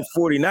you're going to be a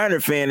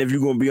 49er fan if you're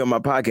going to be on my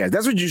podcast.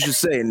 That's what you should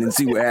say and then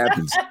see what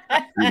happens.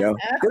 Then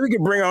we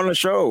can bring her on the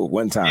show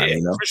one time,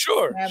 For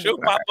sure. She'll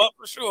pop up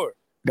for sure.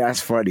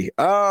 That's funny.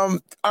 All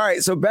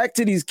right, so back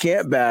to these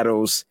camp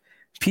battles.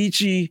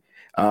 Peachy,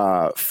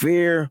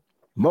 Fair,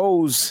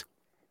 Mose,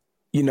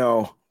 you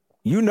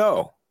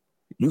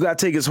got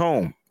to take us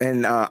home.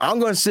 And I'm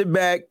going to sit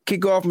back,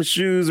 kick off my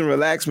shoes and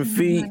relax my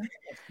feet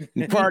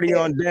and party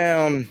on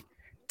down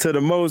to the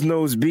Mose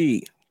Knows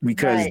beat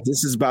because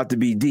this is about to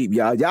be deep,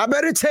 y'all. Y'all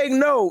better take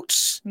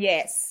notes.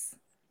 Yes.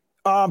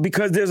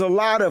 Because there's a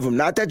lot of them.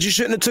 Not that you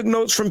shouldn't have took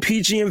notes from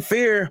Peachy and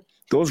Fair.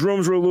 Those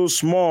rooms were a little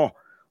smaller.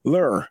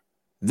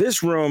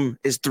 This room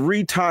is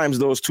 3 times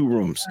those 2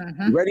 rooms.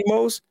 You ready,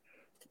 Mose?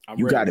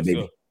 You got it,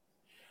 baby.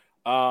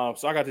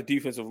 So I got the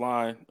defensive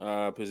line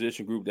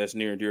position group that's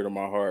near and dear to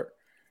my heart.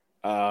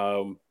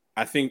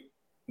 I think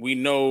we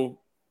know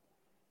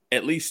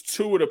at least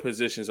 2 of the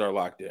positions are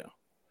locked down.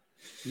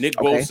 Nick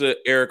Bosa,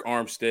 Eric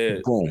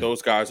Armstead,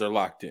 those guys are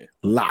locked in.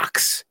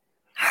 Locks.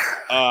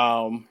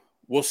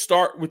 We'll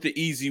start with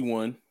the easy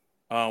one.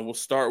 We'll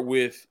start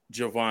with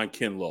Javon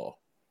Kinlaw.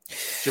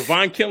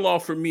 Javon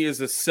Kinlaw for me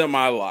is a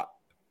semi-lock.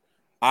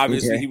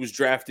 Obviously, he was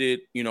drafted,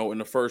 in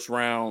the first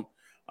round.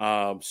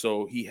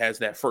 So he has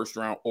that first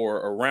round or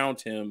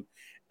around him.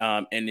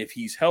 And if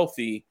he's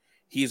healthy,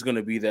 he's going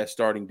to be that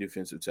starting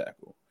defensive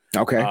tackle.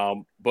 Okay.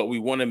 But we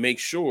want to make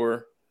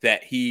sure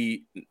that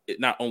he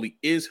not only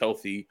is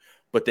healthy,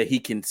 but that he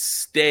can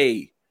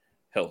stay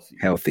healthy.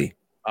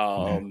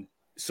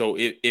 So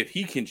if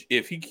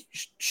he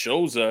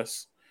shows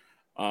us,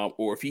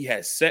 or if he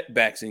has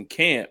setbacks in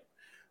camp,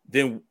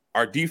 then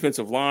our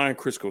defensive line,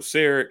 Chris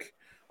Kocurek,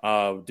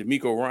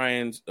 D'Amico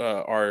Ryans,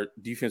 our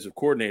defensive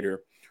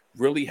coordinator,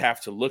 really have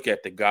to look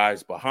at the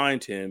guys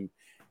behind him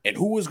and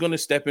who is going to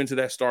step into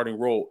that starting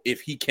role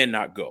if he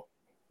cannot go,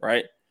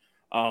 right?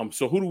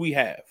 So who do we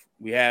have?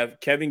 We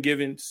have Kevin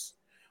Givens.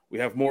 We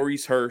have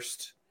Maurice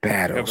Hurst. We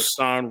have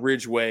Hassan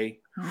Ridgeway.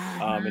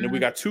 And then we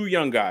got 2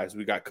 young guys.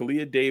 We got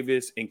Kalia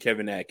Davis and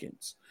Kevin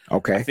Atkins.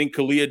 Okay. I think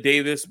Kalia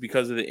Davis,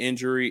 because of the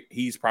injury,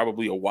 he's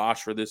probably a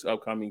wash for this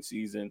upcoming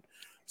season.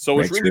 So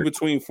it's really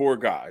between 4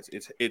 guys.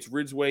 It's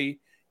Ridgeway,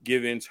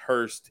 Givens,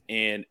 Hurst,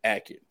 and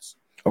Atkins.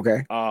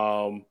 Okay.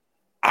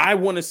 I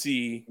want to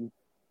see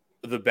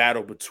the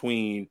battle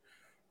between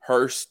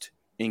Hurst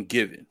and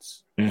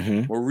Givens.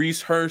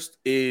 Maurice Hurst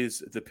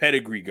is the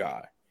pedigree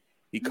guy.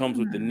 He comes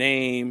with the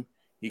name.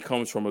 He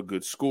comes from a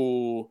good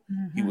school.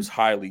 He was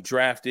highly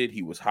drafted.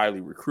 He was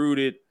highly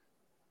recruited.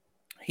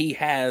 He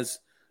has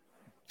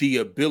the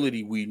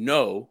ability we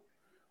know,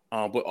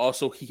 but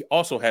he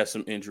also has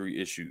some injury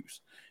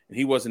issues, and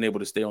he wasn't able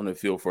to stay on the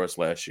field for us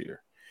last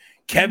year.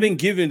 Kevin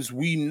Givens,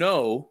 we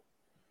know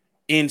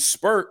in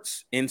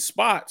spurts, in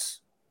spots,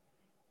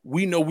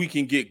 we know we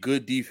can get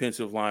good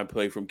defensive line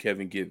play from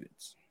Kevin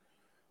Givens.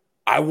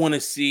 I want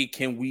to see,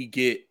 can we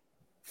get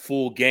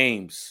full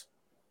games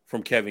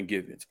from Kevin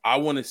Givens? I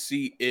want to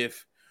see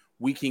if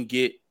we can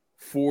get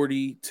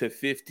 40 to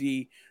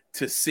 50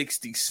 to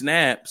 60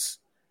 snaps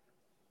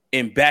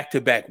in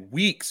back-to-back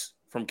weeks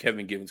from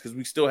Kevin Givens, because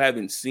we still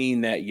haven't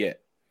seen that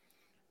yet.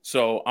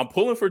 So I'm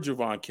pulling for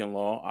Javon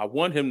Kinlaw. I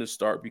want him to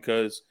start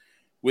because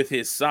with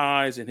his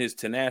size and his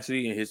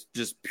tenacity and his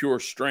just pure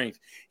strength,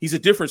 he's a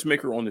difference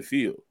maker on the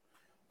field.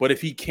 But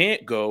if he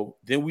can't go,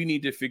 then we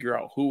need to figure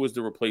out who is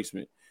the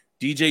replacement.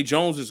 DJ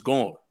Jones is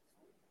gone.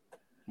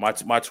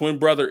 My twin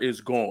brother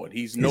is gone.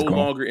 He's no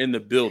longer in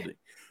the building.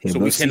 So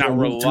we cannot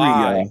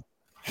rely.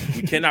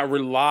 We cannot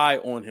rely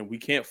on him. We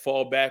can't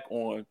fall back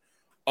on,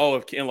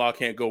 if Kinlaw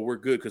can't go, we're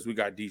good because we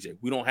got DJ.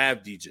 We don't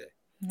have DJ.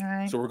 All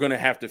right. So we're going to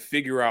have to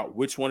figure out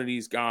which one of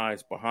these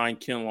guys behind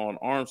Kinlaw and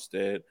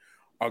Armstead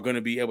are going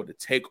to be able to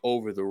take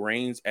over the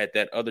reins at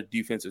that other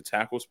defensive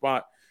tackle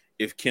spot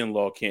if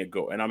Kinlaw can't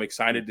go. And I'm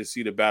excited to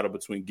see the battle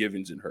between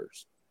Givens and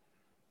Hurst.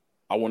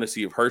 I want to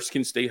see if Hurst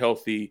can stay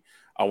healthy.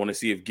 I want to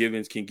see if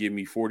Givens can give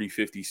me 40,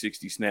 50,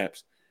 60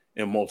 snaps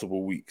in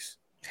multiple weeks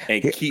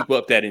and keep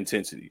up that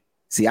intensity.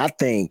 See, I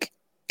think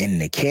in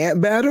the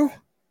camp battle,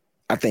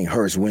 I think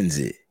Hurst wins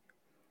it.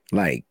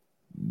 Like,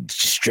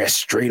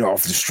 straight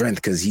off the strength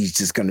because he's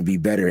just going to be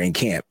better in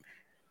camp,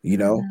 you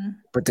know? Mm-hmm.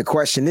 But the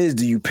question is,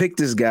 do you pick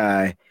this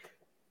guy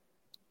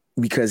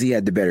because he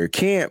had the better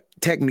camp?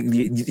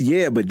 Technically,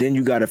 yeah, but then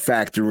you got to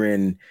factor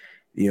in,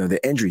 the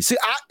injury.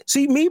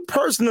 See, me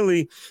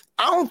personally,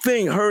 I don't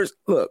think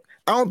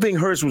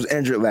Hurst was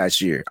injured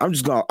last year.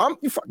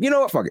 You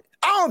know what? Fuck it.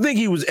 I don't think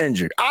he was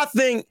injured. I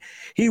think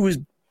he was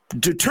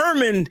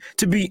determined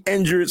to be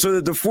injured so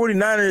that the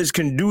 49ers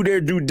can do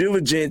their due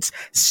diligence,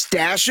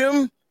 stash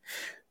him,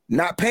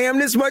 not pay him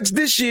this much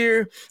this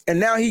year, and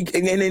now and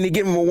then they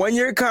give him a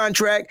 1-year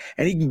contract,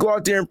 and he can go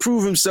out there and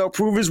prove himself,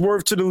 prove his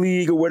worth to the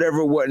league or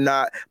whatever,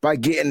 whatnot, by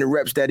getting the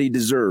reps that he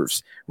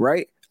deserves,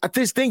 right? I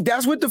just think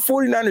that's what the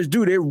 49ers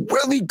do. They're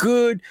really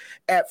good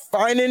at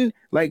finding,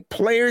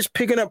 players,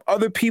 picking up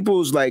other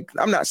people's,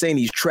 I'm not saying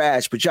he's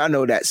trash, but y'all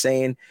know that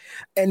saying,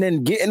 and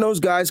then getting those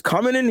guys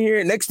coming in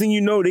here. Next thing you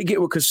know, they get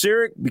with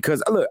Kocurek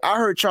because, look, I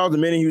heard Charles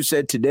Omenihu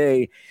said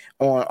today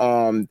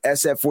on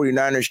SF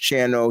 49ers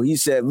channel, he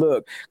said,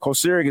 look,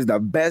 Kocurek is the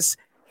best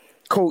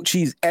coach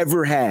he's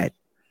ever had.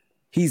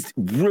 He's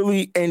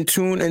really in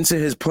tune into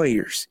his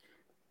players.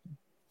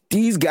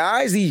 These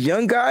guys, these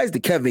young guys, the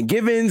Kevin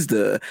Givens,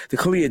 the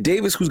Kalia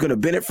Davis, who's going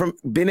to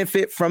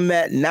benefit from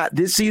that, not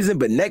this season,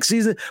 but next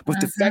season.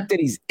 But the fact that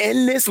he's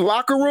in this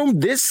locker room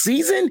this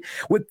season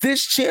with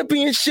this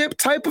championship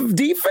type of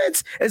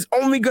defense is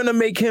only going to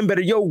make him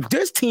better. Yo,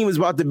 this team is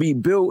about to be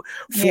built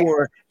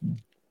for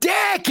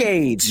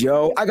decades,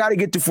 yo. I got to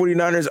get to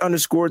 49ers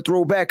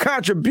 _throwback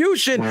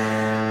contribution.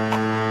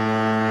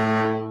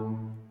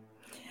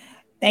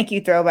 Thank you,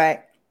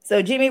 Throwback.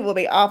 So Jimmy will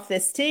be off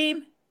this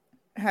team.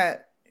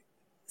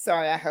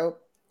 Sorry, I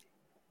hope.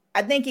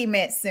 I think he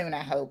meant soon,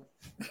 I hope.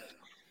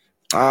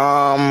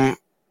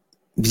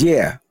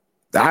 Yeah.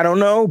 I don't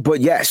know, but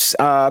yes.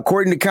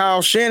 According to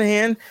Kyle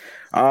Shanahan,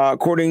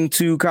 according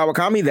to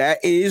Kawakami, that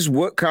is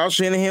what Kyle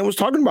Shanahan was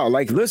talking about.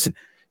 Listen,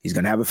 he's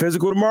going to have a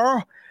physical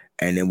tomorrow,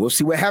 and then we'll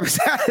see what happens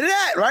after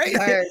that,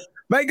 right?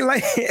 Make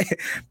it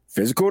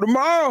physical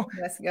tomorrow.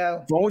 Let's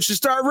go. Phone should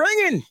start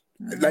ringing.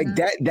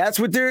 That's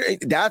what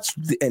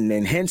and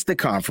then hence the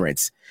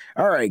conference.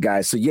 All right,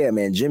 guys. So yeah,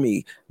 man,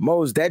 Jimmy,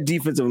 Mose, that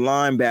defensive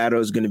line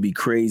battle is going to be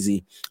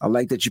crazy. I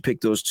like that you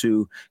picked those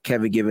two,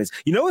 Kevin Givens.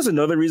 You know, it's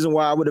another reason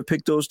why I would have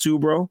picked those two,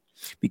 bro,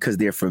 because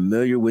they're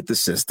familiar with the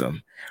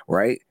system,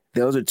 right?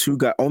 Those are two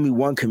guys. Only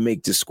one can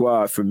make the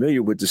squad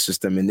familiar with the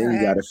system, and then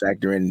you got to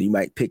factor in. You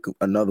might pick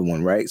another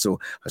one, right? So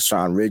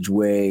Hassan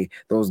Ridgeway,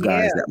 those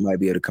guys that might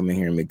be able to come in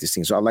here and make this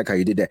team. So I like how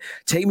you did that.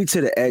 Take me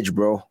to the edge,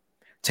 bro.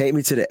 Take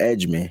me to the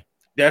edge, man.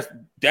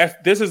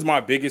 This is my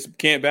biggest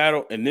camp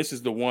battle, and this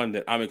is the one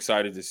that I'm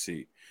excited to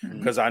see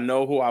because I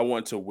know who I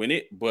want to win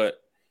it.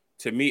 But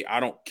to me, I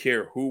don't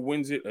care who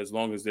wins it as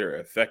long as they're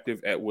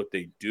effective at what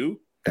they do.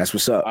 That's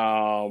what's up.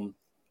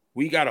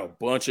 We got a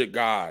bunch of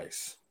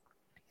guys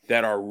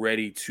that are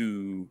ready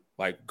to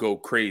go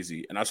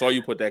crazy, and I saw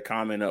you put that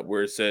comment up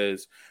where it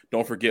says,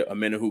 "Don't forget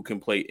Omenihu can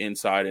play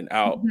inside and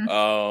out."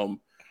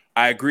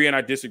 I agree and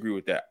I disagree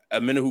with that.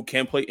 Omenihu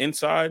can play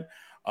inside.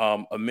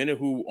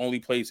 Omenihu only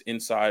plays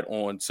inside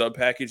on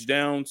sub-package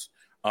downs,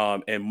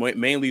 and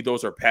mainly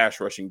those are pass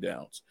rushing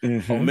downs.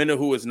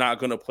 Omenihu is not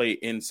going to play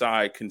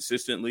inside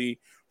consistently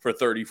for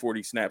 30,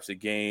 40 snaps a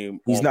game.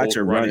 He's not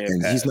your run.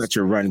 He's not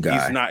your run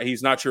guy.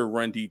 He's not your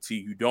run DT.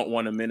 You don't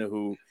want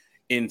Omenihu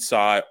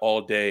inside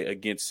all day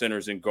against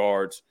centers and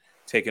guards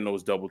taking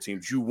those double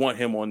teams. You want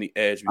him on the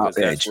edge because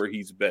that's where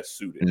he's best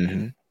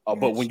suited.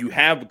 But when you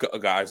have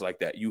guys like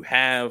that, you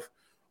have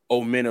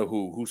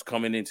Omenihu, who's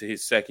coming into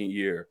his second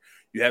year.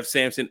 You have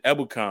Samson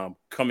Ebukam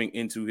coming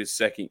into his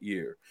second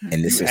year.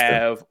 And you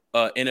have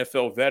an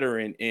NFL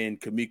veteran in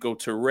Kamiko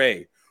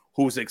Toure,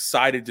 who's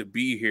excited to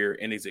be here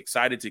and is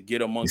excited to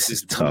get amongst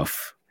this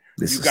tough.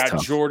 You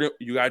got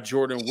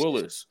Jordan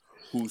Willis,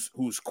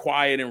 who's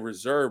quiet and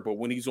reserved, but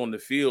when he's on the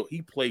field,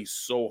 he plays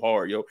so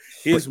hard, yo.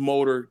 His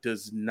motor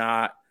does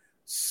not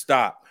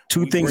stop.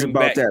 Two things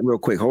about that real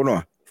quick. Hold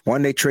on.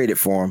 One, they traded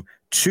for him.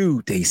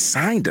 Two, they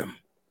signed him.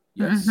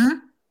 Yes.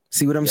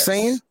 See what I'm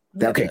saying?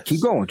 Okay,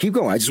 keep going.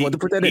 I just wanted to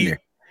put that in there.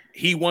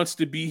 He wants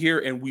to be here,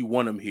 and we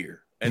want him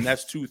here. And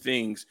that's two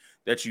things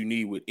that you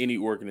need with any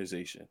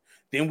organization.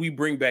 Then we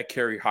bring back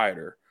Kerry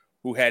Hyder,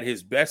 who had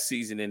his best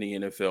season in the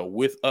NFL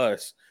with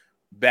us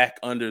back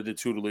under the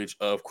tutelage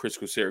of Chris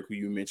Kocurek, who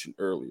you mentioned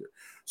earlier.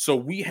 So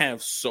we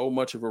have so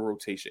much of a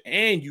rotation.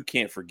 And you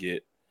can't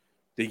forget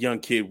the young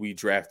kid we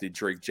drafted,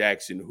 Drake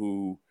Jackson,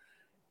 who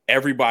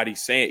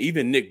everybody's saying,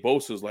 even Nick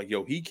Bosa's like,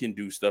 yo, he can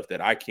do stuff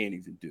that I can't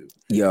even do.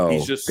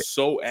 He's just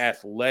so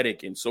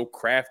athletic and so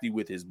crafty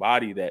with his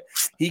body that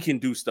he can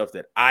do stuff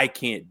that I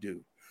can't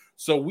do.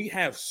 So we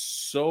have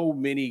so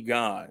many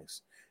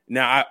guys.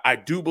 Now, I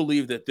do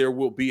believe that there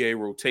will be a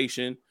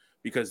rotation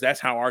because that's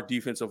how our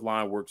defensive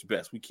line works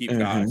best. We keep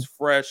guys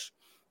fresh.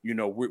 You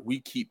know, we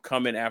keep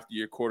coming after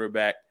your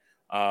quarterback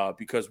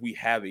because we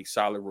have a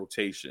solid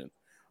rotation.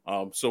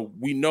 So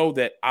we know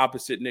that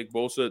opposite Nick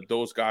Bosa,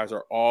 those guys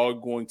are all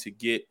going to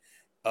get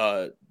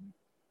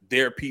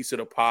their piece of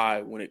the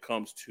pie when it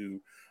comes to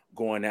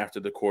going after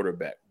the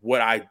quarterback.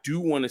 What I do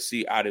want to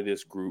see out of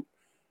this group,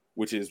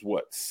 which is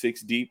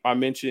 6 deep, I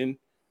mentioned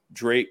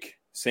Drake,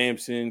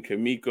 Sampson,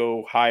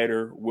 Kamiko,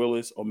 Hyder,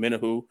 Willis,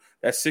 Omenahu.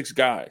 That's 6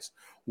 guys.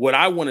 What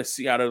I want to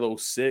see out of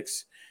those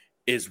 6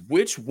 is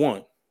which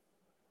one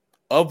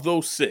of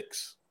those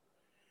 6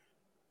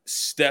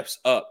 steps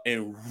up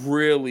and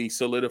really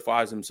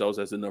solidifies themselves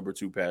as the number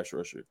 2 pass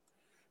rusher,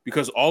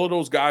 because all of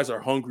those guys are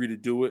hungry to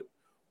do it.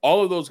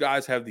 All of those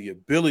guys have the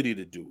ability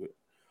to do it,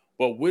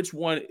 but which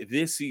one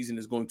this season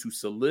is going to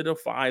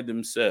solidify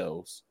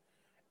themselves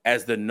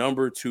as the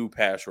number 2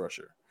 pass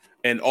rusher,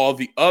 and all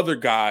the other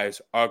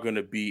guys are going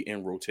to be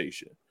in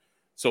rotation.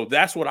 So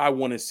that's what I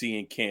want to see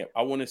in camp.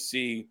 I want to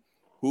see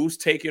who's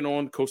taking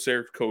on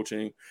Kocurek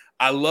coaching.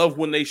 I love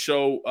when they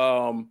show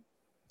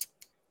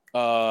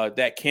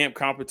that camp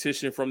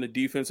competition from the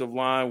defensive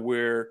line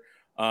where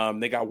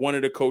they got one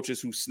of the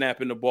coaches who's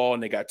snapping the ball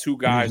and they got 2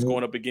 guys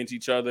going up against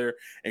each other,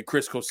 and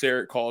Chris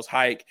Kocurek calls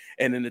hike,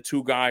 and then the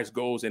 2 guys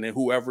goes, and then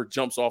whoever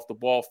jumps off the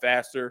ball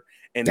faster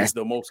and is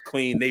the most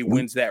clean, they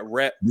wins that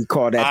rep. We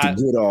call that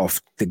the get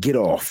off. The get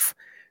off.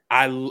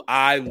 I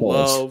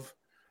love.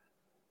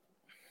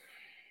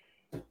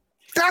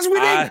 That's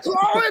what they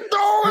call it,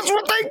 though. That's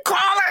what they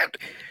call it.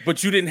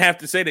 But you didn't have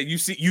to say that. You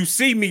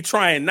see me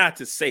trying not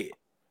to say it.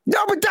 No,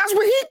 but that's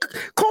what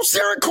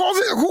Kocurek calls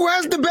it. Who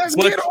has the best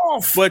get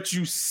off? But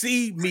you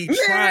see me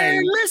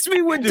trying. Miss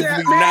me with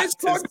that, man.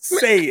 Not to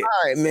say it. All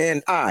right,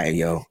 man. All right,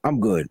 yo. I'm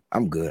good.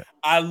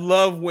 I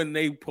love when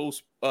they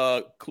post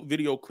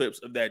video clips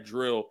of that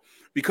drill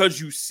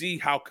because you see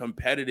how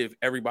competitive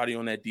everybody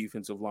on that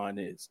defensive line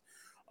is.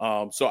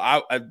 So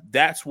I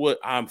that's what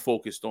I'm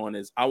focused on.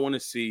 Is I want to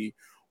see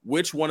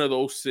which one of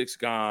those 6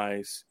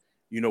 guys,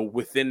 you know,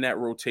 within that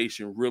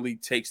rotation really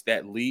takes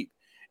that leap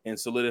and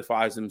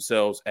solidifies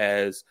themselves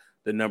as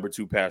the number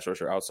 2 pass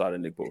rusher outside of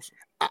Nick Bosa.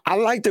 I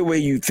like the way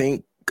you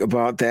think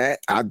about that.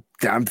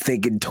 I'm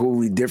thinking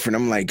totally different.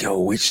 I'm like, yo,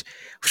 which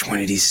one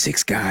of these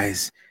 6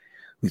 guys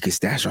we could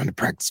stash on the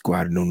practice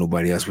squad and know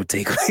nobody else would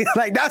take?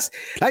 Like that's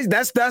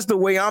the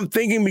way I'm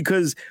thinking,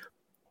 because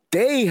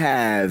they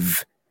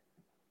have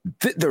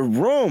the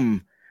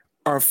room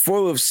are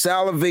full of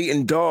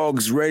salivating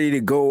dogs ready to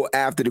go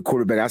after the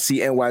quarterback. I see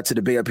NY to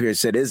the Bay up here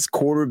said it's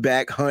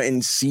quarterback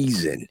hunting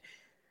season.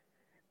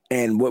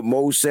 And what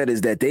Mo said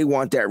is that they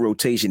want that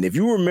rotation. If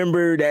you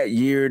remember that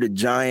year the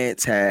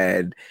Giants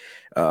had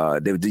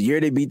the year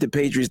they beat the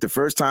Patriots the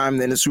first time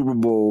in the Super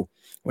Bowl,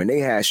 when they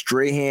had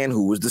Strahan,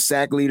 who was the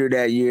sack leader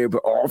that year,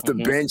 but off the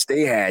bench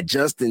they had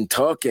Justin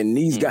Tuck and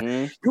these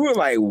guys. You were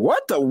like,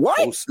 what the what?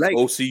 Like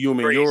Osi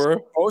Umenyiora.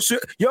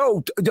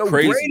 Yo,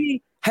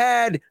 Brady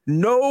had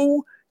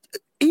no,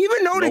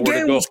 even though the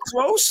game was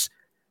close,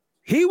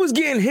 he was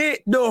getting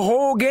hit the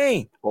whole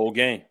game. And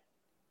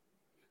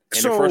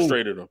it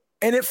frustrated him.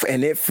 And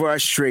it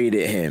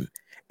frustrated him.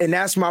 And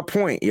that's my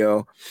point,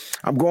 yo.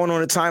 I'm going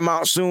on a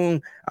timeout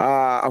soon,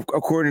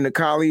 according to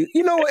Kali.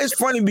 You know, it's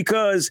funny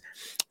because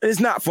it's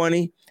not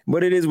funny,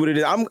 but it is what it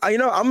is. I'm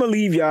gonna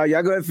leave y'all.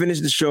 Y'all go ahead and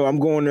finish the show. I'm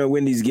going to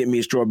Wendy's to get me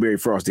a strawberry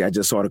frosty. I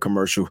just saw the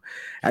commercial.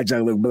 That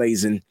junk look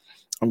blazing.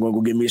 I'm gonna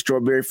go get me a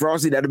strawberry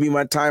frosty. That'll be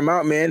my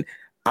timeout, man.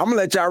 I'm gonna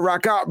let y'all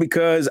rock out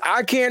because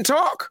I can't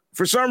talk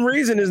for some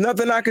reason. There's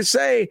nothing I can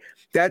say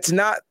that's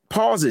not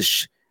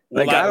pause-ish.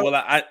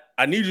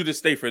 I need you to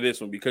stay for this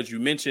one because you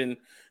mentioned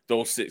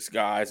those 6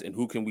 guys and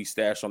who can we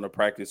stash on the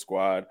practice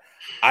squad.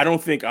 I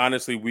don't think,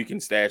 honestly, we can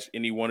stash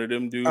any one of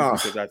them dudes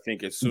because I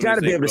think as soon as they go. You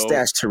got to be able to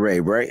stash Teray,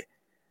 right?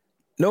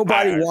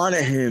 Nobody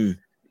wanted him.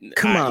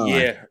 Come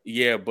on.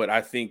 Yeah, but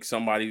I think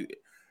somebody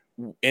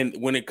 – and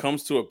when it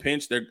comes to a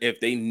pinch, if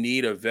they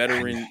need a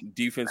veteran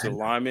defensive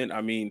lineman,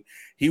 I mean,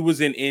 he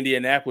was in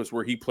Indianapolis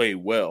where he played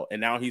well,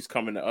 and now he's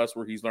coming to us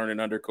where he's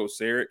learning under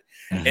Kocurek.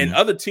 And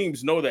other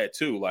teams know that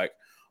too. Like,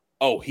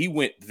 oh, he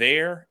went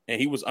there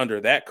and he was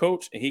under that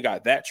coach and he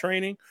got that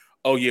training.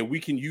 Oh, yeah, we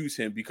can use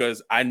him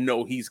because I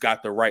know he's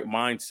got the right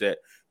mindset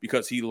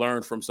because he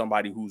learned from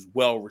somebody who's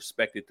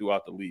well-respected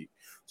throughout the league.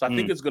 So I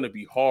think it's going to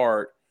be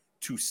hard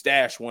to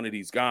stash one of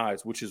these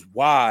guys, which is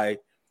why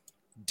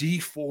D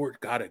Ford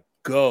got to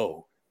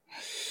go.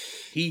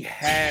 He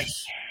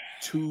has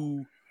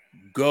to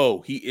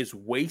go. He is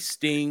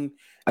wasting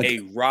a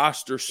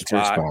roster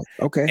spot.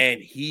 Okay.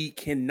 And he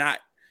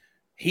cannot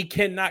he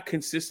cannot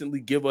consistently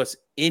give us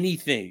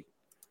anything.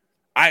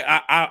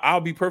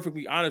 I'll be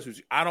perfectly honest with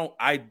you.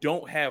 I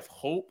don't have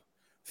hope,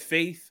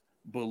 faith,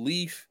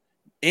 belief,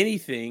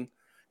 anything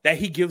that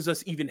he gives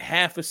us even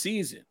half a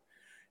season.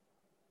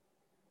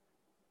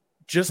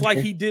 Just like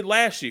he did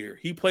last year.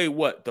 He played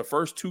the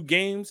first 2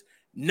 games,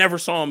 never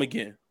saw him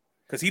again.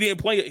 Because he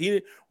didn't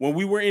play. When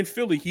we were in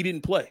Philly, he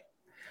didn't play.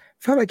 I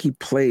felt like he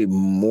played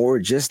more,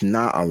 just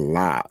not a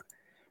lot.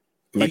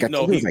 Like I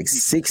think it was like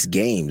 6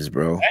 games,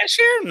 bro. Last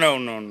year?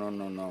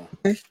 No.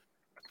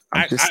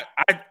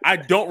 I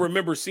don't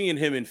remember seeing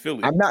him in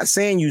Philly. I'm not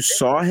saying you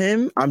saw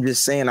him. I'm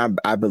just saying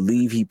I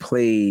believe he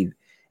played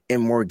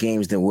in more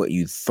games than what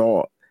you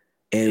thought.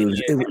 And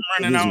it was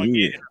running out and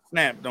getting a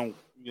snap. Don't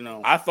you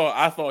know? I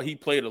thought he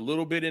played a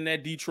little bit in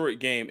that Detroit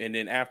game, and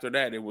then after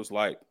that, it was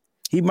like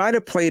he might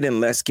have played in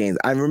less games.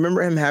 I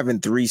remember him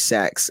having 3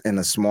 sacks in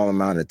a small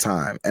amount of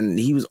time, and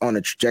he was on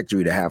a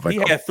trajectory to have like.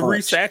 He had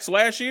 3 sacks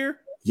last year.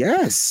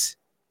 Yes,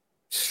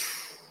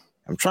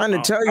 I'm trying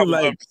to tell you,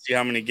 like, to see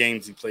how many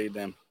games he played.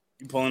 Them,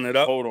 you pulling it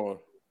up? Hold on.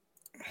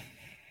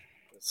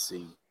 Let's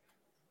see.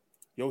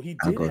 Yo, he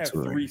did have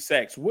 3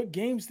 sacks. What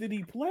games did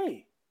he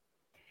play?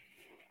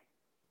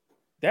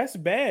 That's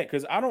bad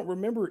because I don't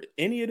remember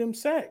any of them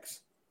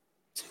sacks.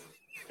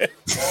 And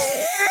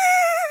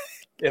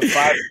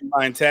 5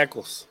 combined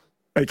tackles.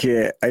 I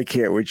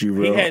can't with you,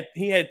 bro.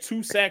 He had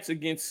 2 sacks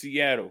against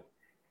Seattle.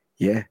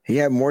 Yeah, he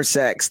had more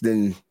sacks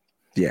than.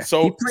 Yeah.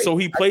 So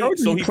he played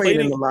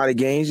in a lot of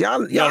games.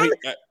 Y'all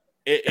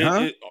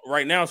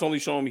right now it's only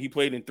showing me he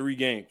played in 3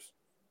 games.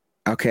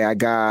 Okay, I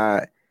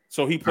got.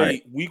 So he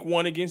played week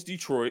 1 against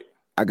Detroit.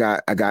 I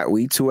got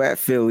week 2 at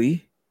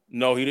Philly.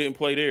 No, he didn't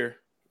play there.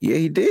 Yeah,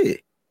 he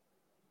did.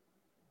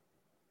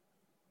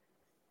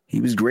 He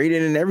was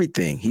graded in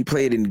everything. He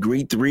played in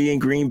week 3 in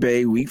Green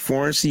Bay, week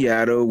 4 in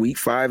Seattle, week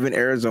 5 in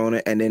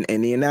Arizona, and then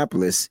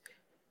Indianapolis.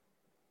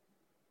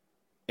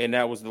 And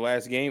that was the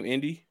last game,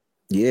 Indy?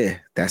 Yeah,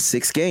 that's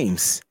 6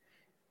 games.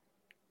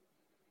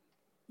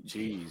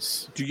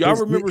 Jeez. Do y'all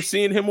remember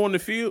seeing him on the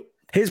field?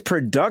 His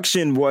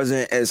production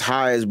wasn't as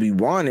high as we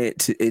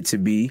wanted it to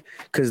be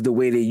because the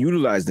way they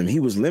utilized him, he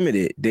was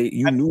limited.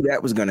 You knew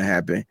that was going to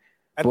happen.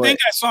 I think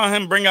I saw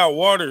him bring out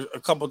water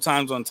a couple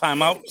times on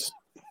timeouts.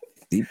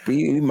 He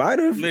might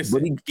have.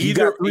 Listen, but he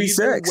got 3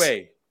 sacks.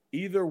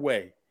 Either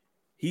way,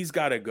 he's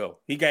got to go.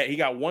 He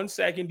got 1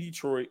 sack in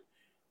Detroit,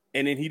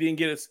 and then he didn't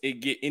get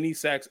any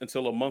sacks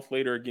until a month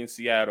later against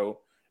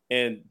Seattle.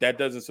 And that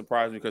doesn't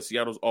surprise me because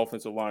Seattle's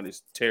offensive line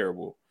is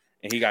terrible.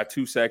 And he got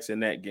 2 sacks in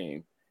that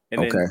game.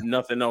 And then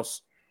nothing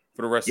else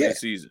for the rest of the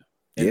season.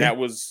 And that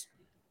was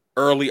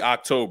early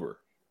October.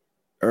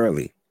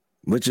 Early,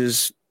 which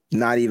is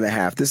not even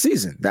half the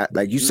season. That,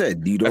 like you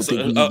said, you don't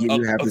think he can give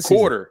you half the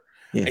quarter.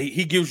 Season. Yeah.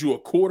 He gives you a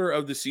quarter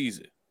of the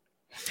season.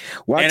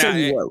 Well, I tell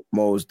you what,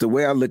 Mose, the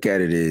way I look at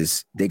it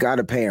is they got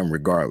to pay him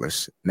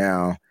regardless.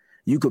 Now,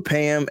 you could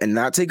pay him and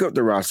not take up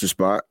the roster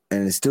spot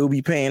and still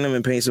be paying him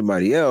and paying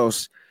somebody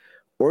else.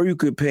 Or you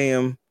could pay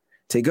him,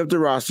 take up the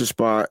roster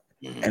spot,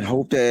 and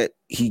hope that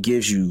he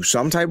gives you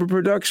some type of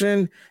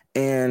production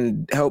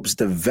and helps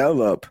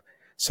develop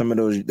some of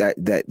those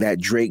that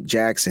Drake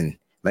Jackson,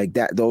 like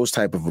that, those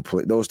type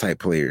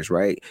players,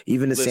 right?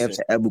 Even the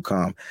Samson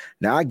Ebukam.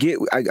 Now I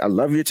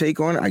love your take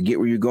on it. I get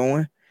where you're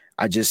going.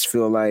 I just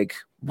feel like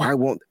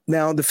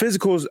now the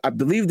physicals, I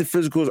believe the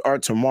physicals are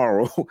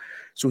tomorrow.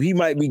 So he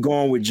might be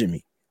going with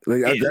Jimmy.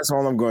 That's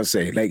all I'm going to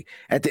say. Like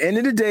at the end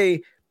of the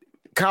day,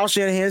 Kyle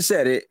Shanahan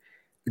said it.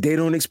 They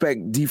don't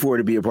expect D4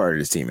 to be a part of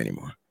this team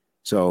anymore.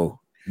 So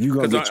you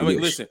gonna get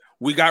listen,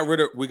 we got rid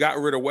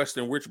of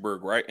Weston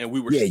Richburg, right? And we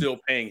were still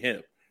paying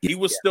him. He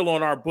was still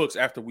on our books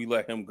after we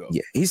let him go.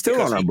 Yeah, he's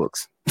still on our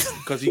books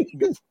because he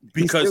couldn't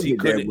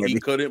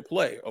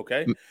play.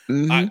 Okay,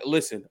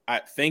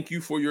 I thank you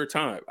for your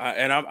time, I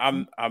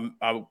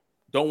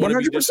don't want to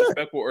be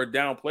disrespectful or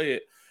downplay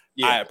it.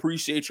 Yeah. I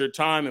appreciate your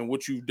time and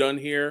what you've done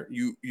here.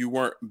 You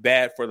weren't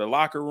bad for the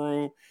locker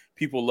room.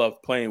 People love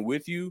playing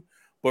with you,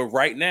 but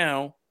right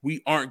now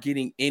we aren't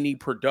getting any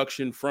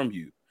production from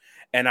you.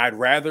 And I'd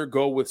rather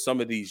go with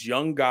some of these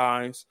young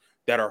guys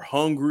that are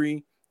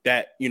hungry,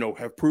 that,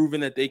 have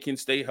proven that they can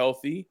stay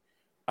healthy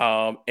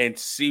and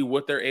see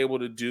what they're able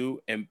to do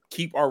and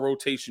keep our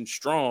rotation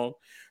strong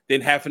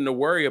than having to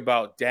worry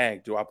about,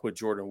 do I put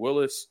Jordan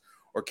Willis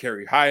or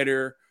Kerry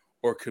Hyder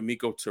or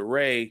Kamiko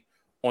Toure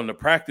on the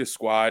practice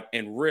squad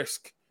and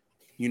risk,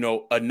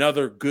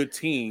 another good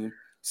team,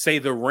 say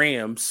the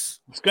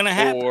Rams, it's gonna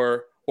happen,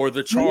 or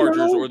the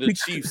Chargers or the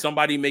Chiefs,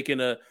 somebody making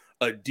a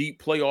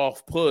deep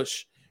playoff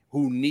push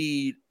who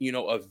need,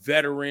 a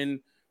veteran,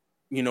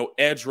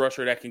 edge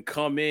rusher that can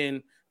come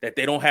in, that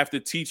they don't have to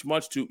teach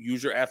much to.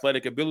 Use your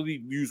athletic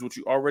ability, use what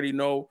you already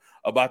know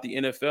about the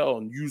NFL,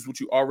 and use what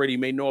you already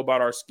may know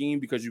about our scheme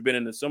because you've been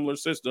in a similar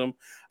system.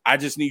 I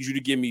just need you to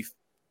give me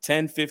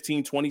 10,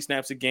 15, 20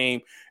 snaps a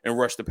game and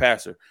rush the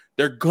passer.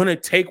 They're going to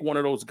take one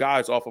of those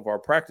guys off of our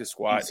practice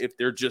squad if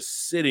they're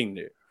just sitting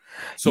there.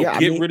 So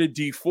get rid of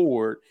D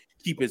Ford,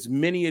 keep as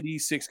many of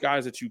these 6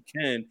 guys that you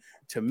can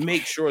to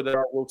make sure that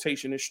our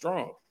rotation is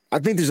strong. I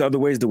think there's other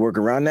ways to work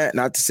around that.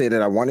 Not to say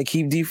that I want to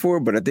keep Dee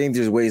Ford, but I think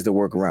there's ways to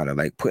work around it,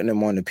 like putting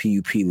him on the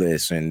PUP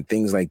list and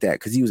things like that,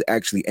 because he was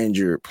actually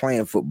injured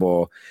playing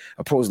football,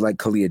 opposed to like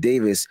Kalia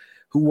Davis,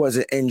 who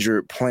wasn't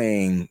injured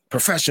playing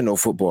professional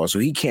football. So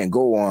he can't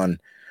go on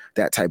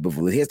that type of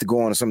list. He has to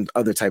go on some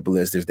other type of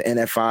list. There's the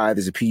NFI,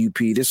 there's a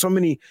PUP. There's so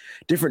many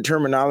different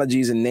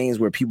terminologies and names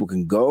where people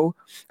can go.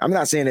 I'm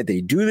not saying that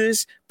they do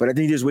this, but I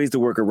think there's ways to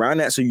work around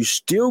that so you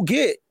still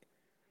get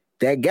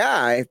that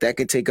guy that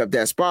can take up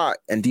that spot,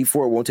 and Dee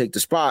Ford won't take the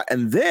spot.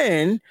 And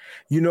then,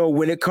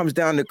 when it comes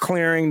down to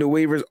clearing the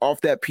waivers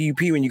off that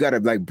PUP, when you got to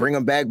like bring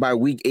them back by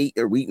week 8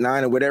 or week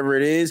 9 or whatever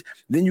it is,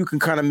 then you can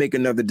kind of make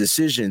another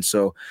decision.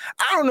 So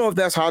I don't know if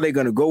that's how they're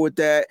going to go with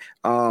that.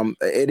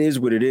 It is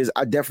what it is.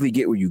 I definitely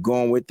get where you're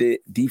going with it.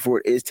 Dee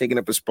Ford is taking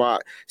up a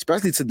spot,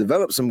 especially to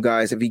develop some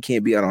guys if he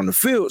can't be out on the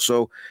field.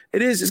 So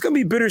it's going to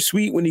be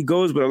bittersweet when he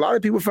goes, but a lot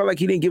of people felt like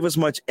he didn't give us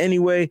much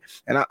anyway,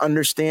 and I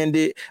understand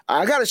it.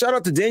 I got to shout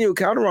out to Daniel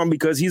Calderon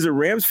because he's a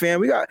Rams fan.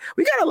 We got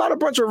a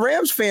bunch of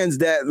Rams fans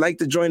that like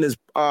to join this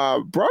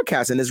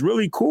broadcast, and it's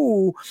really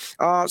cool.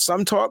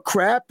 Some talk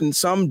crap and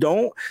some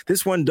don't.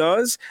 This one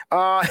does.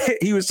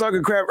 He was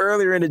talking crap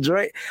earlier in the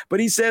joint,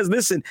 but he says,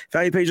 listen,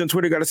 found your page on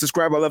Twitter, got to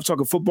subscribe. I love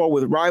talking football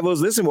with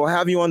rivals. Listen, we'll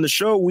have you on the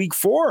show week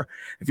 4.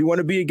 If you want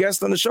to be a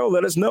guest on the show,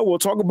 let us know. We'll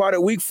talk about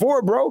it week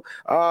 4, bro.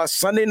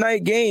 Sunday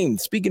night game.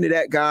 Speaking of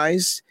that,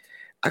 guys,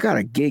 I got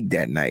a gig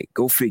that night.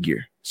 Go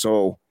figure.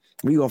 So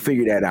we're going to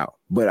figure that out.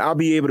 But I'll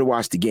be able to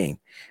watch the game.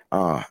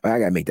 I got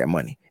to make that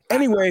money.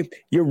 Anyway,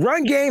 your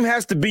run game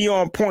has to be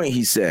on point,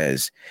 he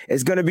says.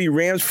 It's going to be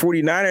Rams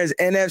 49ers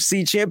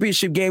NFC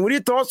Championship game. What are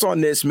your thoughts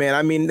on this, man?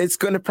 I mean, it's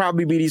going to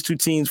probably be these two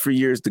teams for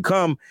years to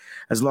come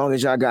as long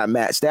as y'all got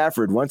Matt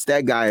Stafford. Once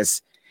that guy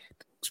is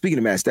 – speaking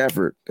of Matt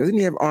Stafford, doesn't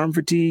he have arm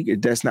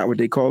fatigue? That's not what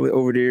they call it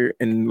over there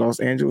in Los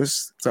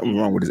Angeles? Something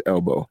wrong with his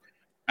elbow.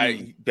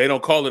 They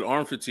don't call it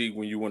arm fatigue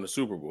when you win a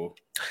Super Bowl.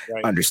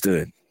 Right?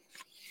 Understood.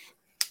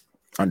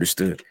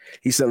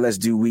 He said, let's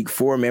do week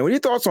 4, man. What are your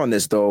thoughts on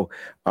this, though?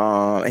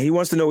 And he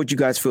wants to know what you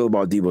guys feel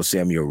about Deebo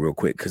Samuel real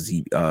quick because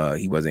he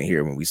wasn't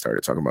here when we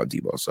started talking about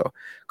Deebo. So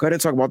go ahead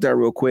and talk about that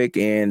real quick.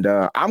 And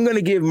I'm going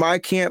to give my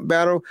camp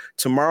battle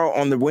tomorrow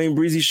on the Wayne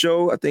Breezy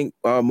show. I think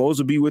Mose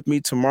will be with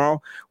me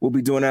tomorrow. We'll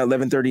be doing that at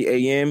 11:30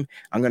 a.m.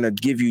 I'm going to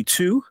give you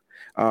 2.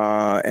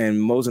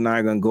 And Mose and I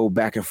are going to go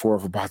back and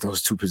forth about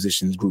those 2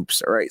 position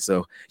groups. All right.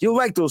 So you'll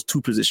like those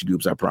 2 position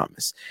groups, I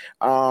promise.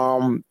 What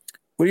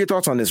are your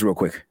thoughts on this real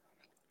quick?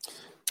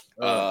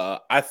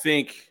 I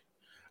think,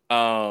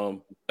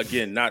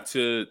 again, not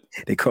to...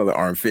 They call it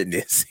arm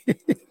fitness.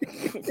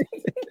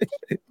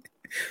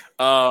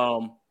 I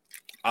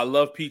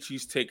love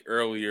Peachy's take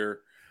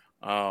earlier,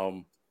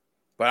 but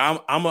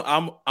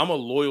I'm a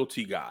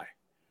loyalty guy,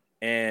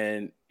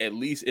 and at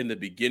least in the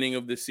beginning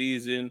of the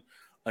season,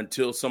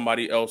 until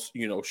somebody else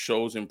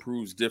shows and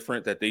proves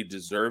different that they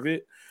deserve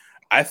it.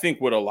 I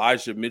think what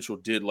Elijah Mitchell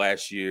did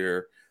last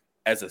year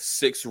as a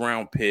 6th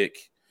round pick,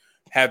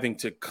 having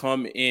to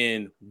come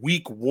in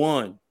week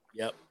 1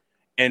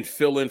 and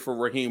fill in for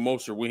Raheem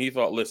Mostert when he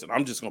thought, listen,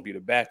 I'm just going to be the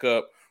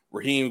backup.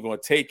 Raheem going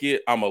to take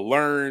it. I'm going to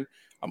learn.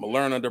 I'm going to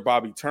learn under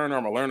Bobby Turner.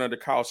 I'm going to learn under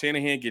Kyle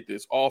Shanahan, get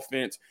this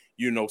offense,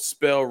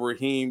 spell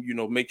Raheem,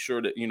 make sure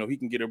that, he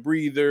can get a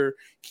breather,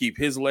 keep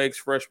his legs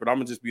fresh, but I'm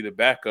going to just be the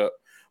backup.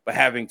 But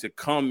having to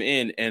come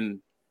in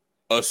and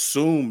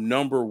assume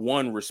number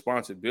 1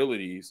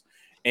 responsibilities,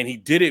 and he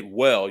did it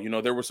well.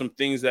 There were some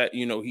things that,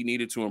 he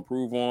needed to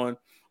improve on,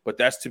 but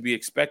that's to be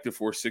expected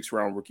for a 6th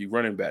round rookie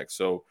running back.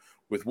 So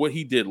with what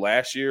he did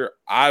last year,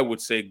 I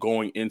would say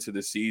going into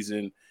the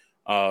season,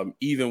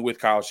 even with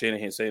Kyle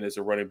Shanahan saying it's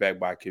a running back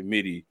by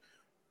committee,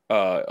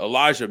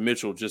 Elijah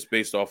Mitchell, just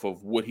based off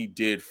of what he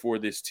did for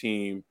this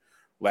team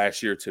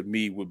last year, to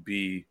me would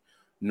be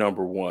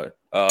number 1.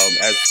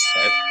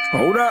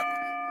 Hold up.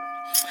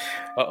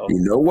 Uh-oh. You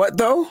know what,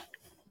 though?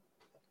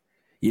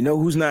 You know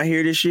who's not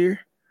here this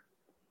year?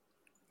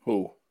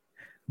 Who?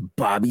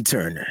 Bobby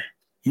Turner.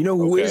 You know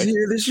who is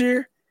here this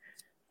year?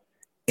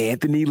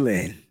 Anthony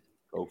Lynn.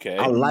 Okay.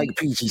 I like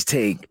Peachy's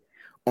take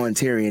on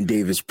Tyrion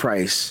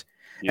Davis-Price.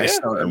 Yeah,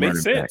 that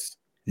makes sense.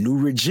 New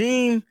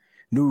regime,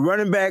 new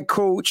running back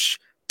coach,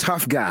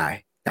 tough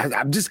guy.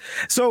 I'm just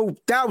so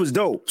that was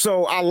dope.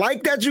 So I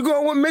like that you're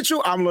going with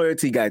Mitchell. I'm a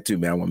loyalty guy too,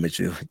 man. I want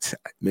Mitchell.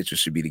 Mitchell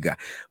should be the guy.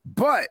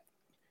 But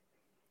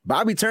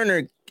Bobby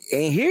Turner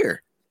ain't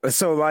here.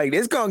 So like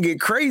it's gonna get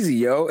crazy,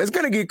 yo. It's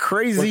gonna get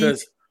crazy.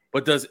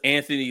 But does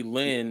Anthony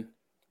Lynn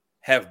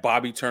have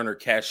Bobby Turner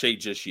cachet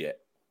just yet?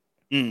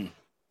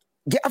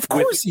 Yeah, of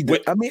course he does.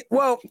 I mean,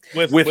 well,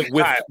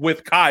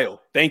 with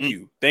Kyle. Thank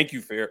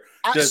you, Fair.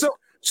 Does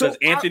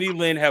Anthony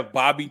Lynn have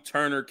Bobby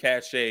Turner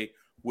cachet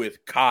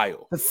with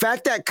Kyle? The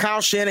fact that Kyle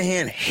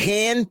Shanahan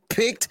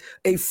handpicked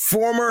a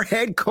former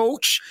head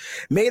coach,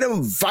 made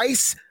him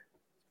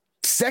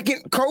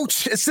assistant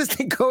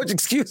coach,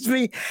 excuse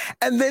me,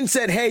 and then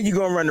said, "Hey, you're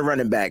gonna run the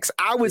running backs."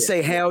 I would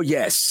say, hell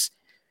yes.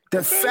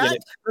 The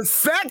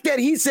fact that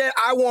he said,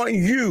 "I want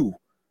you,"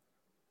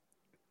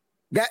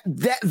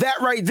 That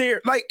right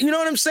there, like, you know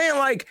what I'm saying?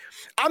 Like,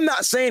 I'm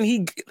not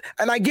saying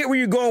and I get where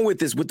you're going with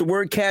this, with the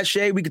word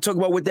cachet. We could talk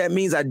about what that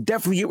means. I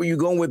definitely get where you're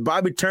going with.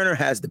 Bobby Turner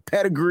has the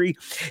pedigree.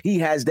 He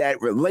has that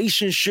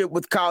relationship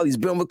with Kyle. He's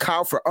been with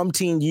Kyle for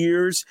umpteen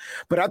years.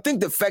 But I think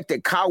the fact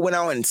that Kyle went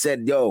out and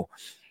said, yo,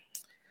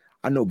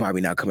 I know Bobby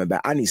not coming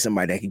back. I need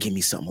somebody that can give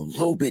me something a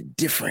little bit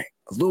different,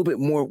 a little bit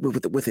more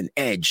with an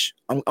edge.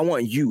 I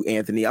want you,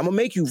 Anthony. I'm going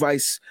to make you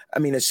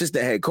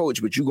assistant head coach,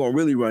 but you're going to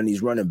really run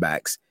these running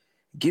backs.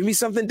 Give me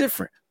something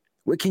different.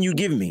 What can you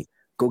give me?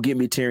 Go get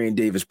me Tyrion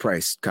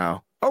Davis-Price,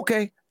 Kyle.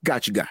 Okay,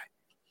 got you, guy.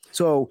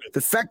 So the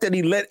fact that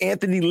he let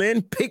Anthony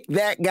Lynn pick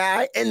that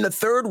guy in the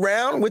third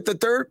round with the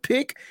third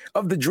pick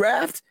of the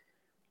draft,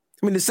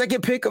 the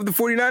second pick of the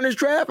 49ers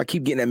draft, I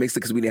keep getting that mixed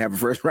up because we didn't have a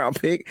first round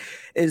pick,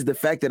 is the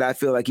fact that I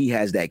feel like he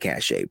has that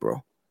cachet,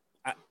 bro.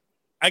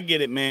 I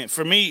get it, man.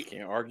 For me,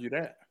 can't argue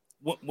that.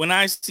 When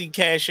I see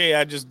cachet,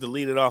 I just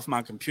delete it off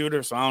my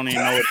computer, so I don't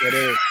even know what that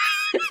is.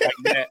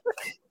 Like that.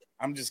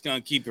 I'm just gonna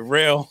keep it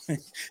real.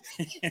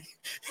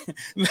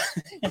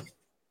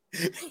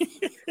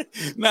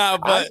 Nah,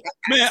 but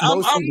man,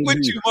 I'm with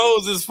you,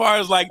 Mose, as far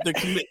as like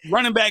the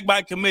running back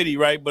by committee,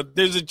 right? But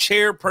there's a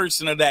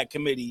chairperson of that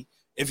committee,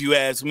 if you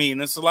ask me,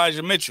 and it's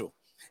Elijah Mitchell.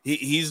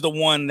 He's the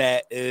one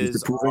that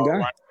is the proven guy.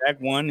 Running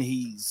back one.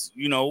 He's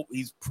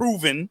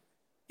proven,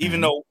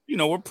 even though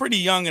we're pretty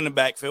young in the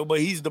backfield,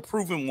 but he's the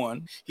proven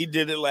one. He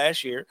did it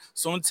last year.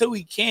 So until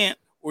he can't,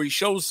 or he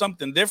shows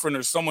something different,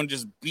 or someone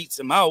just beats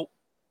him out,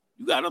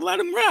 you got to let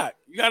him rock.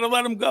 You got to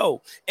let him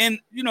go. And,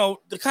 to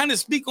kind of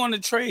speak on the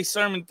Trey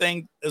Sermon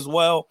thing as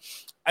well,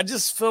 I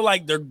just feel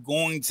like they're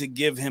going to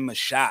give him a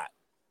shot.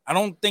 I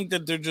don't think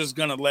that they're just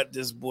going to let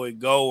this boy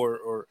go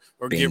or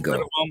get rid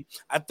of him.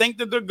 I think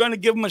that they're going to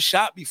give him a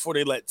shot before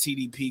they let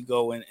TDP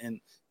go and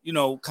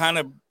kind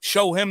of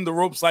show him the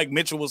ropes like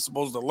Mitchell was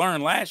supposed to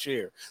learn last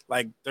year.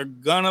 Like, they're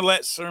going to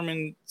let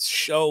Sermon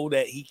show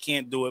that he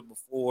can't do it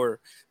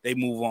before they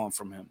move on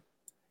from him.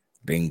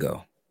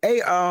 Bingo. Hey,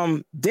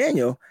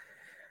 Daniel,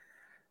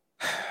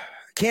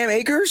 Cam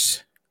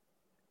Akers?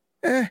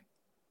 I'm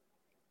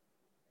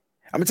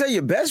gonna tell you,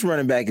 your best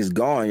running back is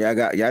gone. Y'all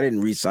didn't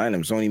re-sign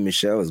him. Sony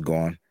Michel is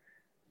gone.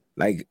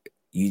 Like,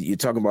 you're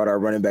talking about our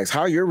running backs.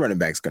 How are your running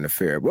backs gonna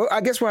fare? Well, I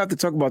guess we'll have to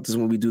talk about this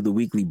when we do the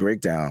weekly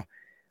breakdown,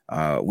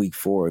 week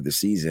 4 of the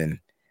season.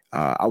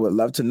 I would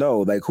love to know,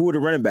 like, who are the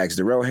running backs?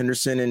 Darrell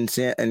Henderson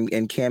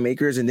and Cam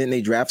Akers, and then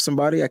they draft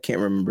somebody? I can't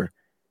remember.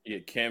 Yeah,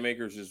 Cam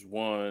Akers is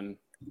one.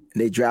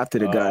 They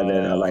drafted a guy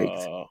that I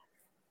liked.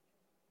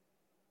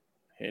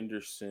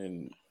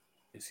 Henderson,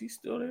 is he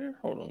still there?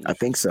 Hold on. I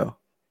think so.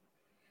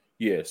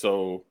 Yeah,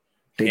 so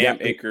Cam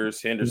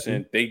Akers,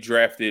 Henderson, they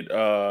drafted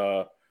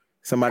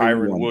somebody,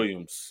 Kyron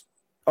Williams.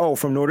 Oh,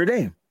 from Notre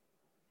Dame.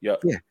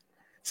 Yep. Yeah.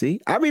 See,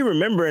 I be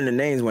remembering the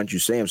names once you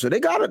say them. So they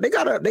got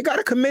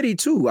a committee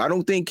too. I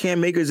don't think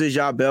Cam Akers is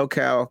y'all bell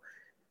cow.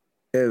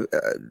 If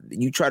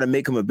you try to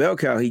make him a bell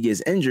cow, he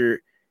gets injured.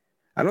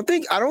 I don't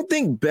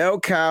think bell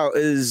cow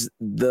is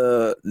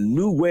the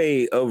new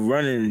way of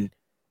running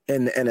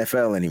in the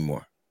NFL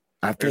anymore.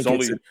 I think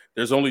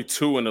there's only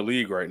 2 in the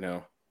league right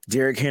now.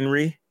 Derrick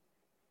Henry,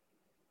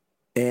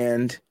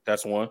 and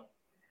that's one.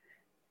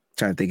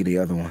 Trying to think of the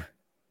other one,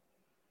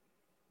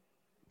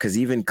 because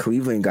even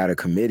Cleveland got a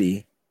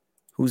committee.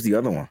 Who's the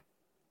other one?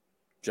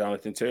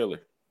 Jonathan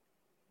Taylor.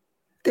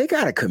 They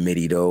got a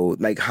committee though,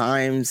 like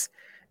Himes,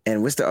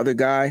 and what's the other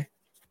guy?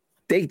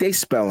 They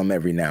spell them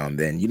every now and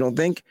then. You don't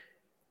think?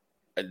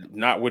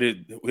 Not what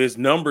his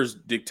numbers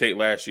dictate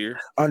last year.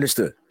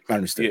 Understood. Yeah.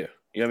 You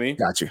know what I mean?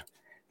 Got you.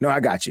 No, I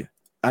got you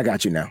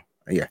now.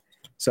 Yeah.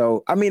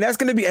 So, that's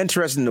going to be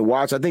interesting to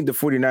watch. I think the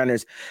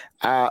 49ers,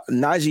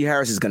 Najee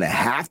Harris is going to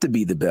have to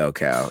be the bell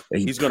cow.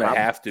 He's going to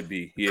have to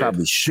be. Yeah.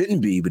 Probably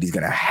shouldn't be, but he's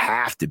going to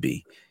have to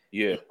be.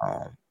 Yeah.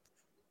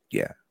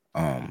 Yeah.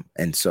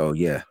 And so,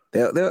 yeah,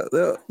 they'll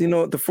the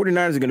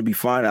 49ers are going to be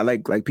fine. I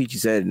like Peachy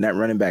said, in that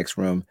running backs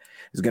room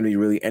is going to be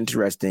really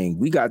interesting.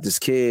 We got this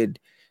kid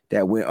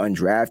that went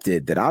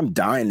undrafted that I'm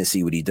dying to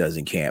see what he does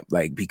in camp,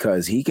 like,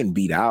 because he can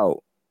beat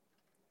out.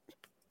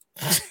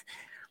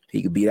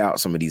 He could beat out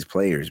some of these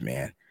players,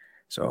 man.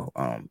 So,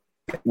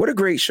 what a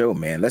great show,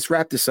 man. Let's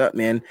wrap this up,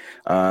 man.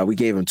 We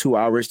gave him 2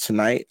 hours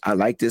tonight. I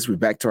like this. We're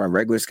back to our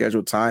regular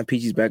scheduled time.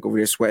 Peachy's back over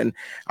there sweating.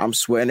 I'm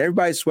sweating.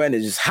 Everybody's sweating.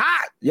 It's just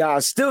hot. Y'all,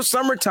 it's still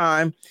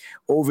summertime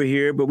over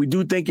here, but we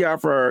do thank y'all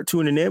for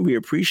tuning in. We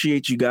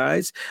appreciate you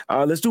guys.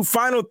 Let's do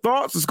final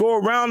thoughts. Let's go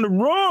around the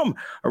room,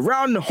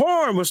 around the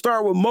horn. We'll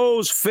start with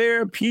Mose,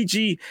 Fair,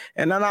 Peachy,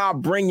 and then I'll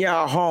bring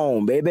y'all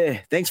home, baby.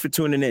 Thanks for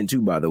tuning in,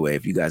 too, by the way,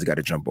 if you guys got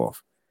to jump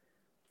off.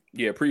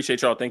 Yeah,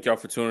 appreciate y'all. Thank y'all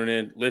for tuning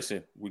in.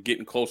 Listen, we're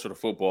getting closer to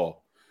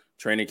football.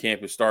 Training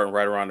camp is starting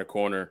right around the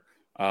corner.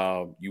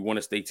 You want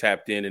to stay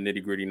tapped in the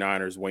Nitty Gritty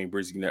Niners, Wayne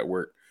Breezy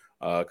Network,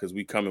 because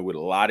we coming with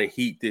a lot of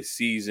heat this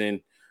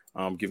season,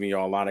 giving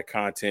y'all a lot of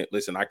content.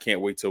 Listen, I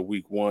can't wait till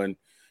week 1.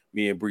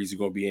 Me and Breezy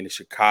going to be in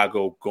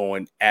Chicago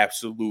going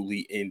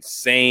absolutely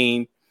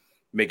insane,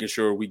 making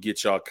sure we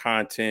get y'all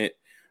content,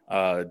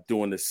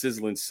 doing the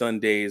Sizzling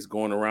Sundays,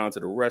 going around to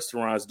the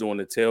restaurants, doing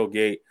the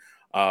tailgate.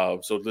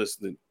 So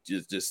listen,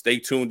 just stay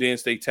tuned in,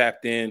 stay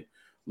tapped in.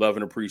 Love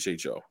and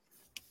appreciate y'all.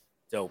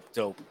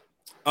 Dope.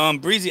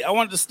 Breezy, I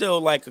wanted to steal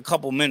like a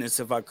couple minutes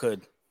if I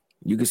could.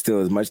 You can steal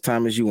as much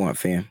time as you want,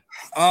 fam.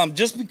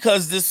 Just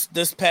because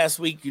this past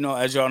week,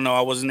 as y'all know,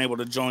 I wasn't able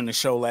to join the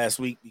show last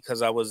week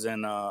because I was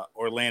in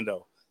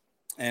Orlando.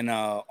 And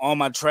on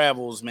my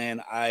travels,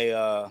 man,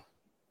 I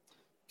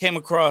came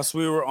across,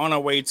 we were on our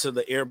way to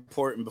the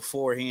airport, and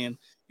beforehand,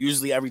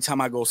 usually every time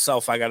I go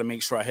south, I got to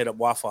make sure I hit up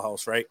Waffle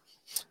House, right?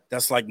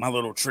 That's like my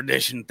little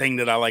tradition thing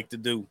that I like to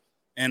do.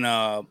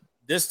 And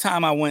this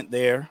time I went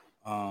there,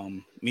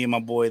 me and my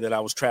boy that I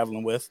was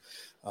traveling with,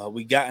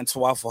 we got into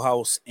Waffle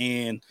House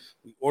and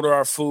we order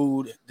our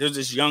food. There's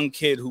this young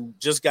kid who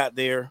just got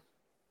there.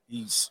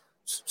 He's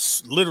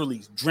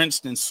literally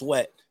drenched in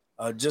sweat,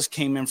 just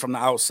came in from the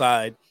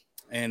outside,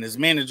 and his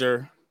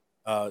manager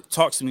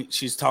talks to me.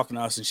 She's talking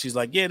to us, and she's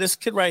like, yeah, this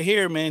kid right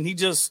here, man, he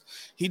just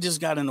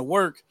got into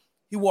work.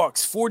 He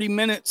walks 40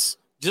 minutes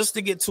just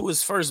to get to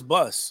his first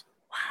bus.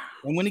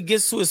 Wow. And when he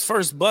gets to his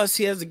first bus,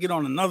 he has to get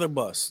on another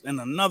bus and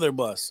another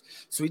bus.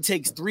 So he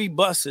takes 3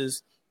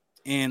 buses.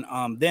 And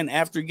then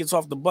after he gets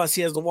off the bus,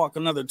 he has to walk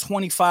another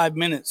 25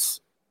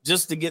 minutes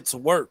just to get to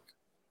work.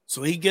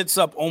 So he gets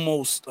up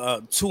almost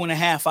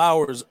 2.5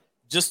 hours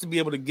just to be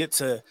able to get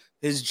to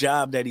his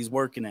job that he's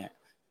working at.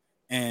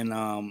 And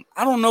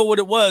I don't know what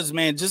it was,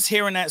 man. Just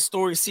hearing that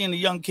story, seeing the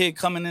young kid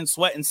coming in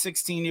sweating,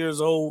 16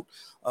 years old,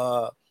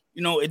 it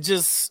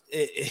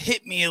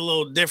hit me a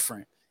little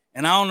different.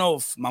 And I don't know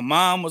if my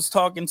mom was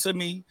talking to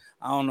me.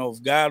 I don't know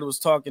if God was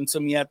talking to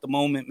me at the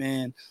moment,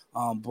 man.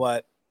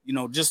 But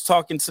just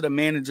talking to the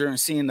manager and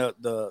seeing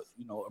the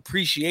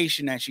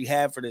appreciation that she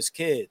had for this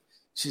kid.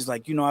 She's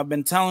like, I've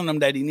been telling him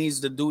that he needs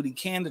to do what he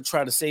can to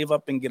try to save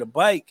up and get a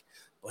bike,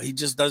 but he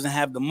just doesn't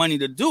have the money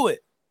to do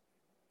it.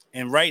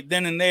 And right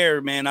then and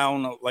there, man, I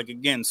don't know, like,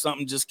 again,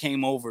 something just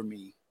came over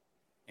me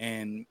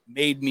and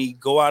made me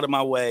go out of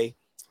my way.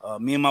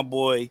 Me and my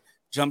boy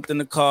jumped in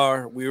the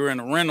car. We were in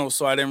a rental,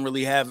 so I didn't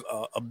really have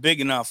a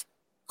big enough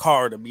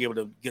car to be able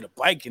to get a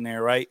bike in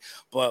there, right?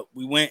 But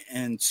we went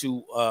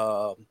into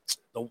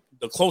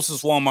the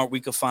closest Walmart we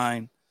could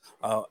find,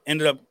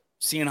 ended up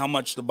seeing how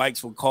much the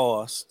bikes would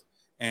cost,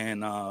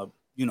 and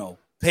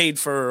paid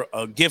for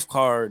a gift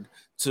card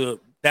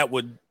that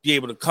would be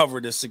able to cover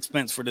this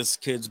expense for this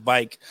kid's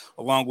bike,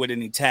 along with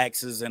any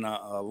taxes and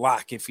a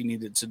lock if he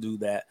needed to do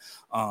that.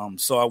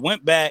 So I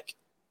went back,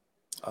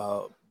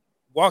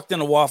 walked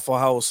in a Waffle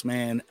House,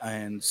 man,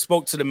 and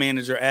spoke to the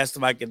manager, asked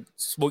if I could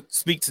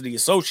speak to the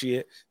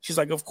associate. She's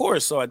like, of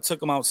course. So I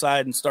took him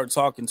outside and started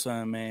talking to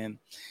him, man,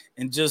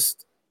 and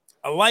just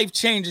a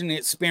life-changing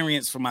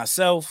experience for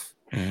myself,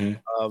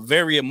 a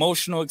very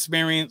emotional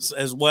experience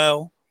as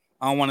well.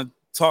 I don't want to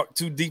talk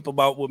too deep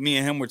about what me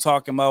and him were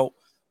talking about,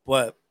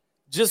 but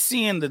just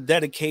seeing the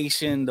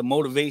dedication, the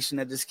motivation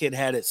that this kid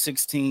had at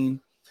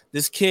 16,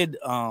 this kid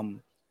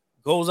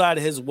goes out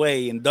of his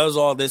way and does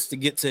all this to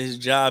get to his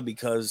job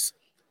because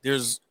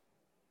he's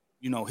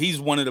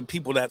one of the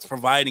people that's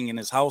providing in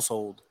his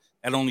household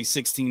at only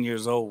 16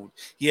 years old.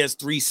 He has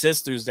 3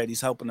 sisters that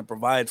he's helping to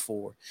provide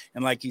for.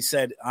 And like he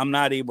said, I'm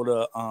not able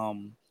to,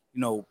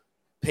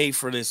 pay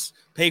for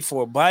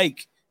a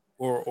bike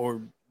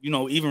or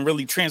even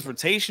really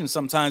transportation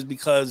sometimes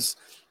because,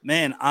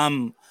 man,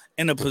 I'm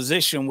in a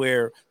position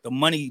where the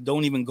money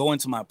don't even go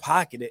into my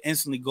pocket. It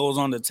instantly goes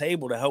on the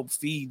table to help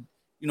feed,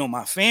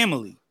 my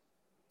family.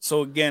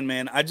 So again,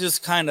 man, I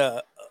just kind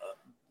of,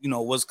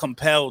 was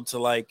compelled to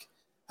like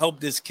help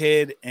this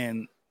kid.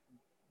 And,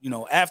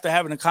 after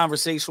having a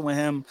conversation with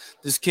him,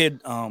 this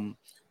kid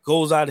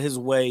goes out of his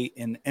way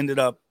and ended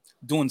up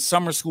doing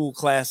summer school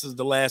classes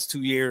the last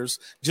 2 years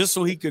just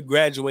so he could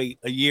graduate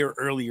a year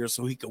earlier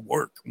so he could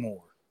work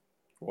more.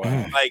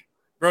 Wow. Like,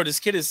 bro, this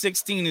kid is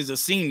 16, he's a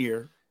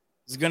senior.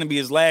 It's going to be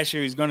his last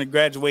year. He's going to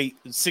graduate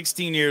at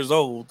 16 years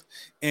old.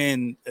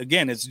 And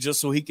again, it's just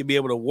so he could be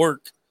able to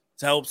work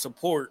to help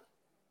support,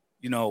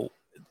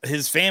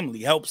 his family,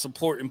 help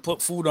support and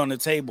put food on the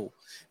table.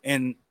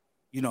 And,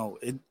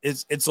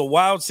 it's a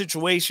wild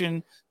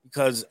situation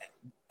because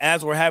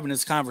as we're having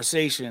this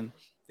conversation,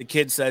 the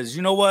kid says,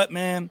 you know what,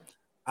 man,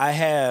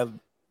 I'm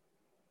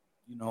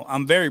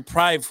very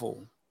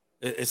prideful.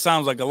 It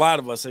sounds like a lot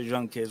of us as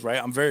young kids, right?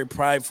 I'm very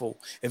prideful.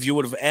 If you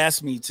would have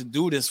asked me to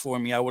do this for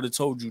me, I would have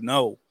told you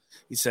no.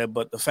 He said,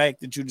 but the fact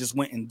that you just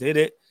went and did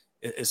it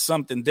is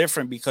something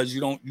different because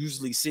you don't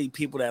usually see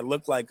people that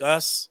look like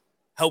us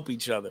help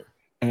each other.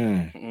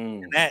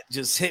 And that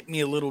just hit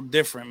me a little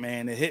different,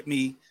 man. It hit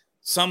me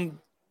some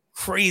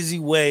crazy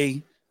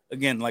way.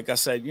 Again, like I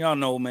said, y'all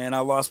know, man, I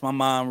lost my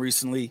mom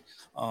recently.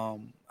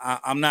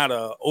 I'm not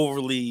a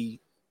overly,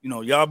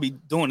 y'all be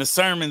doing the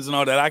sermons and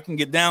all that. I can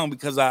get down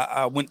because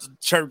I went to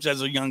church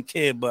as a young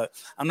kid, but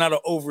I'm not an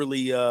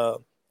overly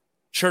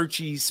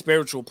churchy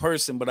spiritual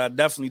person, but I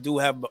definitely do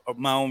have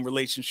my own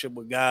relationship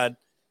with God.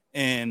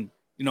 And,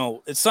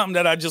 it's something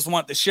that I just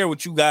want to share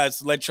with you guys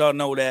to let y'all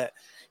know that,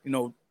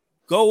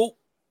 go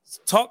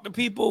talk to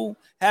people,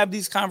 have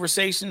these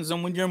conversations.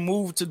 And when you're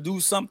moved to do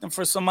something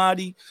for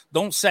somebody,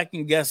 don't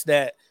second guess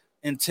that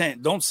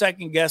intent. Don't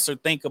second guess or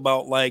think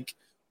about like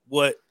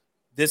what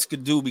this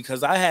could do,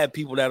 because I have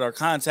people that are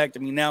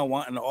contacting me now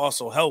wanting to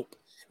also help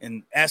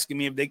and asking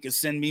me if they could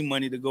send me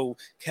money to go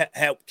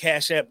help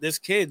Cash App this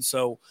kid.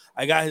 So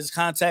I got his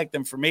contact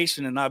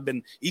information, and I've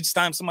been, each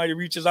time somebody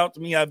reaches out to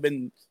me, I've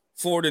been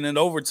forwarding it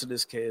over to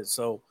this kid.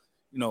 So,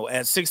 you know,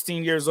 at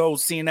 16 years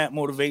old, seeing that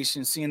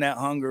motivation, seeing that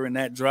hunger and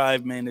that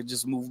drive, man, it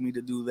just moved me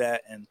to do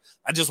that. And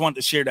I just want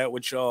to share that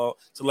with y'all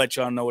to let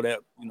y'all know that,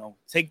 you know,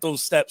 take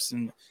those steps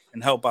and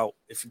help out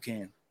if you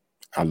can.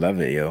 I love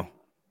it, yo.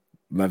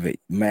 Love it.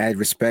 Mad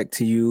respect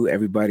to you.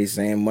 Everybody's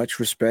saying much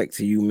respect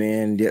to you,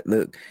 man.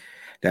 Look,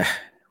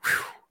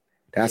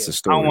 that's a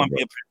story. I don't want to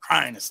be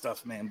crying and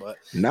stuff, man, but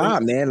nah,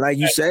 man, like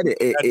you said,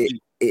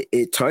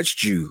 it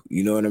touched you.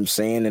 You know what I'm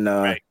saying? And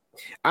right.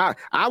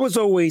 I was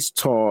always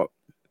taught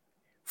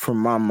from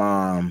my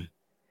mom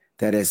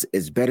that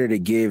it's better to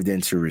give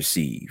than to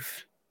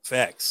receive.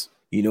 Facts.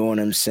 You know what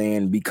I'm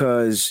saying?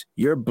 Because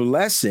your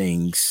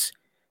blessings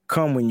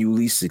come when you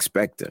least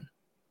expect them.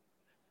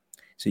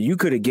 So you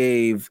could have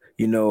gave,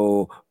 you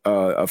know,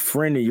 a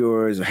friend of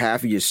yours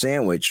half of your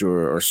sandwich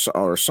or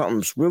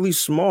something really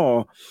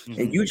small,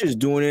 and you just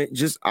doing it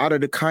just out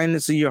of the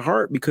kindness of your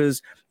heart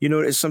because, you know,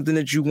 it's something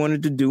that you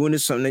wanted to do and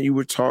it's something that you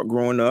were taught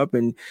growing up,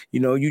 and,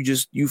 you know,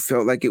 you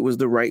felt like it was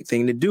the right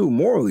thing to do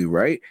morally,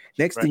 right?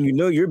 Next thing you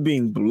know, you're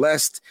being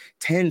blessed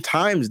 10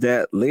 times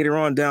that later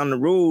on down the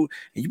road,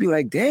 and you'd be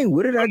like, dang,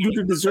 what did I do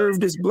to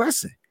deserve this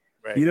blessing?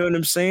 Right. You know what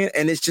I'm saying?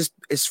 And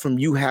it's from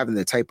you having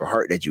the type of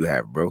heart that you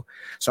have, bro.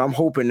 So I'm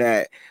hoping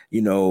that,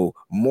 you know,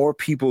 more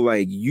people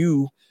like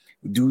you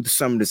do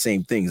some of the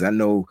same things. I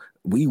know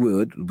we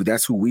would.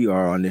 That's who we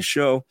are on this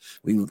show.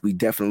 We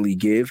definitely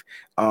give.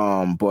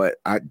 But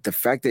the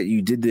fact that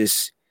you did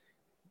this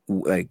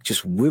like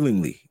just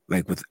willingly,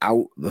 like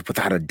without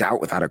a doubt,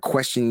 without a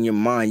question in your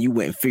mind, you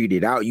went and figured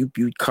it out. You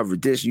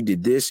covered this, you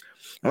did this.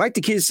 And like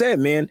the kid said,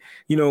 man,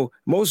 you know,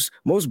 most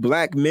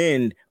black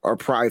men are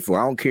prideful.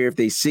 I don't care if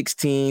they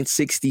 16,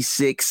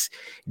 66,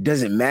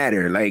 doesn't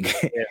matter. Like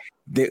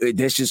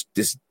that's just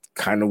this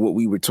kind of what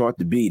we were taught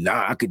to be.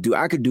 Nah, I could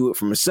do it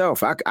for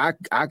myself. I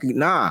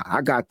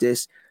got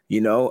this,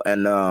 you know,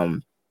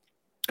 and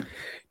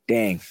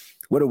dang,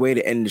 what a way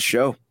to end the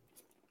show.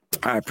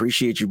 I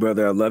appreciate you,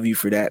 brother. I love you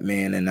for that,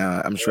 man. And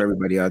I'm sure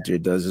everybody out there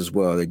does as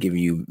well. They're giving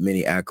you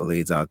many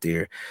accolades out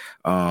there.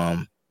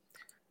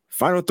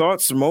 Final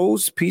thoughts,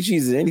 Mose,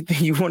 Peaches, is there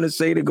anything you want to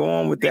say to go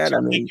on with that?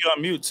 I mean, you're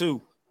on mute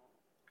too.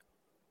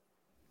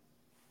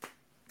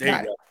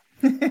 There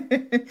you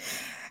go.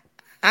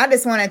 I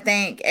just want to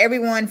thank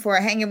everyone for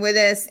hanging with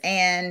us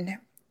and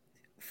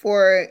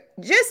for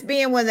just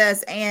being with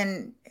us.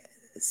 And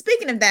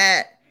speaking of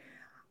that,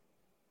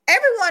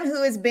 everyone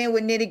who has been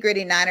with Nitty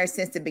Gritty Niners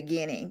since the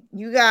beginning,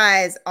 you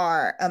guys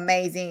are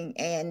amazing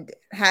and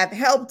have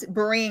helped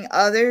bring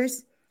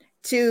others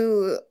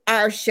to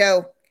our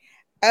show.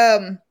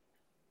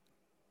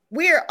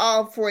 We're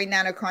all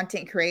 49er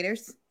content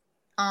creators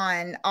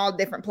on all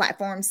different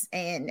platforms,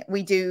 and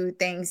we do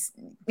things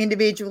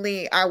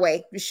individually our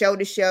way, show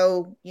to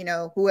show, you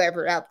know,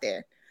 whoever out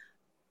there.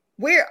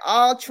 We're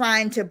all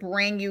trying to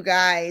bring you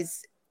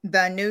guys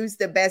the news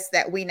the best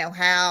that we know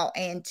how,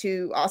 and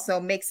to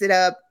also mix it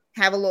up,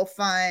 have a little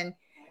fun.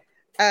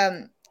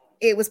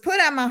 It was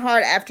put on my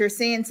heart after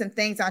seeing some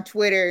things on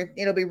Twitter.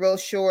 It'll be real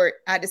short.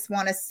 I just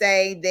want to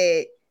say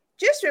that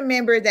just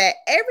remember that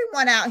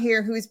everyone out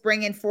here who's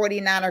bringing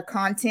 49er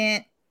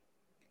content,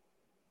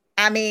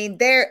 I mean,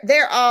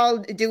 they're all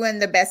doing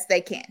the best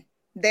they can.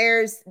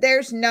 There's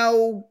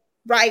no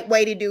right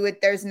way to do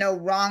it. There's no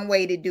wrong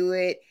way to do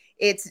it.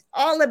 It's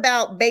all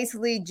about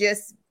basically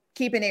just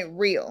keeping it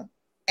real.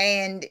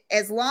 And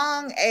as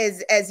long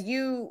as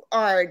you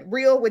are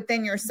real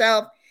within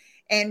yourself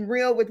and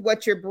real with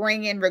what you're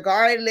bringing,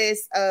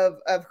 regardless of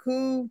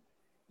who,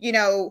 you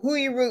know, who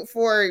you root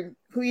for,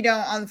 who you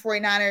don't on the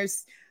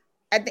 49ers,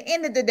 at the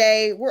end of the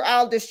day, we're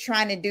all just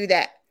trying to do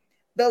that.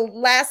 The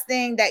last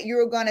thing that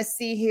you're going to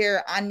see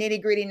here on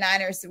Nitty Gritty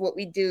Niners, what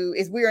we do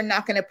is we are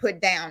not going to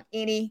put down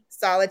any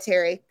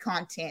solitary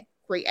content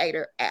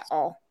creator at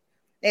all.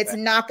 It's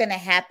not going to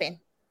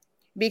happen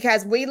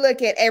because we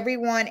look at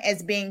everyone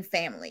as being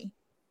family.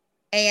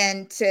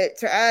 And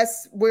to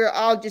us, we're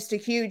all just a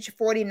huge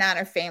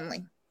 49er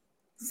family.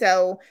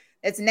 So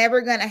it's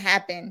never going to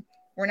happen.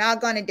 We're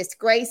not going to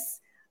disgrace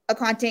a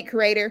content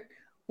creator.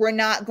 We're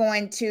not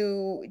going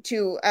to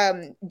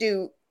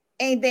do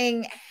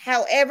anything.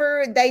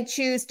 However they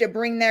choose to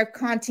bring their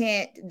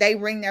content, they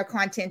bring their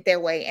content their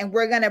way. And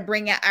we're going to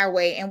bring it our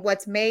way. And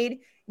what's made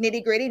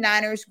Nitty Gritty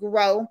Niners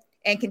grow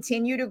and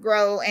continue to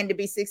grow and to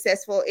be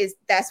successful is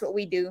that's what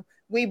we do.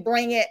 We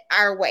bring it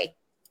our way.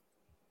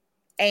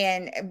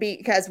 And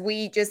because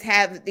we just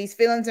have these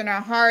feelings in our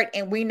heart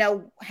and we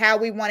know how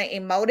we want to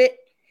emote it,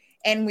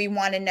 and we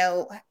want to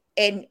know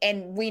and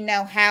we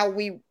know how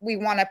we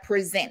want to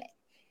present it.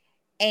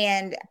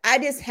 And I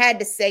just had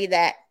to say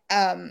that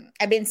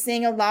I've been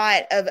seeing a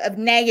lot of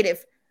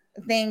negative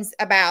things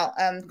about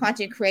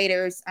content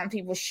creators on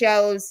people's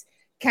shows,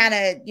 kind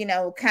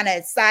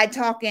of side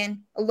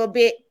talking a little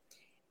bit.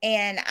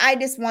 And I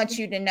just want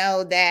you to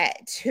know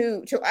that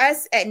to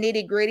us at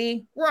Nitty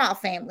Gritty, we're all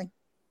family.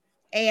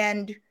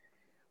 And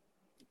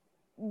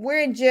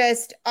we're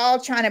just all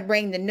trying to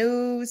bring the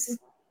news.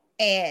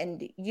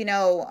 And,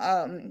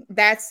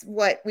 that's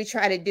what we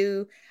try to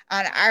do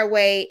on our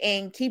way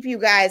and keep you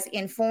guys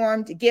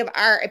informed, give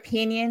our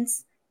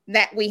opinions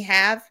that we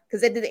have.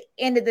 Because at the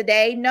end of the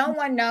day, no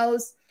one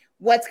knows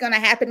what's going to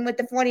happen with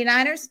the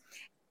 49ers.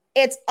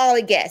 It's all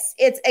a guess.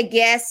 It's a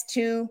guess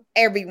to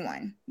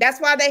everyone. That's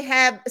why they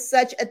have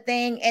such a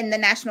thing in the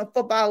National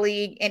Football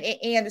League and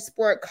in the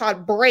sport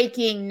called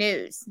breaking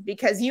news,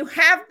 because you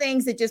have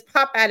things that just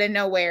pop out of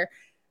nowhere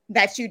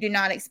that you do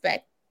not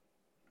expect.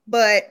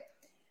 But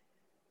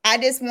I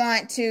just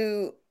want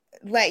to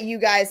let you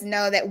guys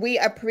know that we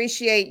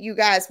appreciate you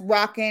guys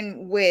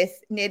rocking with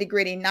Nitty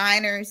Gritty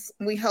Niners.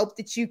 We hope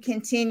that you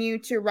continue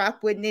to rock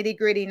with Nitty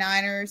Gritty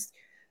Niners.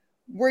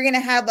 We're going to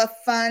have a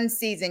fun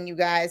season, you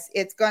guys.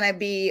 It's going to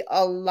be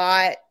a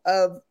lot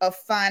of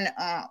fun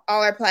on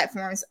all our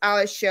platforms, all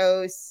our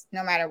shows,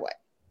 no matter what.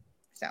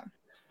 So,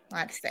 I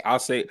have to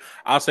say.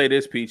 I'll say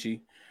this,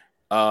 Peachy.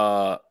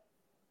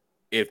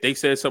 If they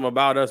said something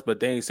about us, but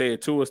they ain't say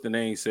it to us, then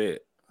they ain't said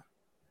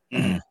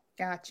it.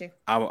 Got you.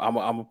 I'm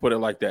going to put it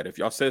like that. If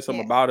y'all said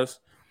something about us,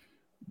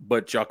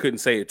 but y'all couldn't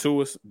say it to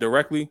us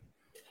directly,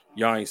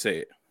 y'all ain't say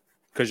it.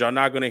 Because y'all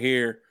not going to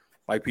hear,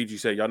 like PG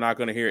said, y'all not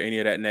going to hear any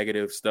of that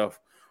negative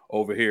stuff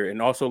over here.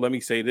 And also, let me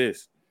say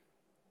this.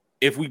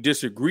 If we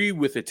disagree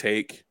with a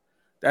take,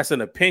 that's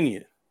an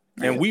opinion.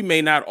 Right. And we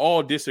may not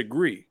all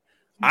disagree.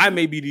 Mm-hmm. I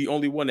may be the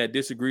only one that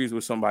disagrees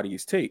with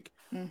somebody's take.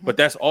 Mm-hmm. But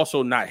that's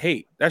also not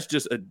hate. That's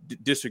just a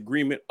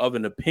disagreement of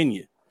an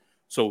opinion.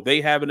 So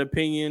they have an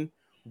opinion.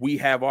 We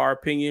have our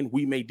opinion.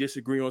 We may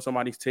disagree on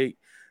somebody's take.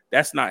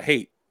 That's not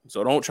hate.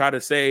 So don't try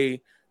to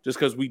say just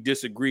because we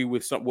disagree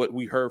with what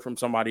we heard from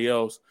somebody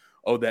else,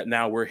 that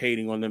now we're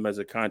hating on them as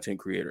a content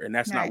creator. And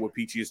that's not what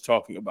Peachy is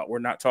talking about. We're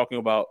not talking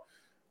about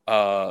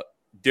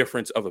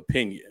difference of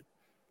opinion.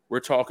 We're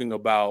talking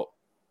about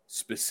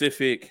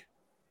specific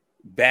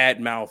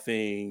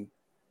bad-mouthing,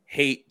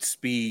 hate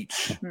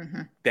speech,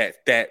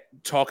 that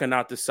talking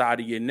out the side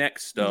of your neck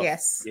stuff.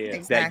 Yes,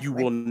 exactly. That you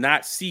will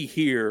not see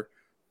here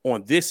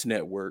on this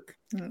network,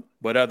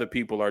 but other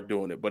people are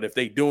doing it. But if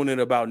they doing it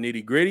about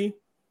Nitty Gritty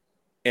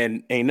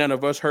and ain't none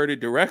of us heard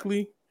it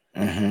directly,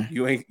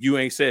 you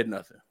ain't said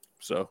nothing.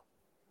 So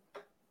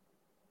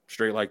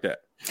straight like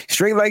that.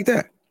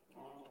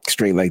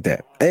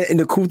 And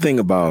the cool thing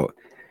about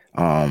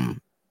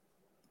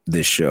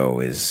this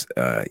show is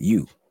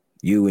you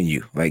and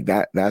you. Like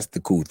that's the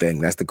cool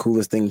thing. That's the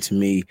coolest thing to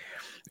me.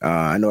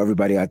 I know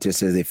everybody out there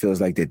says it feels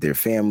like that they're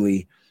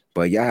family,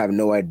 but y'all have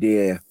no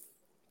idea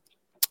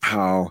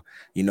how,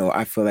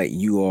 I feel like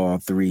you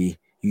three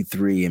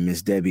and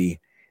Miss Debbie,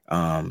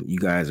 you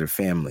guys are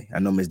family. I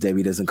know Miss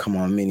Debbie doesn't come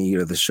on many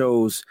of the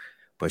shows,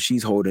 but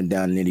she's holding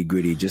down Nitty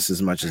Gritty just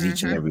as much as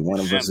each and every one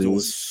of us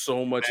is.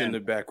 So much in the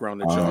background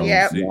that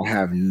y'all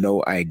have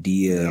no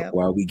idea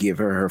why we give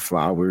her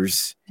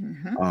flowers.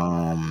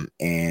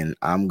 And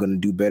I'm gonna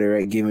do better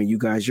at giving you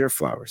guys your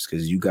flowers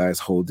because you guys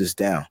hold this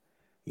down.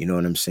 You know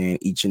what I'm saying?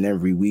 Each and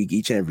every week,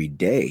 each and every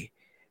day,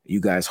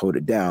 you guys hold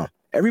it down.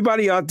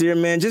 Everybody out there,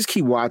 man, just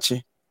keep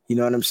watching. You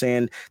know what I'm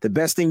saying? The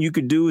best thing you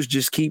could do is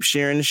just keep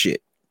sharing the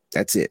shit.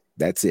 That's it.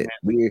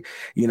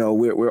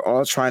 We're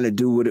all trying to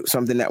do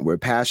something that we're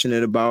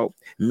passionate about.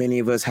 Many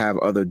of us have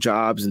other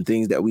jobs and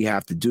things that we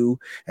have to do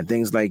and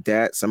things like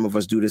that. Some of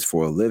us do this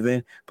for a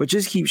living, but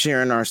just keep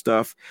sharing our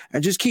stuff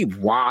and just keep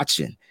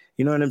watching.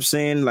 You know what I'm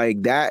saying?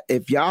 Like that.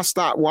 If y'all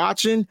stop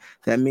watching,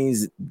 that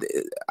means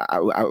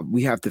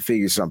we have to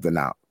figure something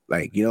out.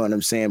 Like, you know what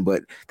I'm saying?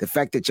 But the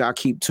fact that y'all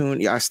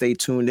stay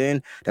tuned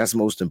in, that's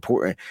most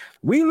important.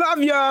 We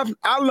love y'all.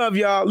 I love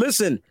y'all.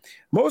 Listen,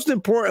 most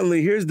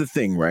importantly, here's the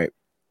thing, right?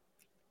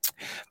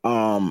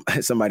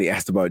 Somebody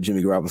asked about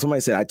Jimmy Garoppolo.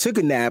 Somebody said, I took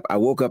a nap. I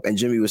woke up and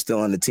Jimmy was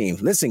still on the team.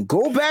 Listen,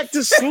 go back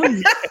to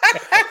sleep.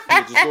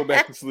 Just go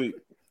back to sleep.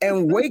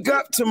 And wake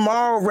up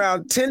tomorrow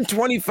around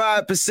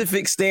 10:25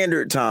 Pacific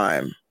Standard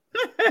Time.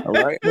 All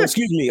right. Well,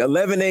 excuse me,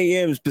 11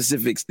 a.m.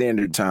 Pacific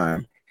Standard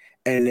Time.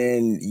 And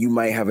then you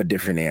might have a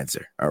different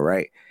answer. All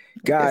right,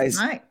 guys,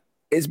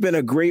 it's been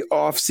a great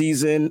off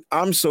season.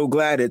 I'm so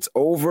glad it's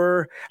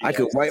over. Yes. I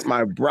could wipe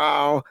my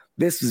brow.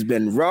 This has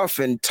been rough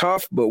and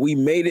tough, but we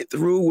made it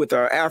through with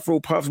our Afro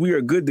Puffs. We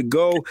are good to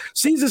go.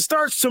 Season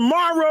starts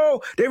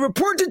tomorrow. They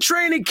report to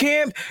training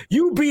camp.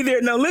 You be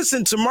there. Now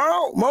listen,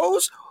 tomorrow,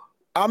 Mose,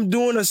 I'm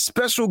doing a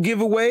special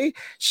giveaway.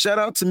 Shout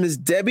out to Miss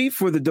Debbie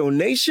for the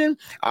donation.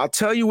 I'll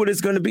tell you what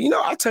it's going to be.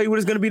 I'll tell you what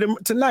it's going to be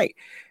tonight.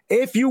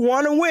 If you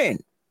want to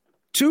win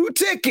 2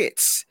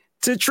 tickets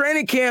to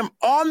training camp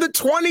on the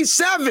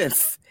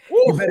 27th.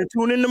 Woo. You better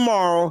tune in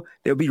tomorrow.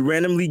 They'll be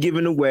randomly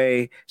given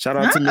away. Shout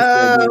out to Miss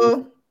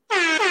Debbie.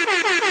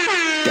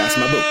 That's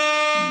my boo.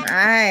 Nice.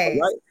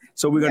 All right.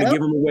 So we're going to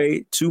give them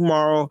away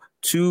tomorrow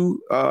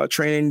 2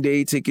 training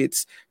day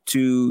tickets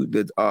to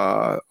the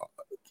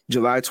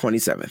July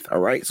 27th. All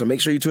right. So make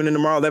sure you tune in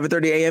tomorrow,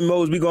 11:30 a.m.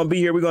 We're going to be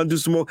here. We're going to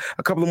do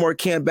a couple of more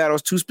camp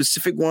battles, 2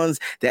 specific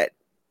ones that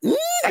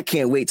I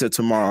can't wait till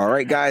tomorrow. All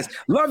right, guys.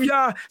 Love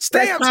y'all. Stay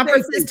Press up.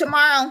 conferences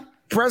tomorrow.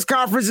 Press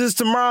conferences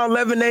tomorrow,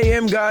 11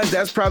 a.m., guys.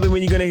 That's probably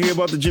when you're going to hear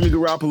about the Jimmy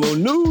Garoppolo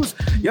news.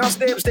 Y'all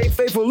stay up, stay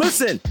faithful.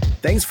 Listen,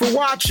 thanks for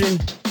watching.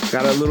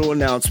 Got a little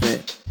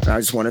announcement. I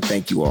just want to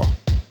thank you all.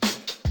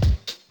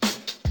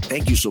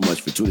 Thank you so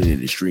much for tuning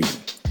in to stream.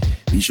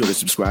 Be sure to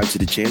subscribe to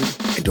the channel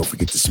and don't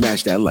forget to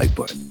smash that like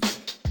button.